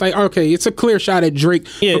work for me, it's like, okay, it's a clear shot at Drake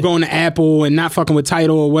for going to Apple and not fucking with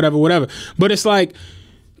Tidal or whatever. But it's like,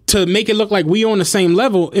 to make it look like we on the same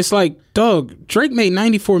level, it's like, dog, Drake made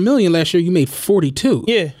 $94 million last year. You made 42.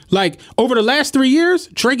 Yeah. Like, over the last 3 years,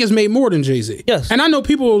 Drake has made more than Jay-Z. Yes. And I know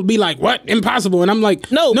people will be like, what? Impossible. And I'm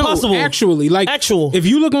like, no, possible. Actually. Like, if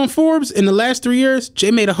you look on Forbes, in the last 3 years,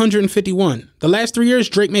 Jay made 151. The last 3 years,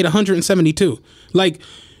 Drake made 172. Like,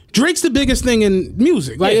 Drake's the biggest thing in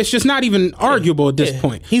music. Like, it's just not even arguable at this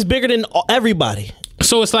point. He's bigger than everybody.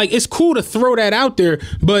 So it's like, it's cool to throw that out there,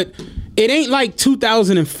 but it ain't like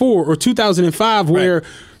 2004 or 2005 where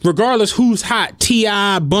regardless who's hot,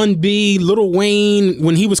 T.I., Bun B, Lil Wayne,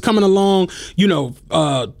 when he was coming along,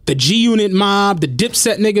 the G-Unit mob, the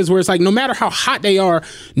Dipset niggas, where it's like, no matter how hot they are,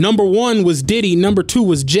 number one was Diddy, number two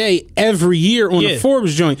was Jay every year on the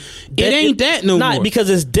Forbes joint. It ain't that no more. Because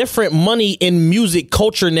it's different money in music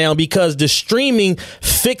culture now, because the streaming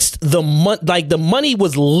fixed the money. Like, the money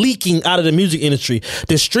was leaking out of the music industry.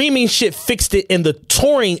 The streaming shit fixed it, and the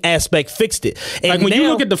touring aspect fixed it. And like, when you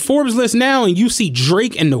look at the Forbes list now and you see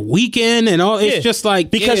Drake and The Weeknd and all, it's just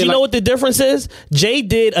like... Because know what the difference is? Jay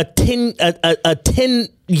did a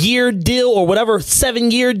 10-year deal or whatever,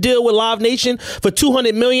 7-year deal with Live Nation for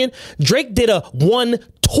 $200 million. Drake did a 1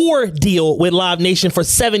 tour deal with Live Nation for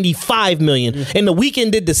 $75 million. And The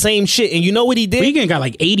Weeknd did the same shit. And you know what he did? Weeknd got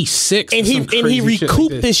like 86. And he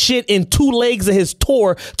recouped this shit in 2 legs of his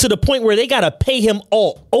tour, to the point where they got to pay him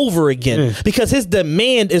all over again because his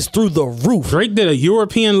demand is through the roof. Drake did a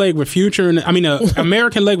European leg with Future, and an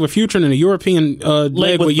American leg with Future, and a European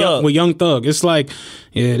leg with Young Thug. It's like,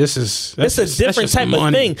 it's a different type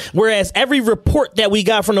of thing. Whereas every report that we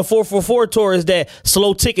got from the 444 tour is that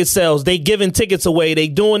slow ticket sales, they giving tickets away, they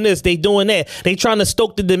doing this, they doing that, they trying to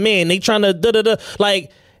stoke the demand, they trying to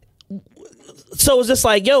like. So it's just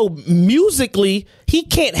like, yo, musically, he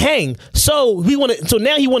can't hang. So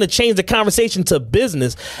now he want to change the conversation to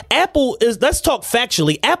business. Apple is, let's talk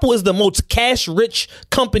factually, Apple is the most cash rich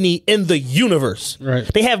company in the universe. Right.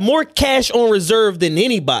 They have more cash on reserve than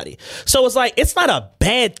anybody. So it's like, it's not a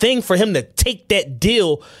bad thing for him to take that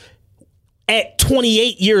deal at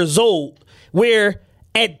 28 years old, where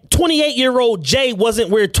at 28-year-old Jay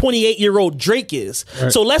wasn't where 28-year-old Drake is. Right.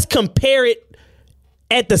 So let's compare it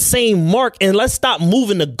at the same mark, and let's stop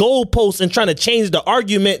moving the goalposts and trying to change the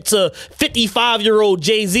argument to 55-year-old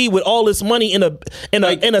Jay-Z with all this money in a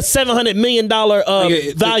 $700 million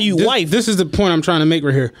value wife. This is the point I'm trying to make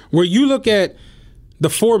right here. Where you look at the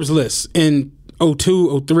Forbes list in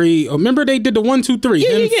 02, 03. Remember they did the 1, 2, 3.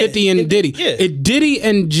 Him, 50, and Diddy. Diddy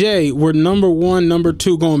and Jay were number 1, number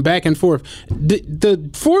 2, going back and forth.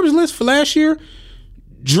 The Forbes list for last year: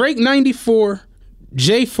 Drake 94.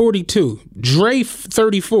 Jay 42, Dre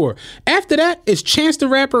 34. After that, it's Chance the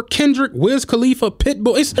Rapper, Kendrick, Wiz Khalifa,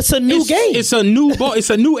 Pitbull. It's a new game. It's a new ball. It's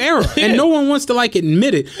a new era, and no one wants to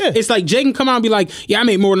admit it. Yeah. It's like Jay can come out and be like, "Yeah, I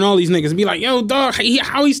made more than all these niggas," and be like, "Yo, dog,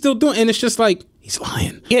 how he still doing?" And it's just like, he's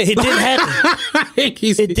lying. Yeah, it didn't happen.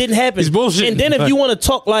 It didn't happen. He's bullshit. And then if you want to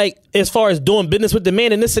talk as far as doing business with the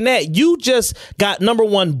man and this and that, you just got, number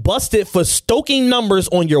one, busted for stoking numbers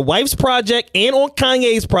on your wife's project and on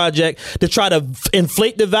Kanye's project to try to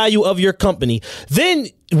inflate the value of your company. Then,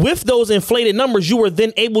 with those inflated numbers, you were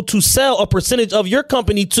then able to sell a percentage of your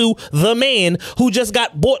company to the man who just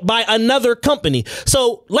got bought by another company.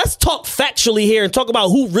 So let's talk factually here and talk about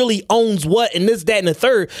who really owns what and this, that, and the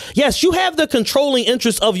third. Yes, you have the controlling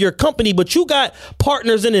interest of your company, but you got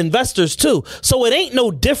partners and investors too. So it ain't no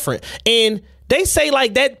different. And they say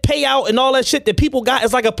that payout and all that shit that people got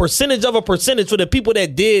is like a percentage of a percentage for the people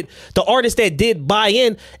the artists that did buy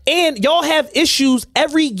in. And y'all have issues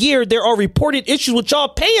every year. There are reported issues with y'all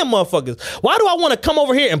paying motherfuckers. Why do I want to come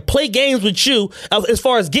over here and play games with you as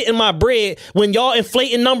far as getting my bread when y'all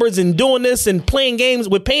inflating numbers and doing this and playing games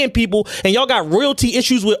with paying people, and y'all got royalty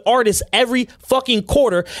issues with artists every fucking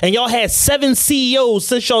quarter, and y'all had 7 CEOs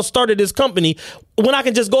since y'all started this company, when I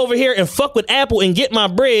can just go over here and fuck with Apple and get my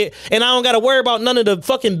bread, and I don't got to worry about none of the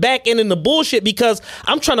fucking back end and the bullshit, because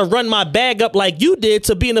I'm trying to run my bag up like you did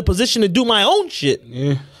to be in a position to do my own shit.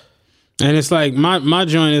 Yeah. And it's like my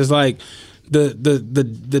joint is like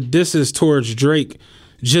the disses towards Drake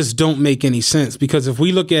just don't make any sense, because if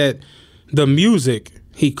we look at the music,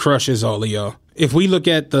 he crushes all of y'all. If we look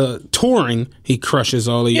at the touring, he crushes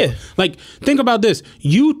all of y'all. Yeah. Like, think about this.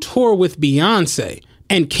 You tour with Beyonce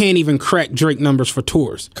and can't even crack Drake numbers for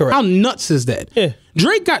tours. Correct. How nuts is that? Yeah.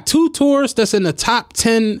 Drake got 2 tours that's in the top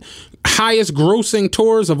 10 highest grossing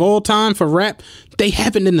tours of all time for rap. They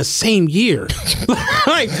happened in the same year.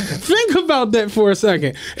 Like, think about that for a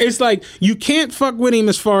second. It's like, you can't fuck with him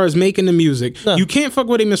as far as making the music. No. You can't fuck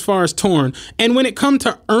with him as far as touring. And when it come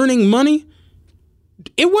to earning money,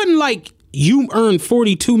 it wasn't like you earned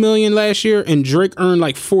 $42 million last year and Drake earned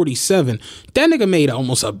like 47. That nigga made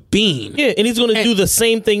almost a bean. Yeah, and he's going to do the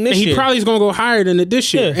same thing this year. He probably is going to go higher than it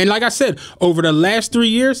this year. Yeah. And like I said, over the last 3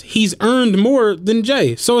 years, he's earned more than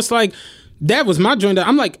Jay. So it's like, that was my joint.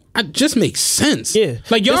 I'm like, it just makes sense. Yeah.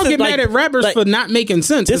 Like, y'all get mad at rappers for not making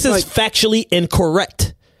sense. This is factually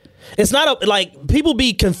incorrect. It's not like people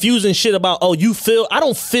be confusing shit about, oh, you feel. I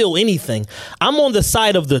don't feel anything. I'm on the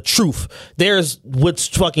side of the truth. There's what's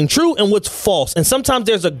fucking true and what's false. And sometimes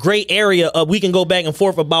there's a gray area of we can go back and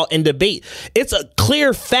forth about and debate. It's a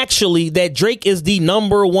clear factually that Drake is the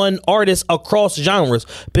number one artist across genres.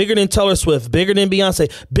 Bigger than Taylor Swift, bigger than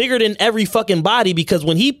Beyonce, bigger than every fucking body, because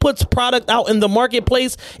when he puts product out in the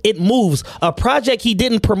marketplace, it moves. A project he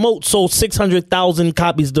didn't promote sold 600,000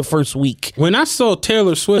 copies the first week. When I saw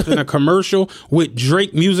Taylor Swift in a commercial with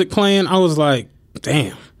Drake music playing, I was like,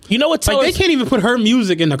 damn. You know what? They can't even put her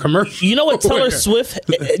music in the commercial. You know what? Taylor Swift.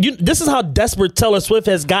 This is how desperate Taylor Swift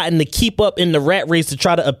has gotten to keep up in the rat race to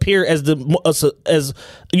try to appear as one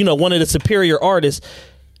of the superior artists.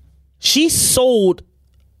 She sold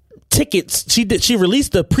tickets. She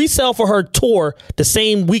released the pre-sale for her tour the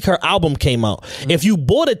same week her album came out. If you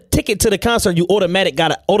bought a ticket to the concert, you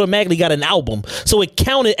automatically got an album. So it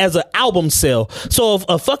counted as an album sale. So if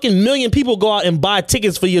a fucking million people go out and buy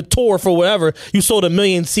tickets for your tour for whatever, you sold 1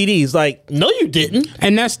 million CDs. Like, no, you didn't.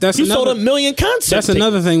 And that's you sold 1 million concerts. That's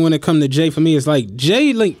another thing when it comes to Jay for me. It's like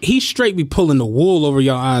Jay, like he straight be pulling the wool over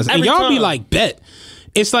y'all eyes, and y'all be like, bet.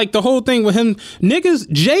 It's like the whole thing with him.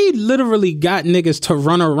 Jay literally got niggas to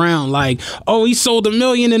run around like, oh, he sold 1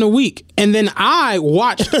 million in a week. And then I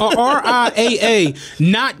watched RIAA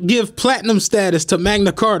not give platinum status to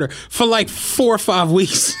Magna Carta for like 4 or 5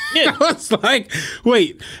 weeks. Yeah. I was like,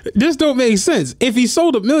 wait, this don't make sense. If he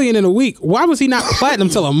sold 1 million in a week, why was he not platinum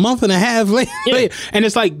till a month and a half later? Yeah. And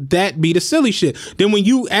it's like, that be the silly shit. Then when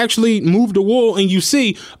you actually move the wool and you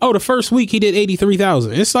see, oh, the first week he did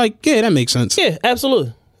 83,000. It's like, yeah, that makes sense. Yeah, absolutely.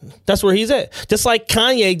 That's where he's at. Just like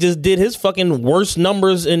Kanye just did his fucking worst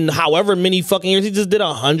numbers in however many fucking years. He just did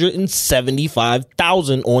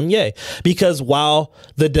 175,000 on Ye. Because while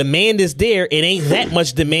the demand is there, it ain't that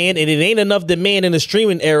much demand, and it ain't enough demand in the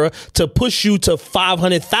streaming era to push you to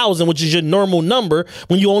 500,000, which is your normal number,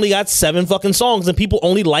 when you only got 7 fucking songs and people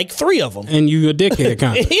only like 3 of them. And you a dickhead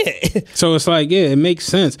kind of. Yeah. So it's like, yeah, it makes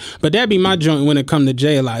sense. But that'd be my joint when it come to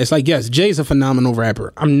Jay a lot. It's like, yes, Jay's a phenomenal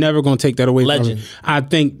rapper. I'm never going to take that away from him. I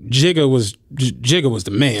think Jigga was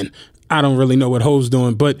the man. I don't really know what Hove's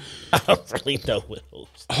doing, but I don't really know what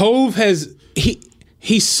Hove has.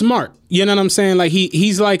 He's smart. You know what I'm saying? Like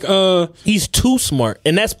he's like he's too smart,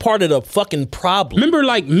 and that's part of the fucking problem. Remember,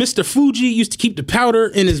 like Mr. Fuji used to keep the powder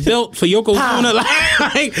in his belt for Yokozuna.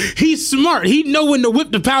 Like he's smart. He know when to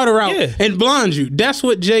whip the powder out and blind you. That's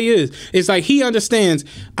what Jay is. It's like he understands.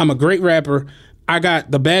 I'm a great rapper. I got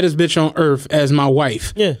the baddest bitch on earth as my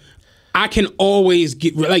wife. Yeah. I can always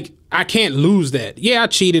get, like, I can't lose that. Yeah, I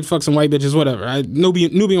cheated, fuck some white bitches, whatever.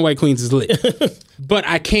 Nubian White Queens is lit. But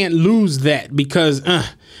I can't lose that because,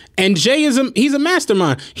 and Jay he's a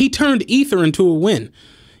mastermind. He turned Ether into a win.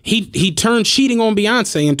 He turned cheating on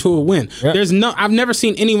Beyonce into a win. Yeah. I've never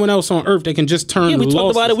seen anyone else on earth that can just turn. Yeah, we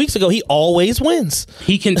talked about it weeks ago. He always wins.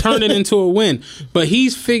 He can turn it into a win. But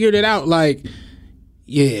he's figured it out like,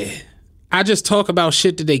 yeah, I just talk about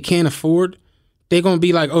shit that they can't afford. They're going to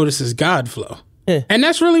be like, oh, this is God flow. Yeah. And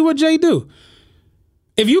that's really what Jay do.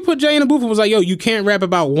 If you put Jay in a booth and was like, yo, you can't rap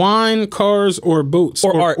about wine, cars, or boats,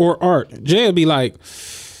 or art, Jay would be like,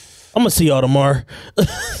 I'm going to see y'all tomorrow.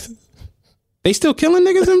 They still killing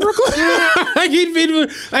niggas in Brooklyn?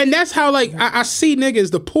 And that's how, like, I see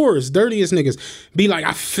niggas, the poorest, dirtiest niggas, be like,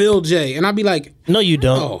 I feel Jay. And I be like, no, you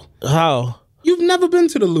don't. Oh. How? You've never been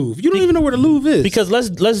to the Louvre. You don't even know where the Louvre is. Because let's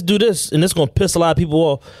do this, and this is going to piss a lot of people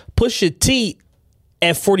off. Pusha T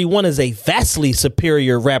at 41 is a vastly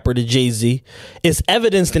superior rapper to Jay-Z. It's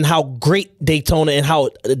evidenced in how great Daytona and how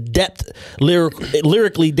depth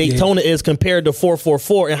lyrically Daytona is compared to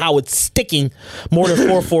 444 and how it's sticking more than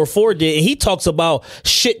 444 did. And he talks about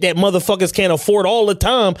shit that motherfuckers can't afford all the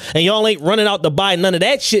time, and y'all ain't running out to buy none of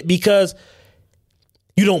that shit because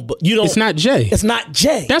you don't. It's not Jay. It's not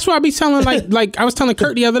Jay. That's why I be telling like I was telling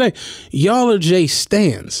Kurt the other day, y'all are Jay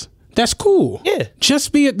stans. That's cool. Yeah.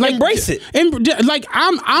 Just be like, embrace it. Like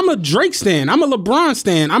I'm a Drake stan. I'm a LeBron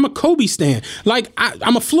stan. I'm a Kobe stan. Like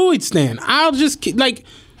I'm a Floyd stan. I'll just keep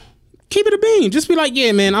it a bean. Just be like,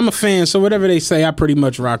 yeah, man, I'm a fan. So whatever they say, I pretty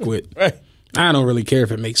much rock with. Right. I don't really care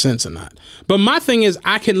if it makes sense or not. But my thing is,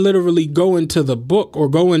 I can literally go into the book or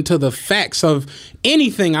go into the facts of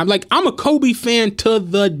anything. I'm a Kobe fan to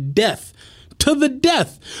the death. To the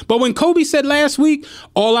death. But when Kobe said last week,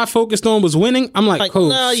 all I focused on was winning, I'm like,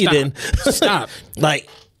 Kobe, no, you didn't. Stop. Like,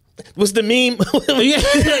 what's the meme?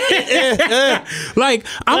 Like,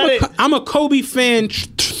 I'm a Kobe fan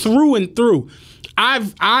through and through.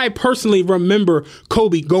 I personally remember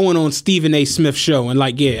Kobe going on Stephen A. Smith's show and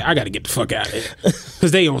like, yeah, I got to get the fuck out of here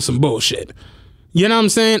because they on some bullshit. You know what I'm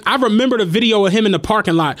saying? I remember the video of him in the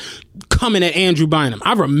parking lot coming at Andrew Bynum.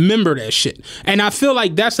 I remember that shit. And I feel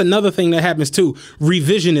like that's another thing that happens too.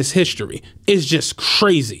 Revisionist history is just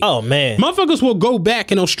crazy. Oh, man. Motherfuckers will go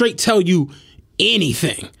back and they'll straight tell you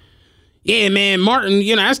anything. Yeah, man, Martin,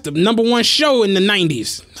 that's the number one show in the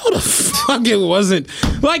 90s. No, the fuck it wasn't.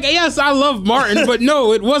 Like, yes, I love Martin, but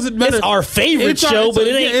no, it wasn't better. It's our favorite show, but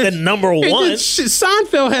it ain't the number one.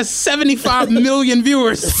 Seinfeld has 75 million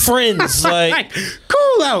viewers. Friends, like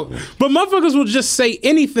cool out. But motherfuckers will just say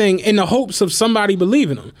anything in the hopes of somebody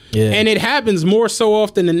believing them. Yeah. And it happens more so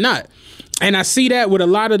often than not. And I see that with a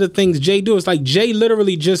lot of the things Jay do. It's like Jay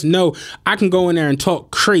literally just know I can go in there and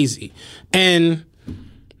talk crazy. And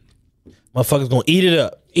motherfuckers gonna eat it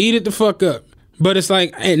up. Eat it the fuck up. But it's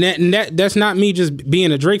like, and that's not me just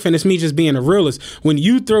being a Drake fan. It's me just being a realist. When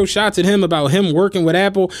you throw shots at him about him working with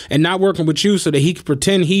Apple and not working with you so that he can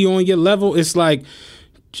pretend he on your level, it's like,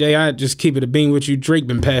 Jay, I just keep it a bean with you. Drake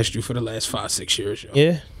been past you for the last 5-6 years, yo.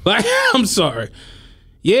 Yeah. Like, I'm sorry.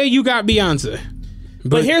 Yeah, you got Beyonce.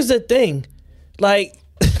 But here's the thing. Like,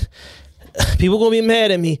 people gonna be mad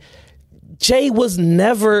at me. Jay was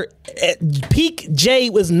never peak. Jay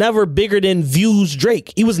was never bigger than Views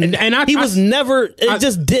Drake. He was, was never.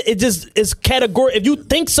 It just is category. If you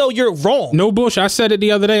think so, you're wrong. No bullshit. I said it the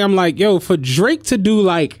other day. I'm like, yo, for Drake to do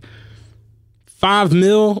like 5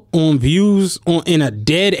 mil on Views in a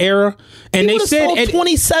dead era, and they said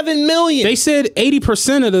 27 million. They said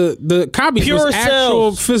 80% of the copies Pure was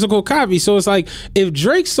actual physical copies. So it's like if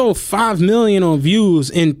Drake sold 5 million on Views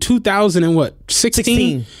in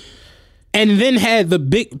 2016. And then had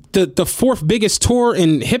the fourth biggest tour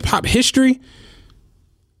in hip hop history.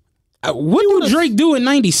 What would Drake do in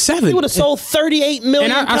 '97? He would have sold 38 million.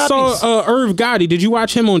 And I saw Irv Gotti. Did you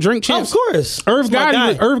watch him on Drink Champs? Of course. Irv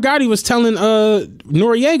Gotti was telling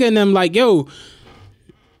Noriega and them like, yo,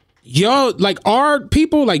 y'all, like our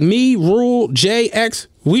people, like me, Rule, Jay, X,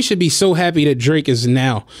 we should be so happy that Drake is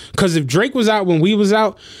now. Because if Drake was out when we was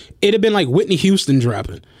out, it'd have been like Whitney Houston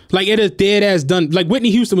dropping. Like, it is dead ass done. Like,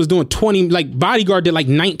 Whitney Houston was doing 20, like, Bodyguard did like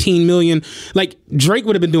 19 million. Like, Drake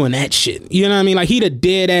would have been doing that shit. You know what I mean? Like, he'd have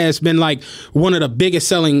dead ass been like one of the biggest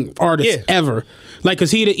selling artists ever. Like,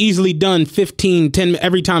 because he'd have easily done 15, 10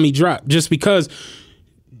 every time he dropped. Just because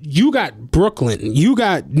you got Brooklyn, you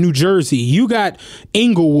got New Jersey, you got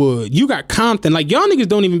Inglewood, you got Compton. Like, y'all niggas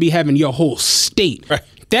don't even be having your whole state. Right.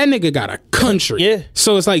 That nigga got a country. Yeah.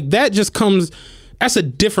 So it's like, that just comes... That's a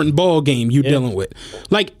different ball game you dealing with.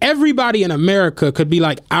 Like, everybody in America could be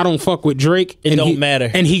like, I don't fuck with Drake. It don't matter.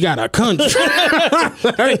 And he got a country.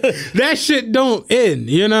 Like, that shit don't end.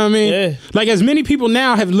 You know what I mean? Yeah. Like, as many people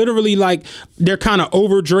now have literally, like, they're kind of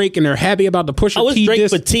over Drake and they're happy about the Pusha T Drake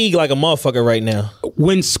diss. fatigue like a motherfucker right now.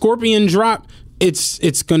 When Scorpion dropped,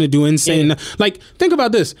 it's gonna do insane. Yeah. Like, think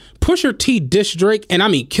about this. Pusha T dissed Drake, and I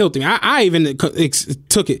mean, killed him. I even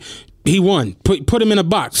took it. He won. Put him in a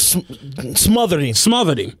box. Smothered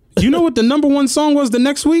him. You know what the number one song was the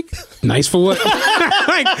next week? Nice for What?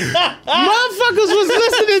 Like, motherfuckers was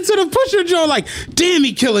listening to the Pusha Joe like, damn,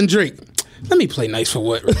 he killing Drake. Let me play Nice for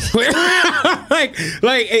What?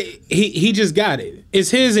 like he just got it. It's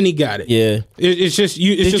his and he got it. Yeah. It's just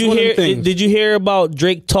you. It's just one of the things. Did you hear about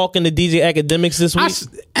Drake talking to DJ Academics this week?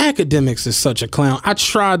 Academics is such a clown. I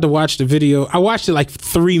tried to watch the video. I watched it like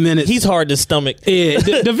 3 minutes. He's hard to stomach. Yeah.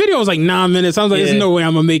 The video was like 9 minutes. I was like, there's no way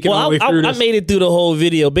I'm gonna make it all the way through this. I made it through the whole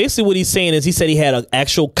video. Basically, what he's saying is he said he had an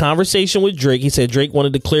actual conversation with Drake. He said Drake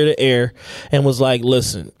wanted to clear the air and was like,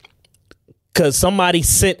 listen, because somebody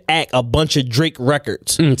sent Ack a bunch of Drake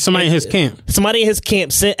records. Somebody in his camp. Somebody in his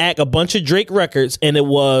camp sent Ack a bunch of Drake records, and it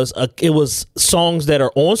was songs that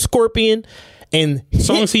are on Scorpion and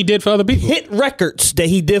songs he did for other people. Hit records that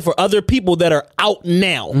he did for other people that are out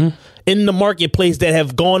now in the marketplace that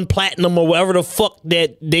have gone platinum or whatever the fuck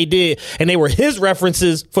that they did, and they were his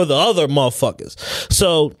references for the other motherfuckers.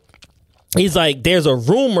 So he's like, there's a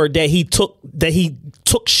rumor that he took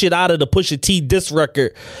shit out of the Pusha T diss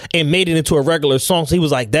record and made it into a regular song. So he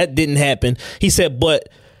was like, that didn't happen. He said, but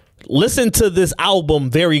listen to this album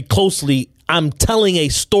very closely. I'm telling a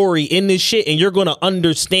story in this shit, and you're going to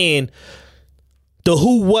understand the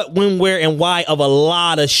who, what, when, where, and why of a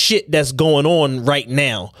lot of shit that's going on right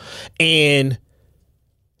now. And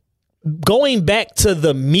going back to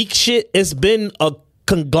the Meek shit, it's been a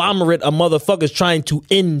conglomerate of motherfuckers trying to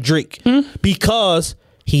end Drake because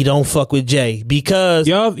he don't fuck with Jay. Because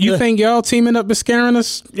you think y'all teaming up is scaring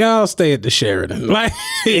us? Y'all stay at the Sheridan. Like,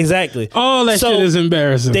 exactly. All that shit is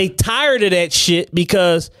embarrassing. They tired of that shit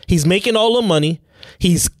because he's making all the money.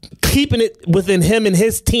 He's keeping it within him and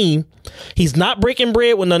his team. He's not breaking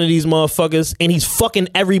bread with none of these motherfuckers, and he's fucking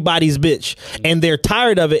everybody's bitch. And they're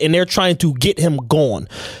tired of it, and they're trying to get him gone.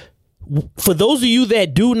 For those of you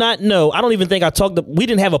that do not know, I don't even think we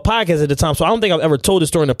didn't have a podcast at the time, so I don't think I've ever told this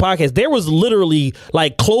story in the podcast. There was literally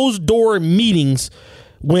like closed door meetings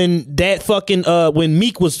when that fucking when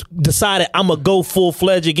Meek was decided I'm gonna go full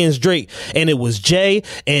fledged against Drake, and it was Jay,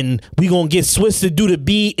 and we gonna get Swiss to do the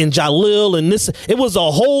beat, and Jalil, and this. It was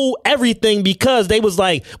a whole everything because they was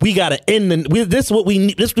like, we gotta end this is what we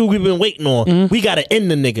need. This is what we've been waiting on. We gotta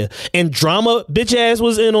end the nigga. And Drama bitch ass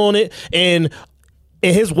was in on it, and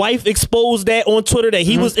his wife exposed that on Twitter that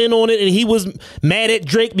he was in on it, and he was mad at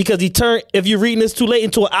Drake because he turned, if you're reading this too late,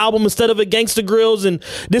 into an album instead of a Gangsta Grills and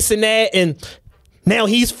this and that, and now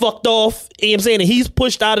he's fucked off, you know what I'm saying, and he's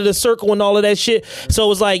pushed out of the circle and all of that shit.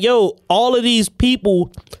 So it's like, yo, all of these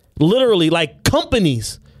people, literally like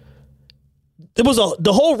companies,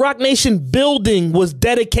 the whole Rock Nation building was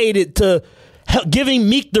dedicated to giving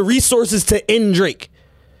Meek the resources to end Drake.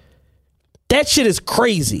 That shit is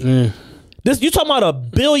crazy. You talking about a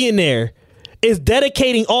billionaire is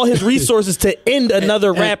dedicating all his resources to end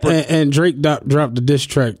another rapper. And Drake dropped the diss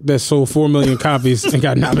track that sold 4 million copies and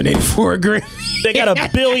got nominated for a Grammy. They got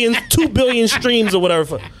 2 billion streams or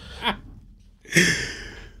whatever.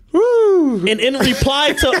 Woo. And in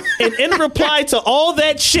reply to all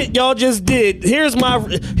that shit y'all just did, here's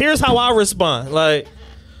how I respond. Like,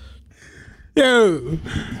 yo,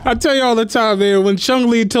 I tell you all the time, man, when Chung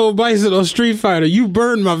Lee told Bison on Street Fighter, you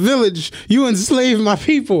burned my village, you enslaved my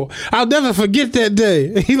people, I'll never forget that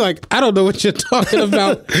day. He like, I don't know what you're talking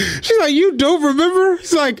about. She's like, you don't remember?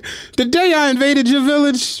 It's like, the day I invaded your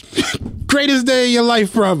village, greatest day of your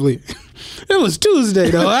life, probably. It was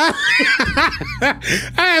Tuesday, though. I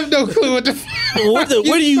have no clue what do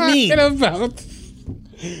you mean about.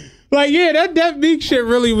 Like, yeah, that Meek shit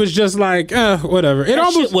really was just like, whatever. It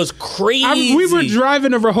almost shit was crazy. We were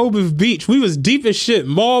driving to Rehoboth Beach. We was deep as shit.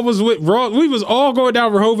 Maul was with Raw. We was all going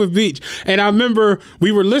down Rehoboth Beach. And I remember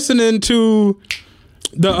we were listening to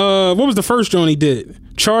the, what was the first joint he did?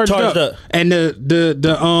 Charged Up. And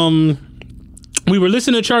we were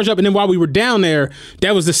listening to Charged Up. And then while we were down there,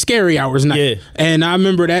 that was the Scary Hours night. Yeah. And I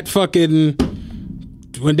remember that fucking,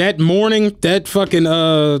 when that morning, that fucking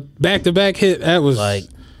back-to-back hit, that was like,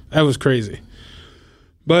 that was crazy.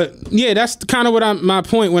 But yeah, that's kind of what my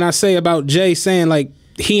point when I say about Jay saying like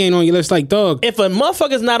he ain't on your list. Like, dog, if a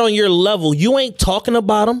motherfucker's not on your level, you ain't talking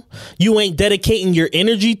about him, you ain't dedicating your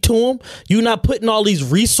energy to him, you not putting all these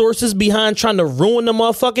resources behind trying to ruin the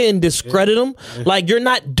motherfucker and discredit him. Like, you're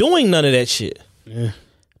not doing none of that shit. Yeah.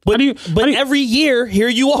 But every year, here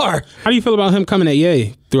you are. How do you feel about him coming at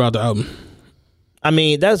Ye throughout the album? I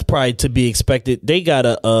mean, that's probably to be expected. They got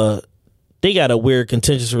a weird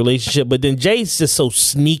contentious relationship, but then Jay's just so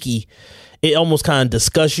sneaky. It almost kind of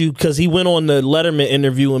disgusts you because he went on the Letterman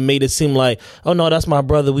interview and made it seem like, oh no, that's my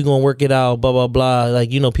brother, we gonna work it out, blah blah blah.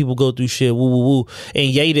 Like, you know, people go through shit, woo woo woo. And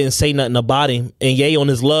Ye didn't say nothing about him, and Ye on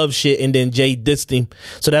his love shit, and then Jay dissed him.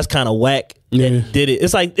 So that's kind of whack. And did it?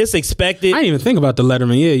 It's like, it's expected. I didn't even think about the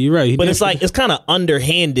Letterman. Yeah, you're right. But it's like, it's kind of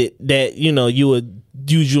underhanded that, you know, you would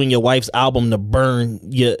use you and your wife's album to burn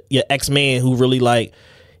your ex-man who really like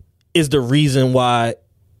is the reason why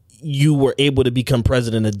you were able to become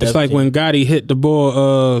president of Def It's like Jam. when Gotti hit the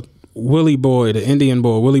boy, Willie Boy, the Indian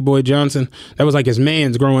boy, Willie Boy Johnson. That was like his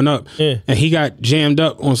man's growing up. Yeah. And he got jammed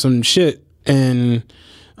up on some shit. And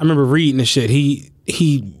I remember reading the shit.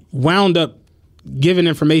 He wound up giving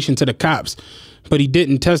information to the cops, but he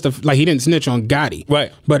didn't testify. Like, he didn't snitch on Gotti.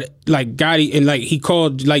 Right. But like Gotti, and like he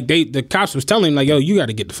called, like the cops was telling him like, yo, you got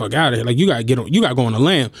to get the fuck out of here. Like, you got to go on the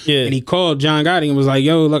lam. Yeah. And he called John Gotti and was like,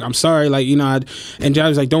 yo, look, I'm sorry. Like, you know, and John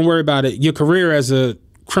was like, don't worry about it. Your career as a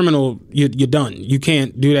criminal, you're done. You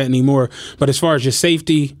can't do that anymore. But as far as your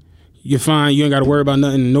safety, you're fine. You ain't got to worry about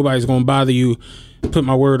nothing. Nobody's going to bother you. Put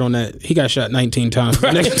my word on that. He got shot 19 times.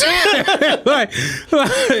 Right.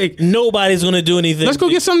 like, nobody's gonna do anything. Let's go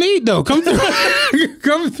get something to eat though. Come through.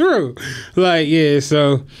 Come through. Like, yeah,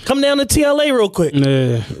 so come down to TLA real quick.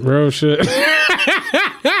 Yeah, real shit.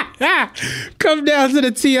 Come down to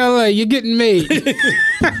the TLA. You're getting made.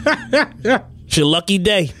 It's your lucky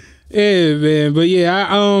day. Yeah, man. But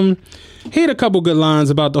yeah, he had a couple good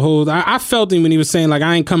lines about the whole. I felt him when he was saying like,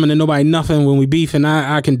 I ain't coming to nobody nothing when we beefing.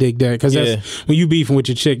 I can dig that because that's when you beefing with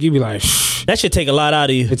your chick, you be like, shh. That should take a lot out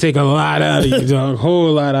of you. It take a lot out of you, dog. A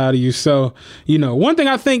whole lot out of you. So, you know, one thing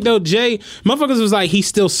I think though, Jay, motherfuckers was like, he's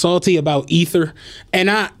still salty about Ether, and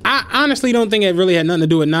I honestly don't think it really had nothing to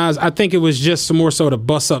do with Nas. I think it was just some more so to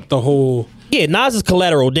bust up the whole. Yeah, Nas is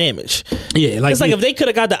collateral damage. Yeah, like it's like if they could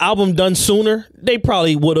have got the album done sooner, they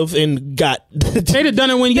probably would have and got. They'd have done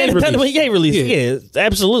it when Ye released. Yeah,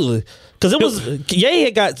 absolutely. Because it was Ye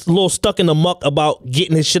had got a little stuck in the muck about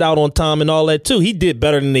getting his shit out on time and all that too. He did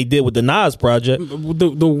better than they did with the Nas project.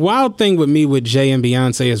 The wild thing with me with Jay and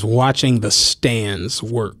Beyonce is watching the stans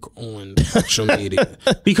work on social media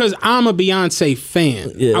because I'm a Beyonce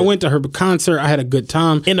fan. Yeah. I went to her concert. I had a good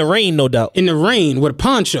time in the rain, no doubt. In the rain with a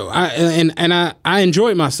poncho. I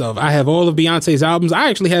enjoyed myself. I have all of Beyonce's albums. I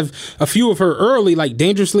actually have a few of her early, like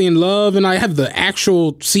Dangerously in Love, and I have the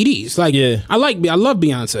actual CDs. Like, I love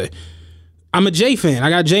Beyonce. I'm a Jay fan. I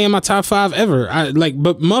got Jay in my top 5 ever.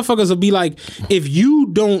 But motherfuckers will be like, if you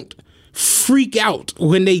don't freak out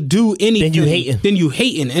when they do anything, then you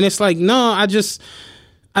hating. And it's like, no, I just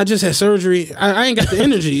had surgery. I ain't got the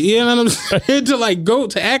energy. You know what I'm saying?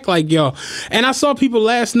 To act like y'all. And I saw people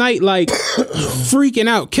last night like freaking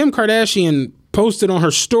out. Kim Kardashian posted on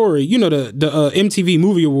her story, the MTV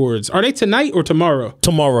Movie Awards. Are they tonight or tomorrow?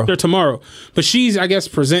 Tomorrow. They're tomorrow. But she's, I guess,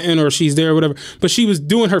 presenting or she's there or whatever. But she was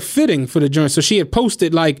doing her fitting for the joint. So she had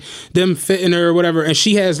posted like them fitting her or whatever. And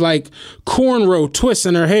she has like cornrow twists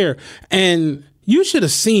in her hair. And you should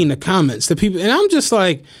have seen the comments. The people. And I'm just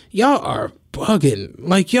like, y'all are bugging.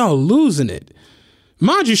 Like, y'all losing it.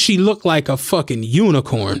 Mind you, she looked like a fucking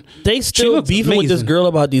unicorn. They still beefing with this girl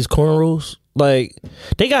about these cornrows. Like,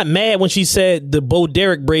 they got mad when she said the Bo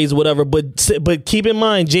Derek braids or whatever, but keep in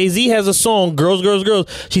mind, Jay-Z has a song, Girls, Girls, Girls.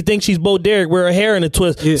 She thinks she's Bo Derek with her hair in a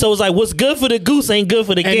twist. Yeah. So it's like, what's good for the goose ain't good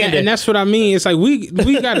for the gander. And that's what I mean. It's like, we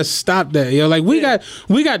got to stop that, yo. Like, we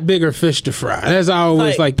got bigger fish to fry. That's I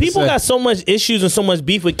always like to people say. Got so much issues and so much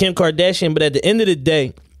beef with Kim Kardashian, but at the end of the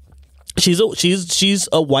day, she's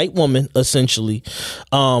a white woman essentially,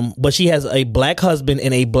 but she has a black husband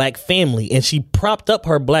and a black family, and she propped up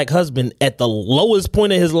her black husband at the lowest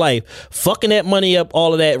point of his life, fucking that money up,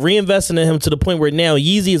 all of that, reinvesting in him to the point where now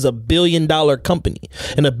Yeezy is $1 billion company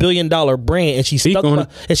and $1 billion brand, and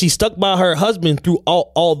she stuck by her husband through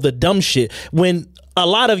all the dumb shit. When a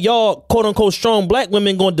lot of y'all quote unquote strong black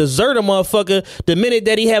women gonna desert a motherfucker the minute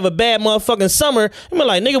that he have a bad motherfucking summer. I'm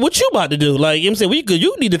like, nigga, what you about to do? Like, you know what I'm saying,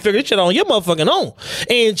 you need to figure this shit out on your motherfucking own.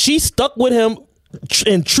 And she stuck with him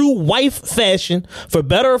in true wife fashion, for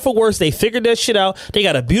better or for worse. They figured that shit out. They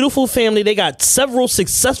got a beautiful family. They got several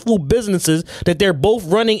successful businesses that they're both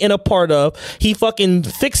running and a part of. He fucking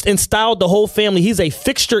fixed and styled the whole family. He's a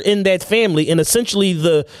fixture in that family and essentially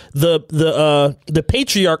the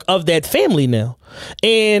patriarch of that family now.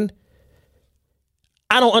 And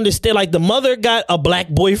I don't understand. Like, the mother got a black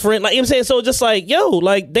boyfriend. Like, you know what I'm saying? So just like, yo,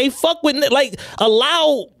 like, they fuck with, like,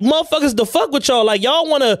 allow motherfuckers to fuck with y'all. Like, y'all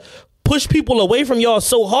want to push people away from y'all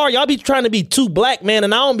so hard. Y'all be trying to be too black, man,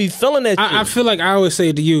 and I don't be feeling that shit. I feel like I always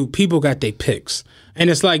say to you, people got their picks. And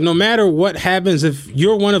it's like, no matter what happens, if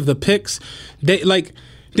you're one of the picks,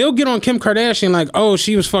 they'll get on Kim Kardashian like, oh,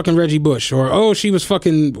 she was fucking Reggie Bush, or oh, she was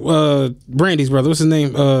fucking Brandy's brother. What's his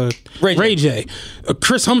name? Ray J.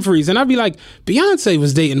 Chris Humphries. And I'd be like, Beyonce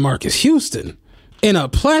was dating Marcus Houston in a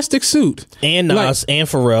plastic suit. And Nas and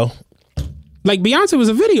Pharrell. Like, Beyonce was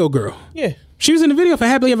a video girl. Yeah. She was in the video for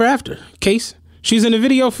Happily Ever After. Case. She's in the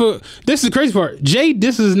video for, this is the crazy part, Jay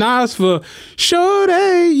disses Nas for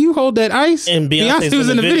Shorty, you hold that ice. And Beyonce was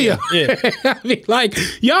in the video. Yeah. I mean, like,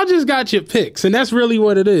 y'all just got your picks, and that's really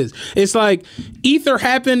what it is. It's like, ether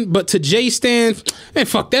happened, but to Jay stand, man,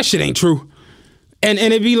 fuck, that shit ain't true. And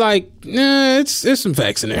it'd be like, nah, it's some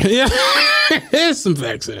facts in there. Yeah, there's some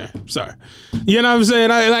facts in there. Sorry, you know what I'm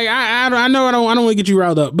saying? I know I don't want to get you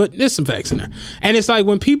riled up, but there's some facts in there. And it's like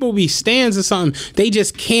when people be stands or something, they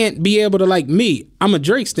just can't be able to, like me. I'm a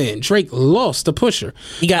Drake stan. Drake lost to Pusher.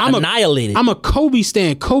 He got annihilated. I'm a Kobe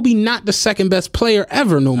stan. Kobe not the second best player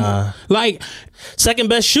ever no more. Like, second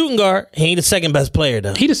best shooting guard. He ain't the second best player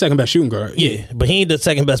though. He the second best shooting guard. Yeah, but he ain't the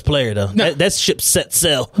second best player though. No. That's ship set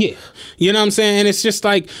sell. Yeah, you know what I'm saying? And it's just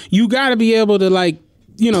like, you got to be able to, like,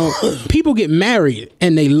 you know, people get married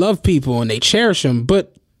and they love people and they cherish them,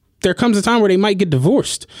 but there comes a time where they might get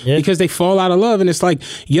divorced because they fall out of love. And it's like,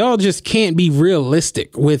 y'all just can't be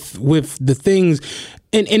realistic with the things.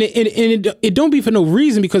 And it don't be for no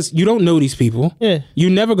reason, because you don't know these people. Yeah.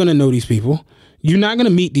 You're never going to know these people. You're not going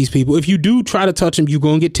to meet these people. If you do try to touch them, you're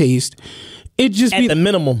going to get tased. It just at the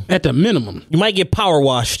minimum. At the minimum, you might get power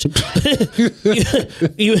washed.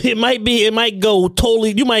 It might go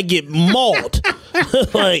totally. You might get mauled.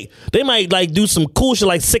 Like, they might like do some cool shit,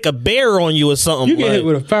 like sick a bear on you or something. You get hit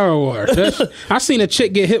with a power wash. I seen a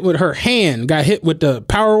chick get hit with her hand. Got hit with the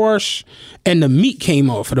power wash, and the meat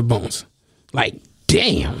came off of the bones. Like,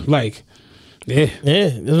 damn. Like, yeah.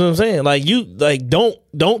 That's what I'm saying. Like, you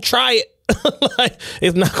don't try it. Like,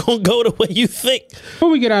 it's not going to go the way you think. Before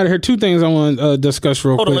we get out of here, two things I want to discuss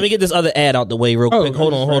real quick. Hold on, let me get this other ad out the way real quick.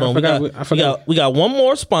 Hold on. I forgot. We got one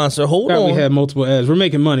more sponsor. Hold on. We had multiple ads. We're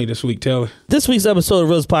making money this week, Taylor. This week's episode of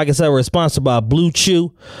Realest Podcast Ever is sponsored by Blue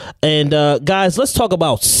Chew. And guys, let's talk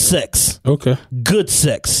about sex. Okay. Good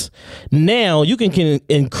sex. Now you can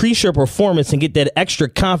increase your performance and get that extra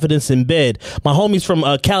confidence in bed. My homies from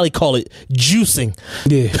Cali call it juicing.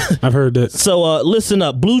 Yeah, I've heard that. So listen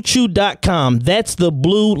up, BlueChew.com. That's the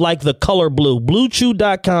blue like the color blue.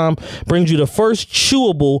 BlueChew.com brings you the first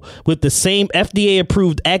chewable with the same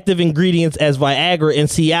FDA-approved active ingredients as Viagra and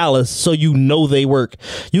Cialis, so you know they work.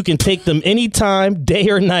 You can take them anytime, day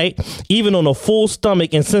or night, even on a full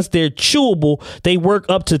stomach, and since they're chewable, they work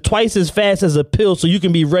up to twice as fast as a pill, so you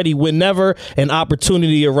can be ready whenever an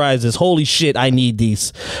opportunity arises. Holy shit, I need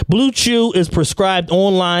these. Blue Chew is prescribed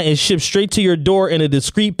online and shipped straight to your door in a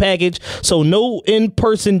discreet package, so no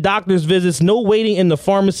in-person doctor's visits, no waiting in the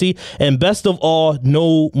pharmacy, and best of all,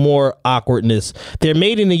 no more awkwardness. They're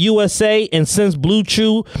made in the USA, and since Blue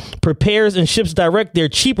Chew prepares and ships direct, they're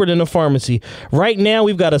cheaper than the pharmacy. Right now,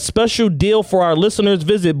 we've got a special deal for our listeners.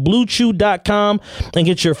 Visit BlueChew.com and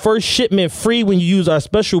get your first shipment free when you use our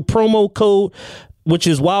special promo code, which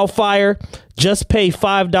is Wildfire. Just pay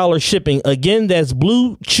 $5 shipping. Again, that's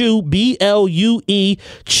Blue Chew, BLUE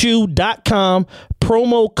Chew.com.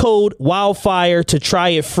 Promo code Wildfire to try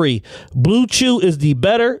it free. Blue Chew is the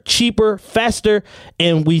better, cheaper, faster,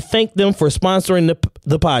 and we thank them for sponsoring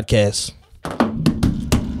the podcast.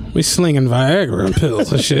 We slinging Viagra and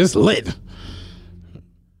pills. That shit is lit.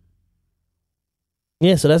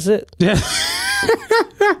 Yeah, so that's it. Yeah.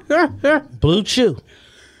 Blue Chew.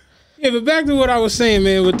 Yeah, but back to what I was saying,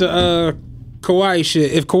 man, with the Kawhi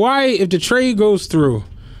shit. If the trade goes through,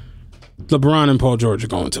 LeBron and Paul George are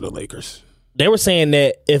going to the Lakers. They were saying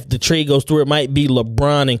that if the trade goes through, it might be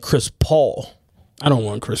LeBron and Chris Paul. I don't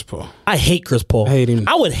want Chris Paul. I hate Chris Paul. I hate him.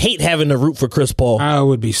 I would hate having to root for Chris Paul. I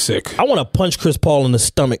would be sick. I want to punch Chris Paul in the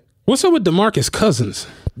stomach. What's up with DeMarcus Cousins?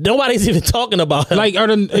 Nobody's even talking about him. Like,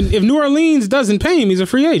 if New Orleans doesn't pay him, he's a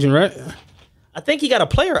free agent, right? I think he got a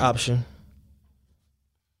player option.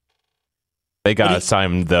 They got to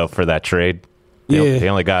sign him, though, for that trade. They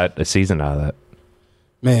only got a season out of that.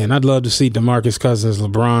 Man, I'd love to see DeMarcus Cousins,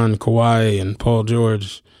 LeBron, Kawhi, and Paul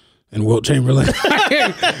George, and Wilt Chamberlain.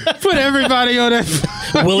 Put everybody on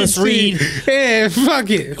that. Willis Reed. Yeah, fuck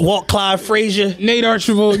it. Walt Clyde Frazier. Nate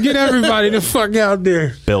Archibald. Get everybody the fuck out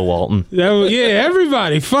there. Bill Walton.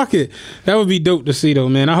 Everybody. Fuck it. That would be dope to see, though,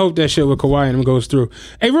 man. I hope that shit with Kawhi and him goes through.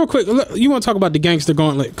 Hey, real quick, you want to talk about the Gangster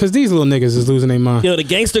Gauntlet? Because these little niggas is losing their mind. Yo, the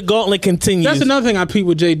Gangster Gauntlet continues. That's another thing I peep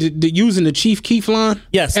with Jay, using the Chief Keef line.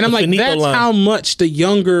 Yes. And I'm like, Finito that's line. how much the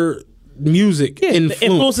younger music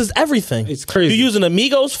influences everything. It's crazy. You're using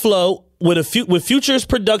Amigos flow with Future's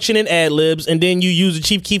production and ad libs, and then you use the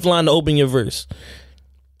Chief Keef line to open your verse.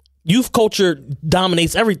 Youth culture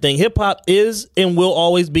dominates everything. Hip hop is and will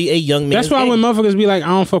always be a young man's That's why game. when motherfuckers be like, I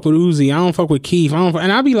don't fuck with Uzi, I don't fuck with Keef,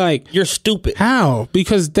 and I be like, you're stupid. How?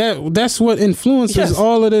 Because that's what influences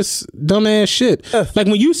all of this dumbass shit. Like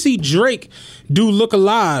when you see Drake do Look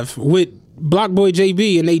Alive with Block Boy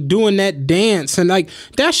JB and they doing that dance and like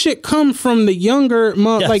that shit come from the younger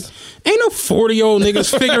like ain't no 40-year-old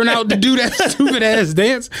niggas figuring out to do that stupid ass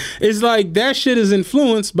dance. It's like that shit is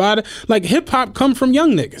influenced by the like hip hop come from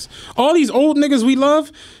young niggas. All these old niggas we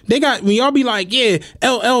love, we all be like, yeah,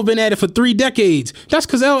 LL been at it for 3 decades. That's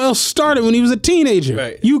because LL started when he was a teenager.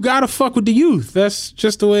 Right. You gotta fuck with the youth. That's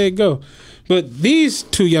just the way it go. But these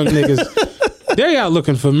two young niggas, they out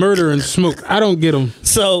looking for murder and smoke. I don't get them.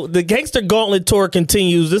 So the Gangster Gauntlet tour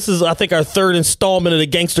continues. This is, I think, our 3rd installment of the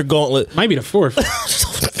Gangster Gauntlet. Might be the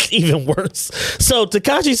 4th. Even worse. So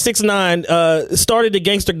Tekashi 6ix9ine started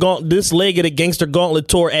the this leg of the Gangster Gauntlet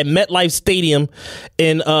tour at MetLife Stadium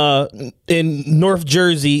in North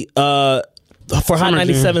Jersey. For Hot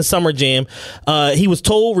 97 Summer Jam. He was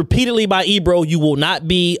told repeatedly by Ebro, you will not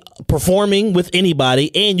be performing with anybody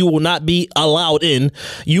and you will not be allowed in.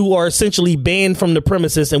 You are essentially banned from the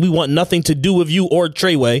premises and we want nothing to do with you or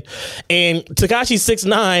Treyway. And Tekashi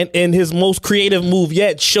 6ix9ine, in his most creative move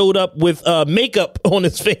yet, showed up with makeup on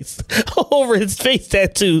his face, over his face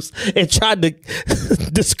tattoos, and tried to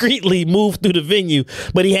discreetly move through the venue.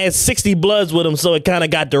 But he had 60 Bloods with him, so it kind of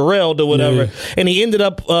got derailed or whatever. Yeah. And he ended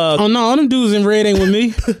up... oh no, all them dudes in red ain't with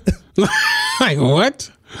me. Like,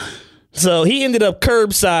 what? So he ended up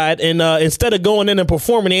curbside, and instead of going in and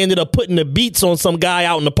performing, they ended up putting the beats on some guy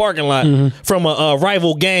out in the parking lot from a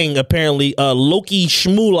rival gang, apparently, Loki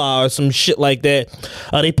Shmula or some shit like that.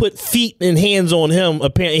 They put feet and hands on him.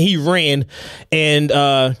 Apparently, he ran, and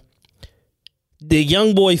the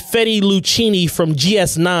young boy Fetty Lucchini from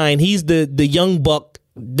GS9. He's the young buck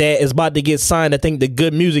that is about to get signed. I think the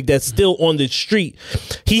Good Music that's still on the street.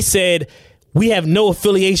 He said, we have no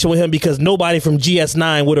affiliation with him because nobody from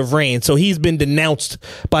GS9 would have ran. So he's been denounced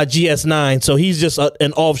by GS9. So he's just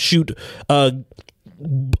an offshoot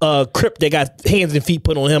Crip that got hands and feet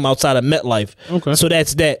put on him outside of MetLife. Okay. So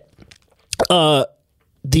that's that.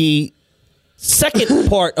 The second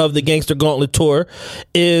part of the Gangster Gauntlet tour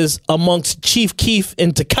is amongst Chief Keef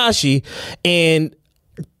and Tekashi, and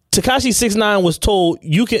Tekashi 6ix9ine was told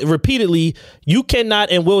you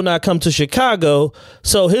cannot and will not come to Chicago.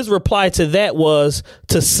 So his reply to that was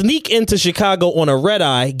to sneak into Chicago on a red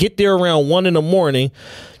eye, get there around 1 a.m,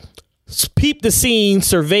 peep the scene,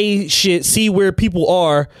 survey shit, see where people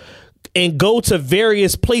are, and go to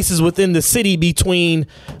various places within the city between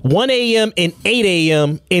 1 a.m. and 8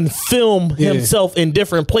 a.m. and film himself in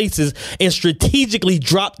different places and strategically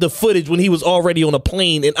drop the footage when he was already on a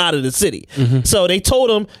plane and out of the city. So they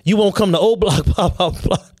told him, you won't come to O Block, blah, blah,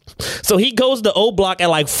 blah. So he goes to O Block at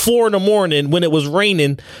like 4 a.m. when it was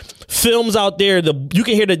raining, films out there. You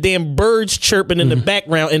can hear the damn birds chirping in the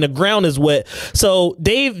background and the ground is wet. So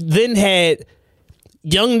they've then had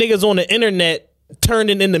young niggas on the internet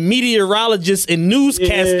turning into meteorologists and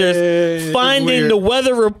newscasters, finding the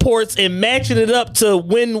weather reports and matching it up to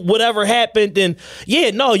when whatever happened. And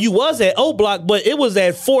you was at O Block, but it was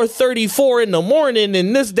at 4:34 in the morning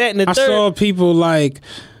and this, that, and the third. I saw people like,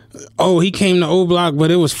 oh, he came to O Block,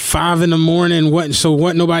 but it was 5 a.m. So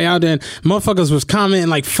wasn't nobody out there. And motherfuckers was commenting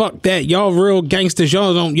like, "Fuck that, y'all real gangsters.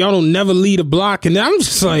 Y'all don't never leave a block." And I'm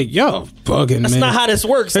just like, y'all bugging, That's man. not how this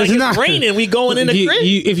works. Like, it's raining, we going in the crib.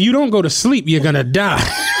 If you don't go to sleep, you're gonna die.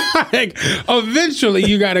 Like, eventually,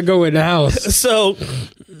 you got to go in the house. So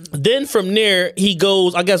then from there, he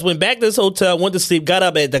goes, I guess, went back to his hotel, went to sleep, got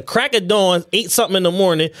up at the crack of dawn, ate something in the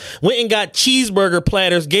morning, went and got cheeseburger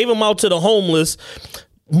platters, gave them out to the homeless,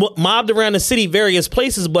 mobbed around the city various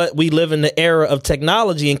places. But we live in the era of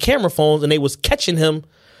technology and camera phones, and they was catching him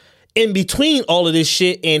in between all of this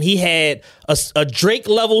shit. And he had a Drake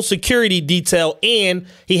level security detail, and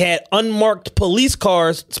he had unmarked police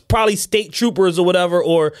cars, probably state troopers or whatever,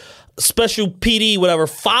 or special PD, whatever,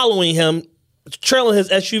 following him, trailing his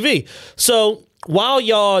SUV. So while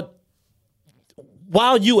you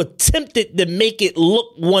attempted to make it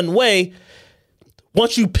look one way,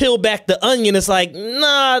 once you peel back the onion, it's like,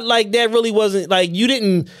 nah, like that really wasn't, like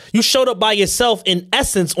you showed up by yourself. In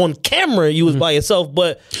essence, on camera, you was by yourself,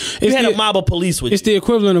 but you had a mob of police with you. It's the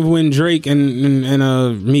equivalent of when Drake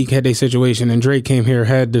and Meek had their situation, and Drake came here,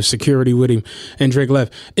 had the security with him, and Drake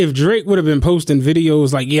left. If Drake would have been posting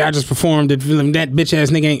videos like, yeah, I just performed it, that bitch ass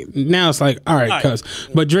nigga ain't, now it's like, all right, cuz.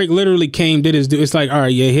 But Drake literally came, did his do. It's like, all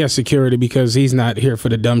right, yeah, he has security because he's not here for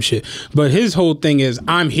the dumb shit. But his whole thing is,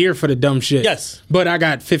 I'm here for the dumb shit. Yes. But I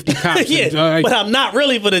got 50 cops. But I'm not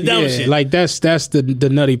really for the dumb shit. Like that's the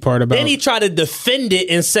nutty part about it. Then he tried to defend it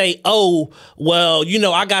and say, oh, well,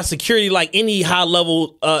 I got security like any high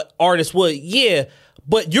level artist would. Yeah,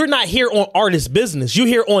 but you're not here on artist business. You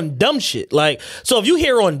here on dumb shit. Like, so if you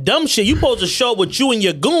here on dumb shit, you supposed to show up with you and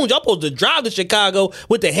your goons. Y'all supposed to drive to Chicago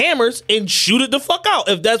with the hammers and shoot it the fuck out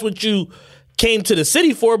if that's what you came to the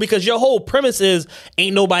city for, because your whole premise is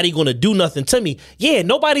ain't nobody gonna do nothing to me. Yeah,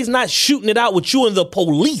 nobody's not shooting it out with you and the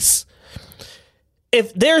police.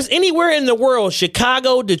 If there's anywhere in the world,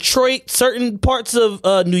 Chicago, Detroit, certain parts of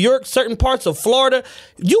New York, certain parts of Florida,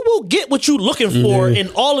 you will get what you're looking for in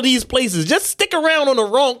all of these places. Just stick around on the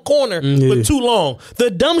wrong corner for too long.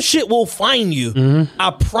 The dumb shit will find you.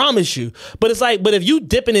 I promise you. But it's like, but if you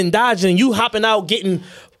dipping and dodging, you hopping out getting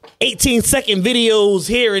 18-second videos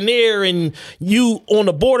here and there, and you on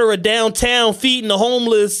the border of downtown feeding the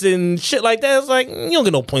homeless and shit like that, it's like, you don't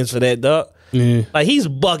get no points for that, dog. Like, he's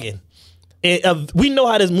bugging. And we know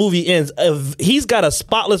how this movie ends. If he's got a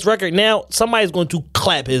spotless record now, somebody's going to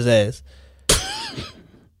clap his ass.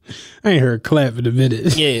 I ain't heard clap in a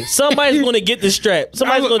minute. Yeah, somebody's going to get the strap.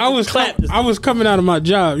 Somebody's going to clap. I was coming out of my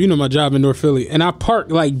job, my job in North Philly, and I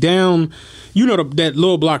parked like down, that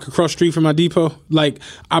little block across the street from my depot. Like,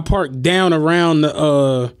 I parked down around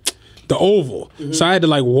the Oval. So I had to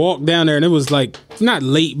like walk down there, and it was like not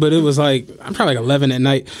late, but it was like I'm probably like 11 at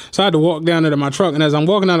night. So I had to walk down there to my truck, and as I'm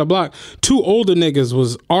walking down the block, 2 older niggas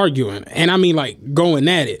was arguing, and I mean like going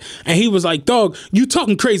at it. And he was like, "Dog, you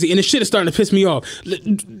talking crazy," and the shit is starting to piss me off.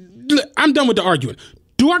 I'm done with the arguing.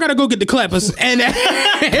 do I gotta go get the clappers? And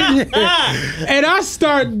I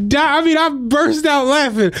start dying. I mean, I burst out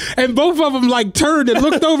laughing, and both of them like turned and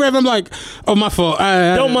looked over at me. I'm like, oh, my fault.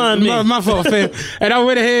 Don't mind me. My fault, fam. And I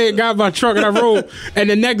went ahead, got my truck, and I rolled.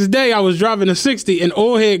 And the next day, I was driving a 60, and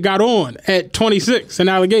old head got on at 26 in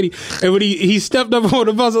Allegheny. And when he stepped up on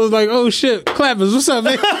the bus, I was like, oh shit, clappers, what's up,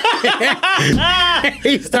 man?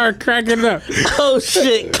 He started cracking up. Oh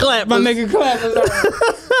shit, clappers. My nigga clappers.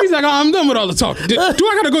 He's like, oh, I'm done with all the talking. Do I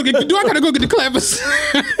gotta go get the clappers?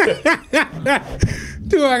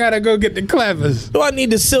 Do I gotta go get the clappers? Do I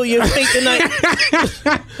need to seal your fate tonight?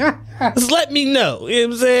 Just let me know. You know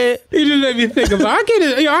what I'm saying? You just made me think about it. I get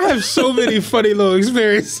it. I have so many funny little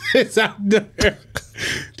experiences out there.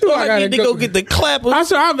 Do I need to go get the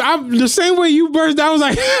clappers? I'm the same way you burst out. I was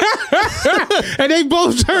like, and they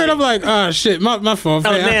both turned. I'm like, oh shit, my fault.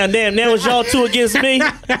 Oh damn! Now it's y'all two against me.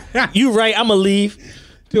 You right? I'ma leave.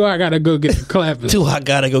 Do I gotta go get the clappers? Do I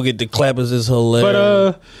gotta go get the clappers? Is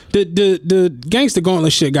hilarious. But the Gangsta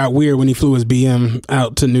Gauntlet shit got weird when he flew his BM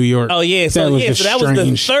out to New York. Oh yeah, so that was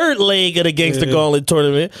the third leg of the Gangsta Gauntlet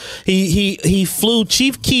tournament. He flew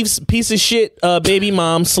Chief Keef's piece of shit baby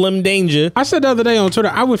mom, Slim Danger. I said the other day on Twitter,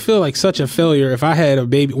 I would feel like such a failure if I had a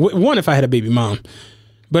baby. One, if I had a baby mom.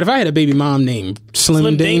 But if I had a baby mom named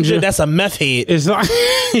Slim Danger, that's a meth head. It's like,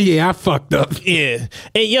 yeah, I fucked up. Yeah,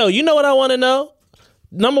 and yo, you know what I want to know?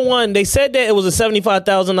 Number one, they said that it was a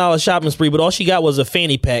 $75,000 shopping spree, but all she got was a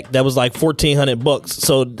fanny pack that was like $1,400.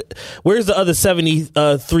 So where's the other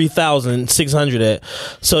 $73,600 at?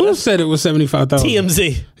 So who said it was $75,000?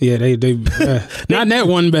 TMZ. Yeah, they not in that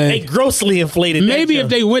one bag. They grossly inflated. Maybe if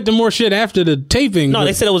they went to more shit after the taping. No,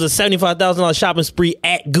 they said it was a $75,000 shopping spree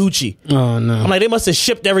at Gucci. Oh no! I'm like, they must have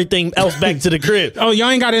shipped everything else back to the crib. Oh, y'all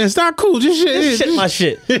ain't got it in stock? Cool, just ship my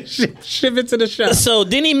shit. Ship it to the shop. So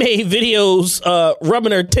then he made videos rubbing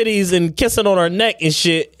her titties and kissing on her neck and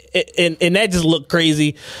shit, and that just looked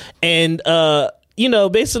crazy. And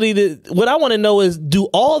basically what I want to know is, do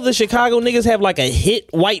all the Chicago niggas have like a hit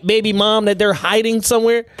white baby mom that they're hiding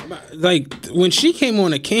somewhere? Like when she came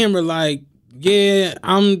on the camera, like, yeah,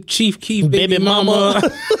 I'm Chief Keef baby mama.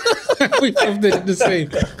 We both did the same.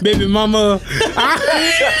 Baby mama.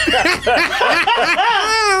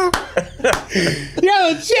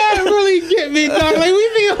 Yo, Chad really get me, dog. Like, we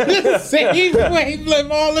be on the same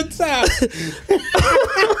wavelength all the time.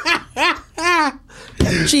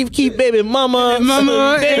 Chief Keef baby mama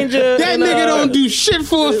Danger. That nigga don't do shit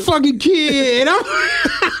for a fucking kid. I'm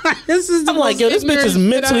like, yo, this bitch is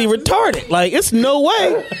mentally retarded. Like, it's no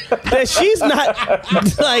way that she's not,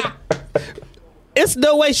 like, it's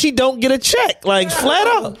no way she don't get a check. Like, flat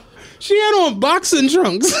out. She had on boxing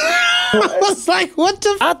trunks. I was like, what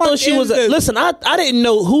the fuck? I thought she was. Listen, I didn't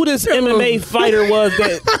know who this MMA fighter was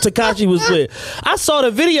that Tekashi was with. I saw the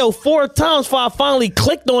video 4 times before I finally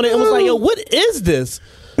clicked on it and was like, yo, what is this?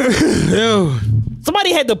 Yo.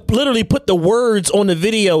 Somebody had to literally put the words on the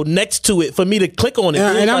video next to it for me to click on it.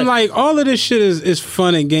 Yeah, and I'm like, all of this shit is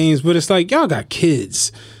fun and games, but it's like, y'all got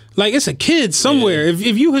kids. Like, it's a kid somewhere. Yeah.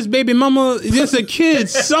 If you his baby mama, there's a kid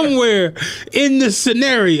somewhere in the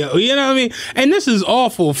scenario. You know what I mean? And this is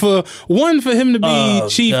awful. For him to be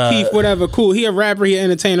Chief Keef, whatever, cool. He a rapper, he an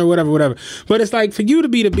entertainer, whatever. But it's like, for you to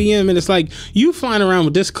be the BM, and it's like, you flying around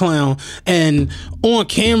with this clown and on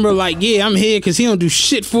camera, like, yeah, I'm here because he don't do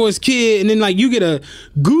shit for his kid. And then, like, you get a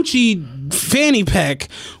Gucci fanny pack.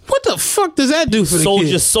 What the fuck does that do for the kid? Sold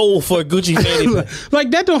your soul for a Gucci fanny pack.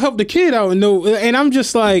 Like, that don't help the kid out. And I'm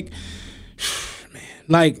just like, man,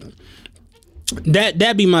 like,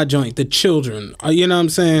 that be my joint, the children. You know what I'm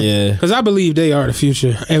saying? Yeah. Because I believe they are the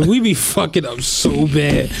future. And we be fucking up so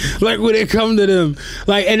bad. Like, when it come to them.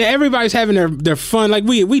 Like, and everybody's having their fun. Like,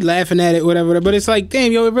 we laughing at it, whatever. But it's like,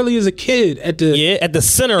 damn, yo, it really is a kid at the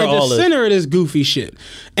center of this goofy shit.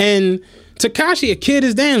 And Tekashi, a kid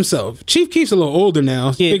his damn self. Chief Keef's a little older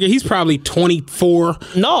now. Yeah. He's probably 24.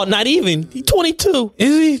 No, not even. He's 22.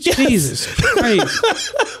 Is he? Yes. Jesus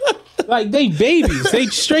Christ. Like, they babies. They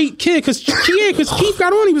straight kid. Because Keef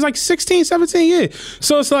got on, he was like 16, 17 years.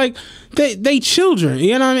 So it's like, they children.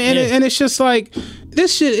 You know what I mean? And it's just like,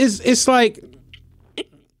 this shit is, it's like,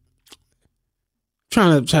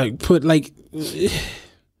 trying to put, like,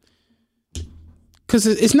 because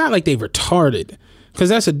it's not like they retarded. Because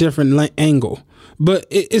that's a different angle. But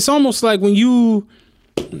it's almost like when you...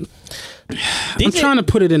 I'm trying to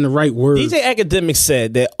put it in the right words. DJ Academic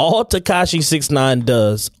said that all Tekashi 6ix9ine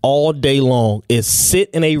does all day long is sit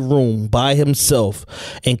in a room by himself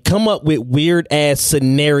and come up with weird ass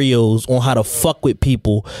scenarios on how to fuck with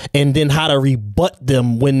people and then how to rebut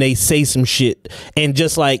them when they say some shit, and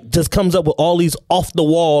just comes up with all these off the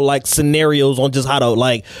wall like scenarios on just how to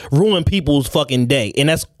like ruin people's fucking day. And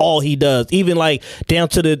that's all he does, even like down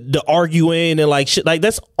to the arguing and like shit. Like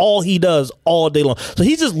that's all he does all day long. So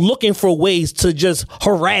he's just looking for ways to just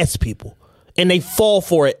harass people, and they fall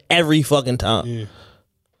for it every fucking time. Yeah.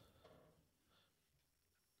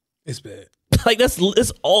 It's bad. Like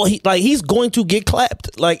it's all he's going to get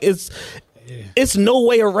clapped. Like it's no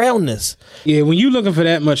way around this. Yeah, when you looking for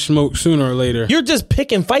that much smoke, sooner or later you're just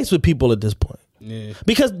picking fights with people at this point. Yeah.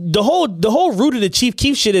 Because the whole root of the Chief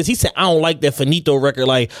Keef shit is he said, I don't like that Finito record.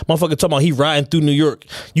 Like, motherfucker talking about he riding through New York.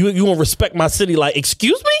 You won't respect my city. Like,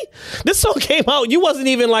 excuse me? This song came out. You wasn't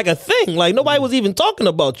even like a thing. Like, nobody was even talking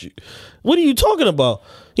about you. What are you talking about?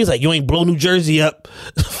 He's like, you ain't blow New Jersey up.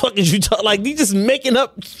 The fuck is you talking? Like, you just making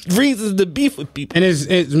up reasons to beef with people. And it's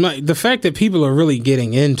the fact that people are really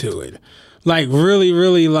getting into it. Like, really,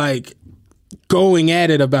 really, like, going at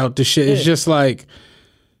it about the shit. It's just like,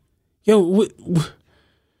 yo, have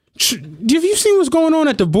you seen what's going on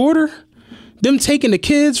at the border? Them taking the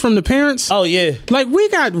kids from the parents? Oh, yeah. Like, we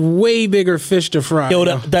got way bigger fish to fry. Yo,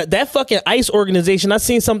 that fucking ICE organization, I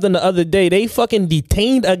seen something the other day. They fucking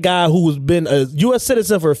detained a guy who's been a U.S.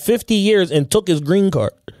 citizen for 50 years and took his green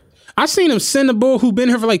card. I seen him send a boy who been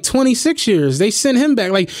here for like 26 years. They sent him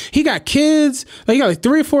back. Like, he got kids. Like, he got like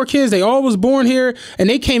 3 or 4 kids. They all was born here. And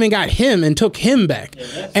they came and got him and took him back.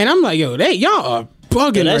 And I'm like, yo, y'all are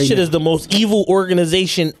bugging. That right shit now. is the most evil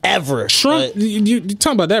organization ever. Trump, you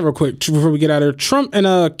talk about that real quick before we get out of there. Trump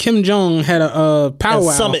and Kim Jong had a powwow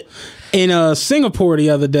summit in Singapore the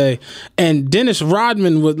other day, and Dennis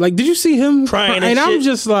Rodman was like, did you see him crying? And I'm shit.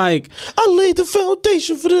 just like, I laid the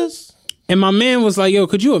foundation for this. And my man was like, yo,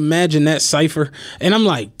 could you imagine that cipher? And I'm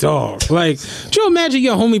like, dog, like, could you imagine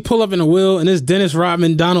your homie pull up in a wheel and it's Dennis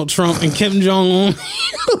Rodman, Donald Trump, and Kim Jong-un?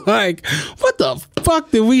 Like, what the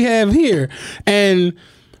fuck did we have here? And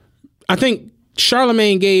I think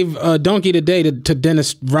Charlemagne gave Donkey Today to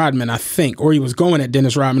Dennis Rodman, I think, or he was going at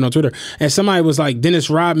Dennis Rodman on Twitter. And somebody was like, Dennis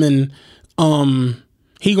Rodman,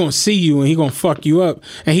 he gonna see you and he gonna fuck you up.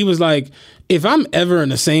 And he was like, if I'm ever in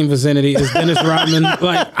the same vicinity as Dennis Rodman,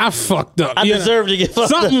 like, I fucked up. I deserve to get fucked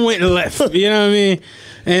Something up. went left. You know what I mean?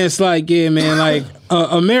 And it's like, yeah, man, like,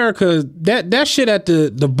 America, that shit at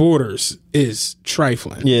the borders is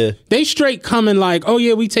trifling. Yeah. They straight coming like, oh,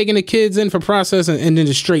 yeah, we taking the kids in for processing and then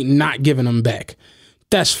just straight not giving them back.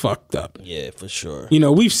 That's fucked up. Yeah, for sure. You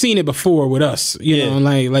know, we've seen it before with us, you know,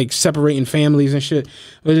 like separating families and shit.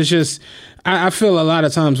 But it's just, I feel a lot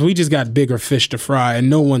of times we just got bigger fish to fry and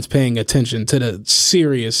no one's paying attention to the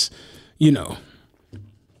serious, you know,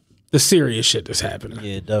 the serious shit that's happening.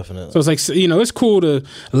 Yeah, definitely. So it's like, you know, it's cool to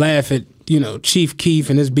laugh at, you know, Chief Keef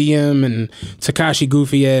and his BM and Tekashi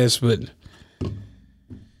goofy ass, but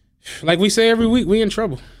like we say every week, we in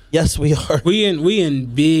trouble. Yes, we are. We in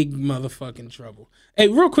big motherfucking trouble. Hey,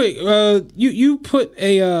 real quick, you put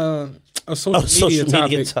a social media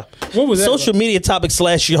topic. What was that? Social media topic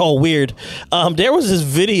 / y'all weird. There was this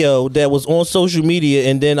video that was on social media,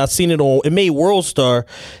 and then I seen it made World Star.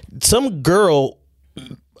 Some girl,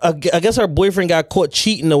 I guess her boyfriend got caught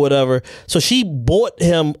cheating or whatever, so she bought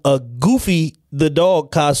him a Goofy the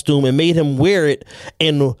dog costume and made him wear it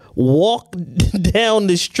and walk down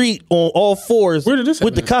the street on all fours. Where did this happen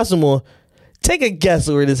with the costume on? Take a guess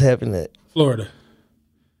where this happened at. Florida.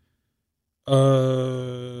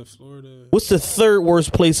 Florida. What's the 3rd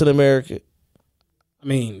worst place in America? I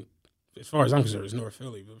mean, as far as I'm concerned, it's North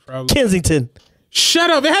Philly, but probably Kensington. Shut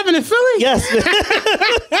up! It happened in Philly. Yes. Get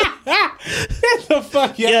the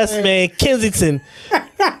fuck out. Yes, man. Kensington.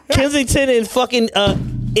 Kensington and fucking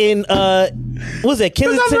what's that?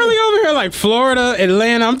 Kensington. I'm really over here like Florida,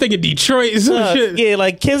 Atlanta. I'm thinking Detroit and some shit. Yeah,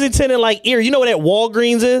 like Kensington and like Erie. You know where that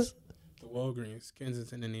Walgreens is? The Walgreens,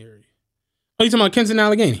 Kensington and Erie. Oh, you talking about Kensington,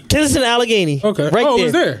 Allegheny? Kensington, Allegheny. Okay. Right there. there. It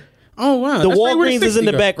was there. Oh, wow. The That's right where Walgreens is in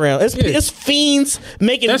the 60 background. It's fiends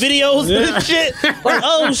making videos and shit. Like,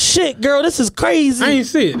 oh shit, girl, this is crazy. I ain't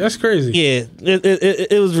see it. That's crazy. Yeah,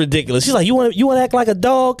 it was ridiculous. She's like, you want to act like a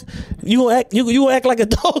dog? You gonna act like a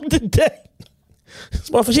dog today?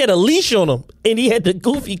 She had a leash on him, and he had the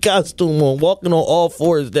Goofy costume on, walking on all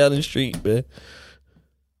fours down the street, man.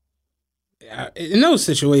 In those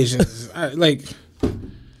situations,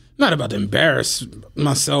 not about to embarrass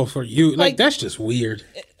myself or you. Like, that's just weird.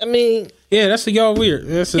 I mean, Yeah, that's a y'all weird.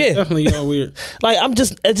 Definitely y'all weird. Like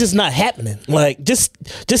it's just not happening. Like just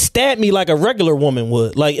stab me like a regular woman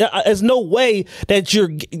would. Like there's no way that you're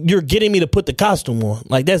getting me to put the costume on.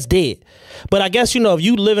 Like that's dead. But I guess if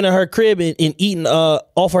you living in her crib and eating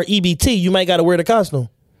off her EBT, you might got to wear the costume.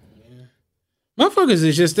 Motherfuckers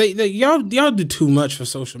is just y'all do too much for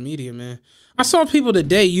social media, man. I saw people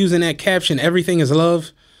today using that caption, "Everything is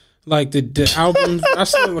love." Like the album, I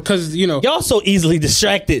saw because y'all so easily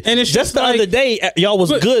distracted. And it's just the other day, y'all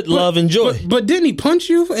was good, love and joy. But didn't he punch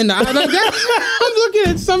you in the eye like that? I'm looking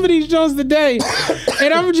at some of these shows today,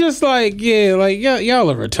 and I'm just like, yeah, like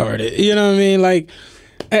y'all are retarded. You know what I mean? Like,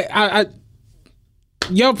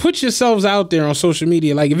 y'all put yourselves out there on social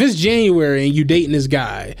media. Like if it's January and you dating this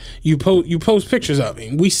guy, you post pictures of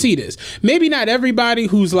him. We see this. Maybe not everybody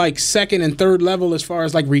who's like second and third level as far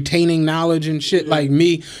as like retaining knowledge and shit like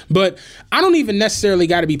me, but I don't even necessarily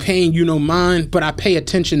got to be paying mind, but I pay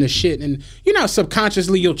attention to shit. And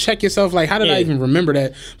subconsciously you'll check yourself like, how did I even remember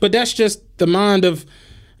that? But that's just the mind of,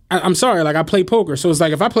 I'm sorry, like I play poker. So it's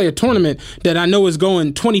like if I play a tournament that I know is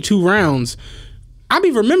going 22 rounds, I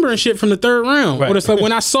be remembering shit from the third round. Right. But it's like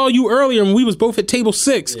when I saw you earlier and we was both at table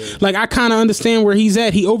 6, like I kind of understand where he's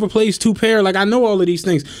at. He overplays 2 pair. Like I know all of these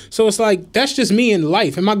things. So it's like, that's just me in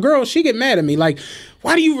life. And my girl, she get mad at me. Like,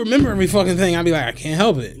 why do you remember every fucking thing? I be like, I can't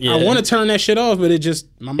help it. Yeah. I want to turn that shit off, but it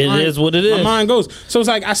mind, it is what it is. My mind goes. So it's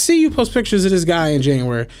like, I see you post pictures of this guy in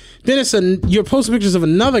January. Then you're posting pictures of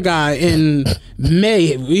another guy in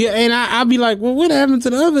May. And I'll be like, well, what happened to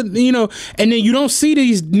the other, and then you don't see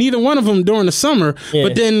neither one of them during the summer. Yeah.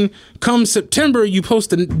 But then come September, you post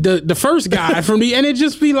the first guy from and it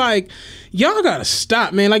just be like, y'all gotta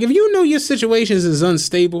stop, man. Like if you know your situations is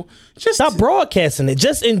unstable, just stop broadcasting it.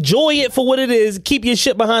 Just enjoy it for what it is. Keep your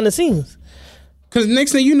shit behind the scenes. Cause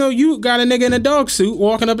next thing you know, you got a nigga in a dog suit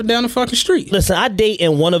walking up and down the fucking street. Listen, I date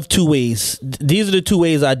in one of 2 ways. These are the 2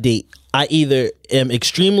 ways I date. I either am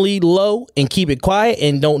extremely low and keep it quiet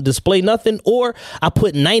and don't display nothing, or I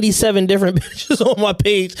put 97 different pictures on my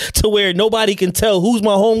page to where nobody can tell who's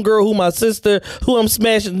my homegirl, who my sister, who I'm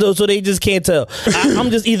smashing, so they just can't tell. I'm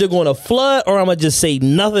just either going to flood or I'm going to just say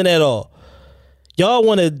nothing at all. Y'all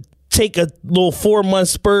want to take a little 4-month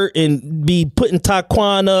spurt and be putting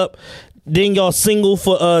Taquan up, then y'all single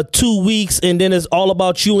for 2 weeks, and then it's all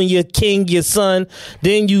about you and your king, your son.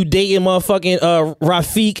 Then you dating motherfucking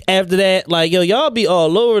Rafiq after that. Like, y'all be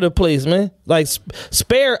all over the place, man. Like,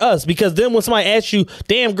 spare us, because then when somebody asks you,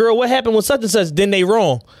 damn girl, what happened with such and such, then they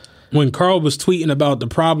wrong. When Carl was tweeting about the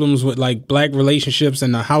problems with like black relationships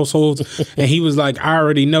in the households, and he was like, I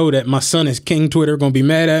already know that my son is king Twitter gonna be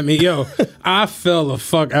mad at me. Yo, I fell the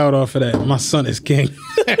fuck out off of that. My son is king.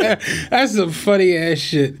 That's some funny ass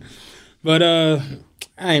shit. But I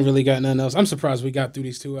ain't really got nothing else. I'm surprised we got through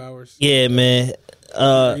these 2 hours. Yeah, man.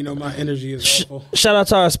 My energy is awful. Shout out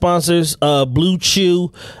to our sponsors, Blue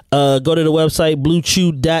Chew. Go to the website,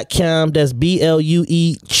 bluechew.com. That's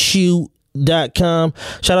BLUE Chew.com.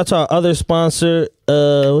 Shout out to our other sponsor,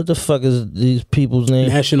 what the fuck is these people's name?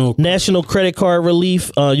 National Credit Card Relief.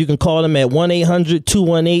 You can call them at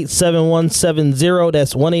 1-800-218-7170.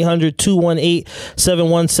 That's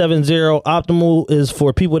 1-800-218-7170. Optimal is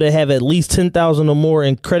for people that have at least $10,000 or more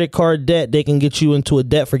in credit card debt. They can get you into a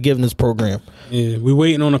debt forgiveness program. Yeah, we're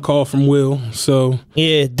waiting on a call from Will. So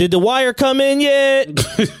yeah, did the wire come in yet?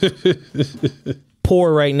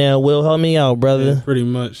 Poor right now, Will. Help me out, brother. Yeah, pretty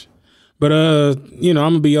much. But I'm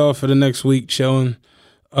gonna be off for the next week chilling.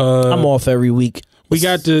 I'm off every week.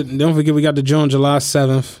 Don't forget we got the joint July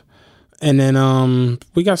 7th. And then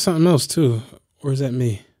we got something else too. Or is that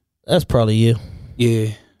me? That's probably you.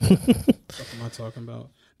 Yeah. What am I talking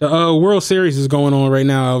about? The World Series is going on right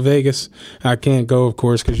now out Vegas. I can't go, of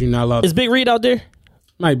course, because you're not allowed. Is Big Reed out there?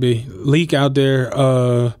 Might be. Leak out there.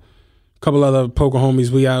 A couple other poker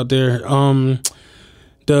homies, we out there.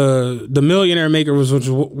 The Millionaire Maker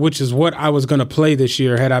which is what I was gonna play this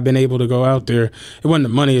year had I been able to go out there. It wasn't the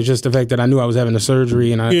money; it's just the fact that I knew I was having a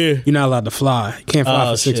surgery and you're not allowed to fly. You can't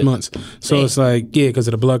fly for 6 months. So it's like because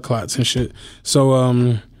of the blood clots and shit. So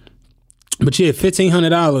but yeah,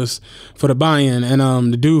 $1,500 for the buy-in,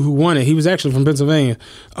 and the dude who won it, he was actually from Pennsylvania.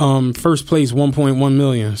 First place, $1.1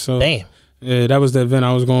 million. So damn. Yeah, that was the event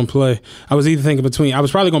I was going to play. I was either thinking between, I was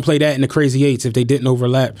probably going to play that and the Crazy Eights if they didn't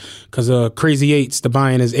overlap, because Crazy Eights, the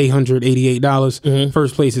buy-in is $888. Mm-hmm.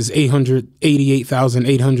 First place is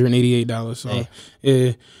 $888,888. So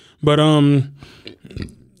yeah, but I'm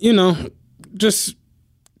just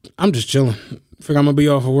chilling. I figure I'm gonna be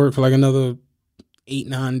off of work for like another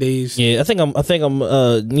 8-9 days. Yeah, I think I'm going to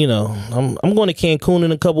Cancun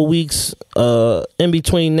in a couple weeks. In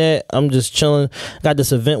between that, I'm just chilling. Got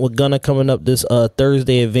this event with Gunna coming up this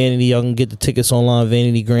Thursday at Vanity. Y'all can get the tickets online,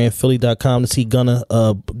 VanityGrandPhilly.com, to see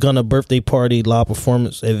Gunna birthday party live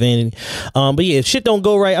performance at Vanity. But yeah, if shit don't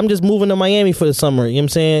go right, I'm just moving to Miami for the summer. You know what I'm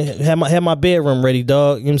saying? Have my bedroom ready,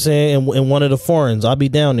 dog. You know what I'm saying? In one of the foreigns. I'll be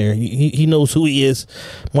down there. He knows who he is.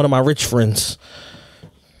 One of my rich friends.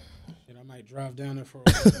 Drive down there for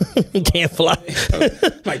a week. Can't fly.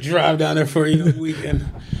 Might drive down there for a weekend.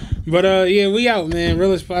 But yeah, we out, man.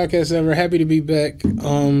 Realest podcast ever. Happy to be back.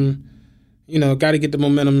 Got to get the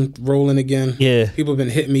momentum rolling again. Yeah. People have been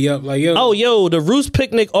hitting me up like, yo. Oh, yo, the Roost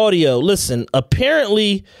Picnic audio. Listen,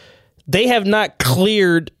 apparently they have not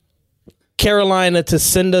cleared Carolina to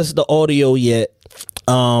send us the audio yet.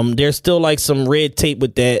 There's still like some red tape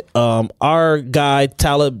with that. Our guy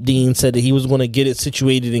Talib Dean said that he was going to get it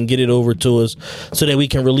situated and get it over to us so that we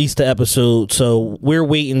can release the episode. So we're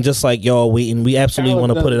waiting, just like y'all waiting. We absolutely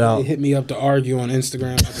want to put it out. They hit me up to argue on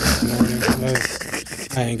Instagram this morning.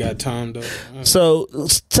 I ain't got time though. So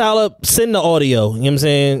Talib, send the audio. You know what I'm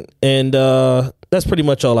saying? And that's pretty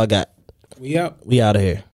much all I got. We out. We out of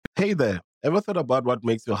here. Hey there. Ever thought about what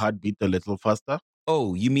makes your heart beat a little faster?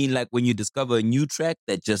 Oh, you mean like when you discover a new track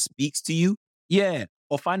that just speaks to you? Yeah,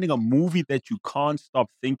 or finding a movie that you can't stop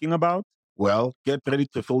thinking about? Well, get ready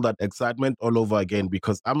to feel that excitement all over again,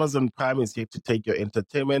 because Amazon Prime is here to take your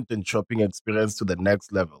entertainment and shopping experience to the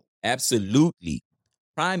next level. Absolutely.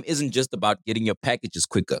 Prime isn't just about getting your packages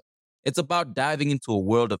quicker. It's about diving into a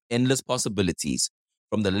world of endless possibilities,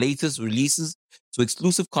 from the latest releases to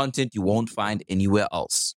exclusive content you won't find anywhere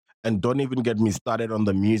else. And don't even get me started on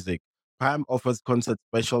the music. Prime offers concert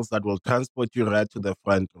specials that will transport you right to the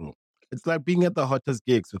front row. It's like being at the hottest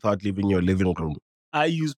gigs without leaving your living room. I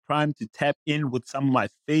use Prime to tap in with some of my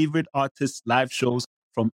favorite artists' live shows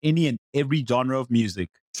from any and every genre of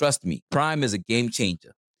music. Trust me, Prime is a game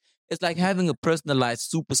changer. It's like having a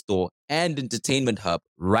personalized superstore and entertainment hub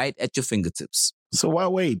right at your fingertips. So why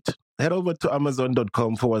wait? Head over to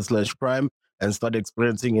Amazon.com/Prime and start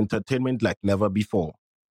experiencing entertainment like never before.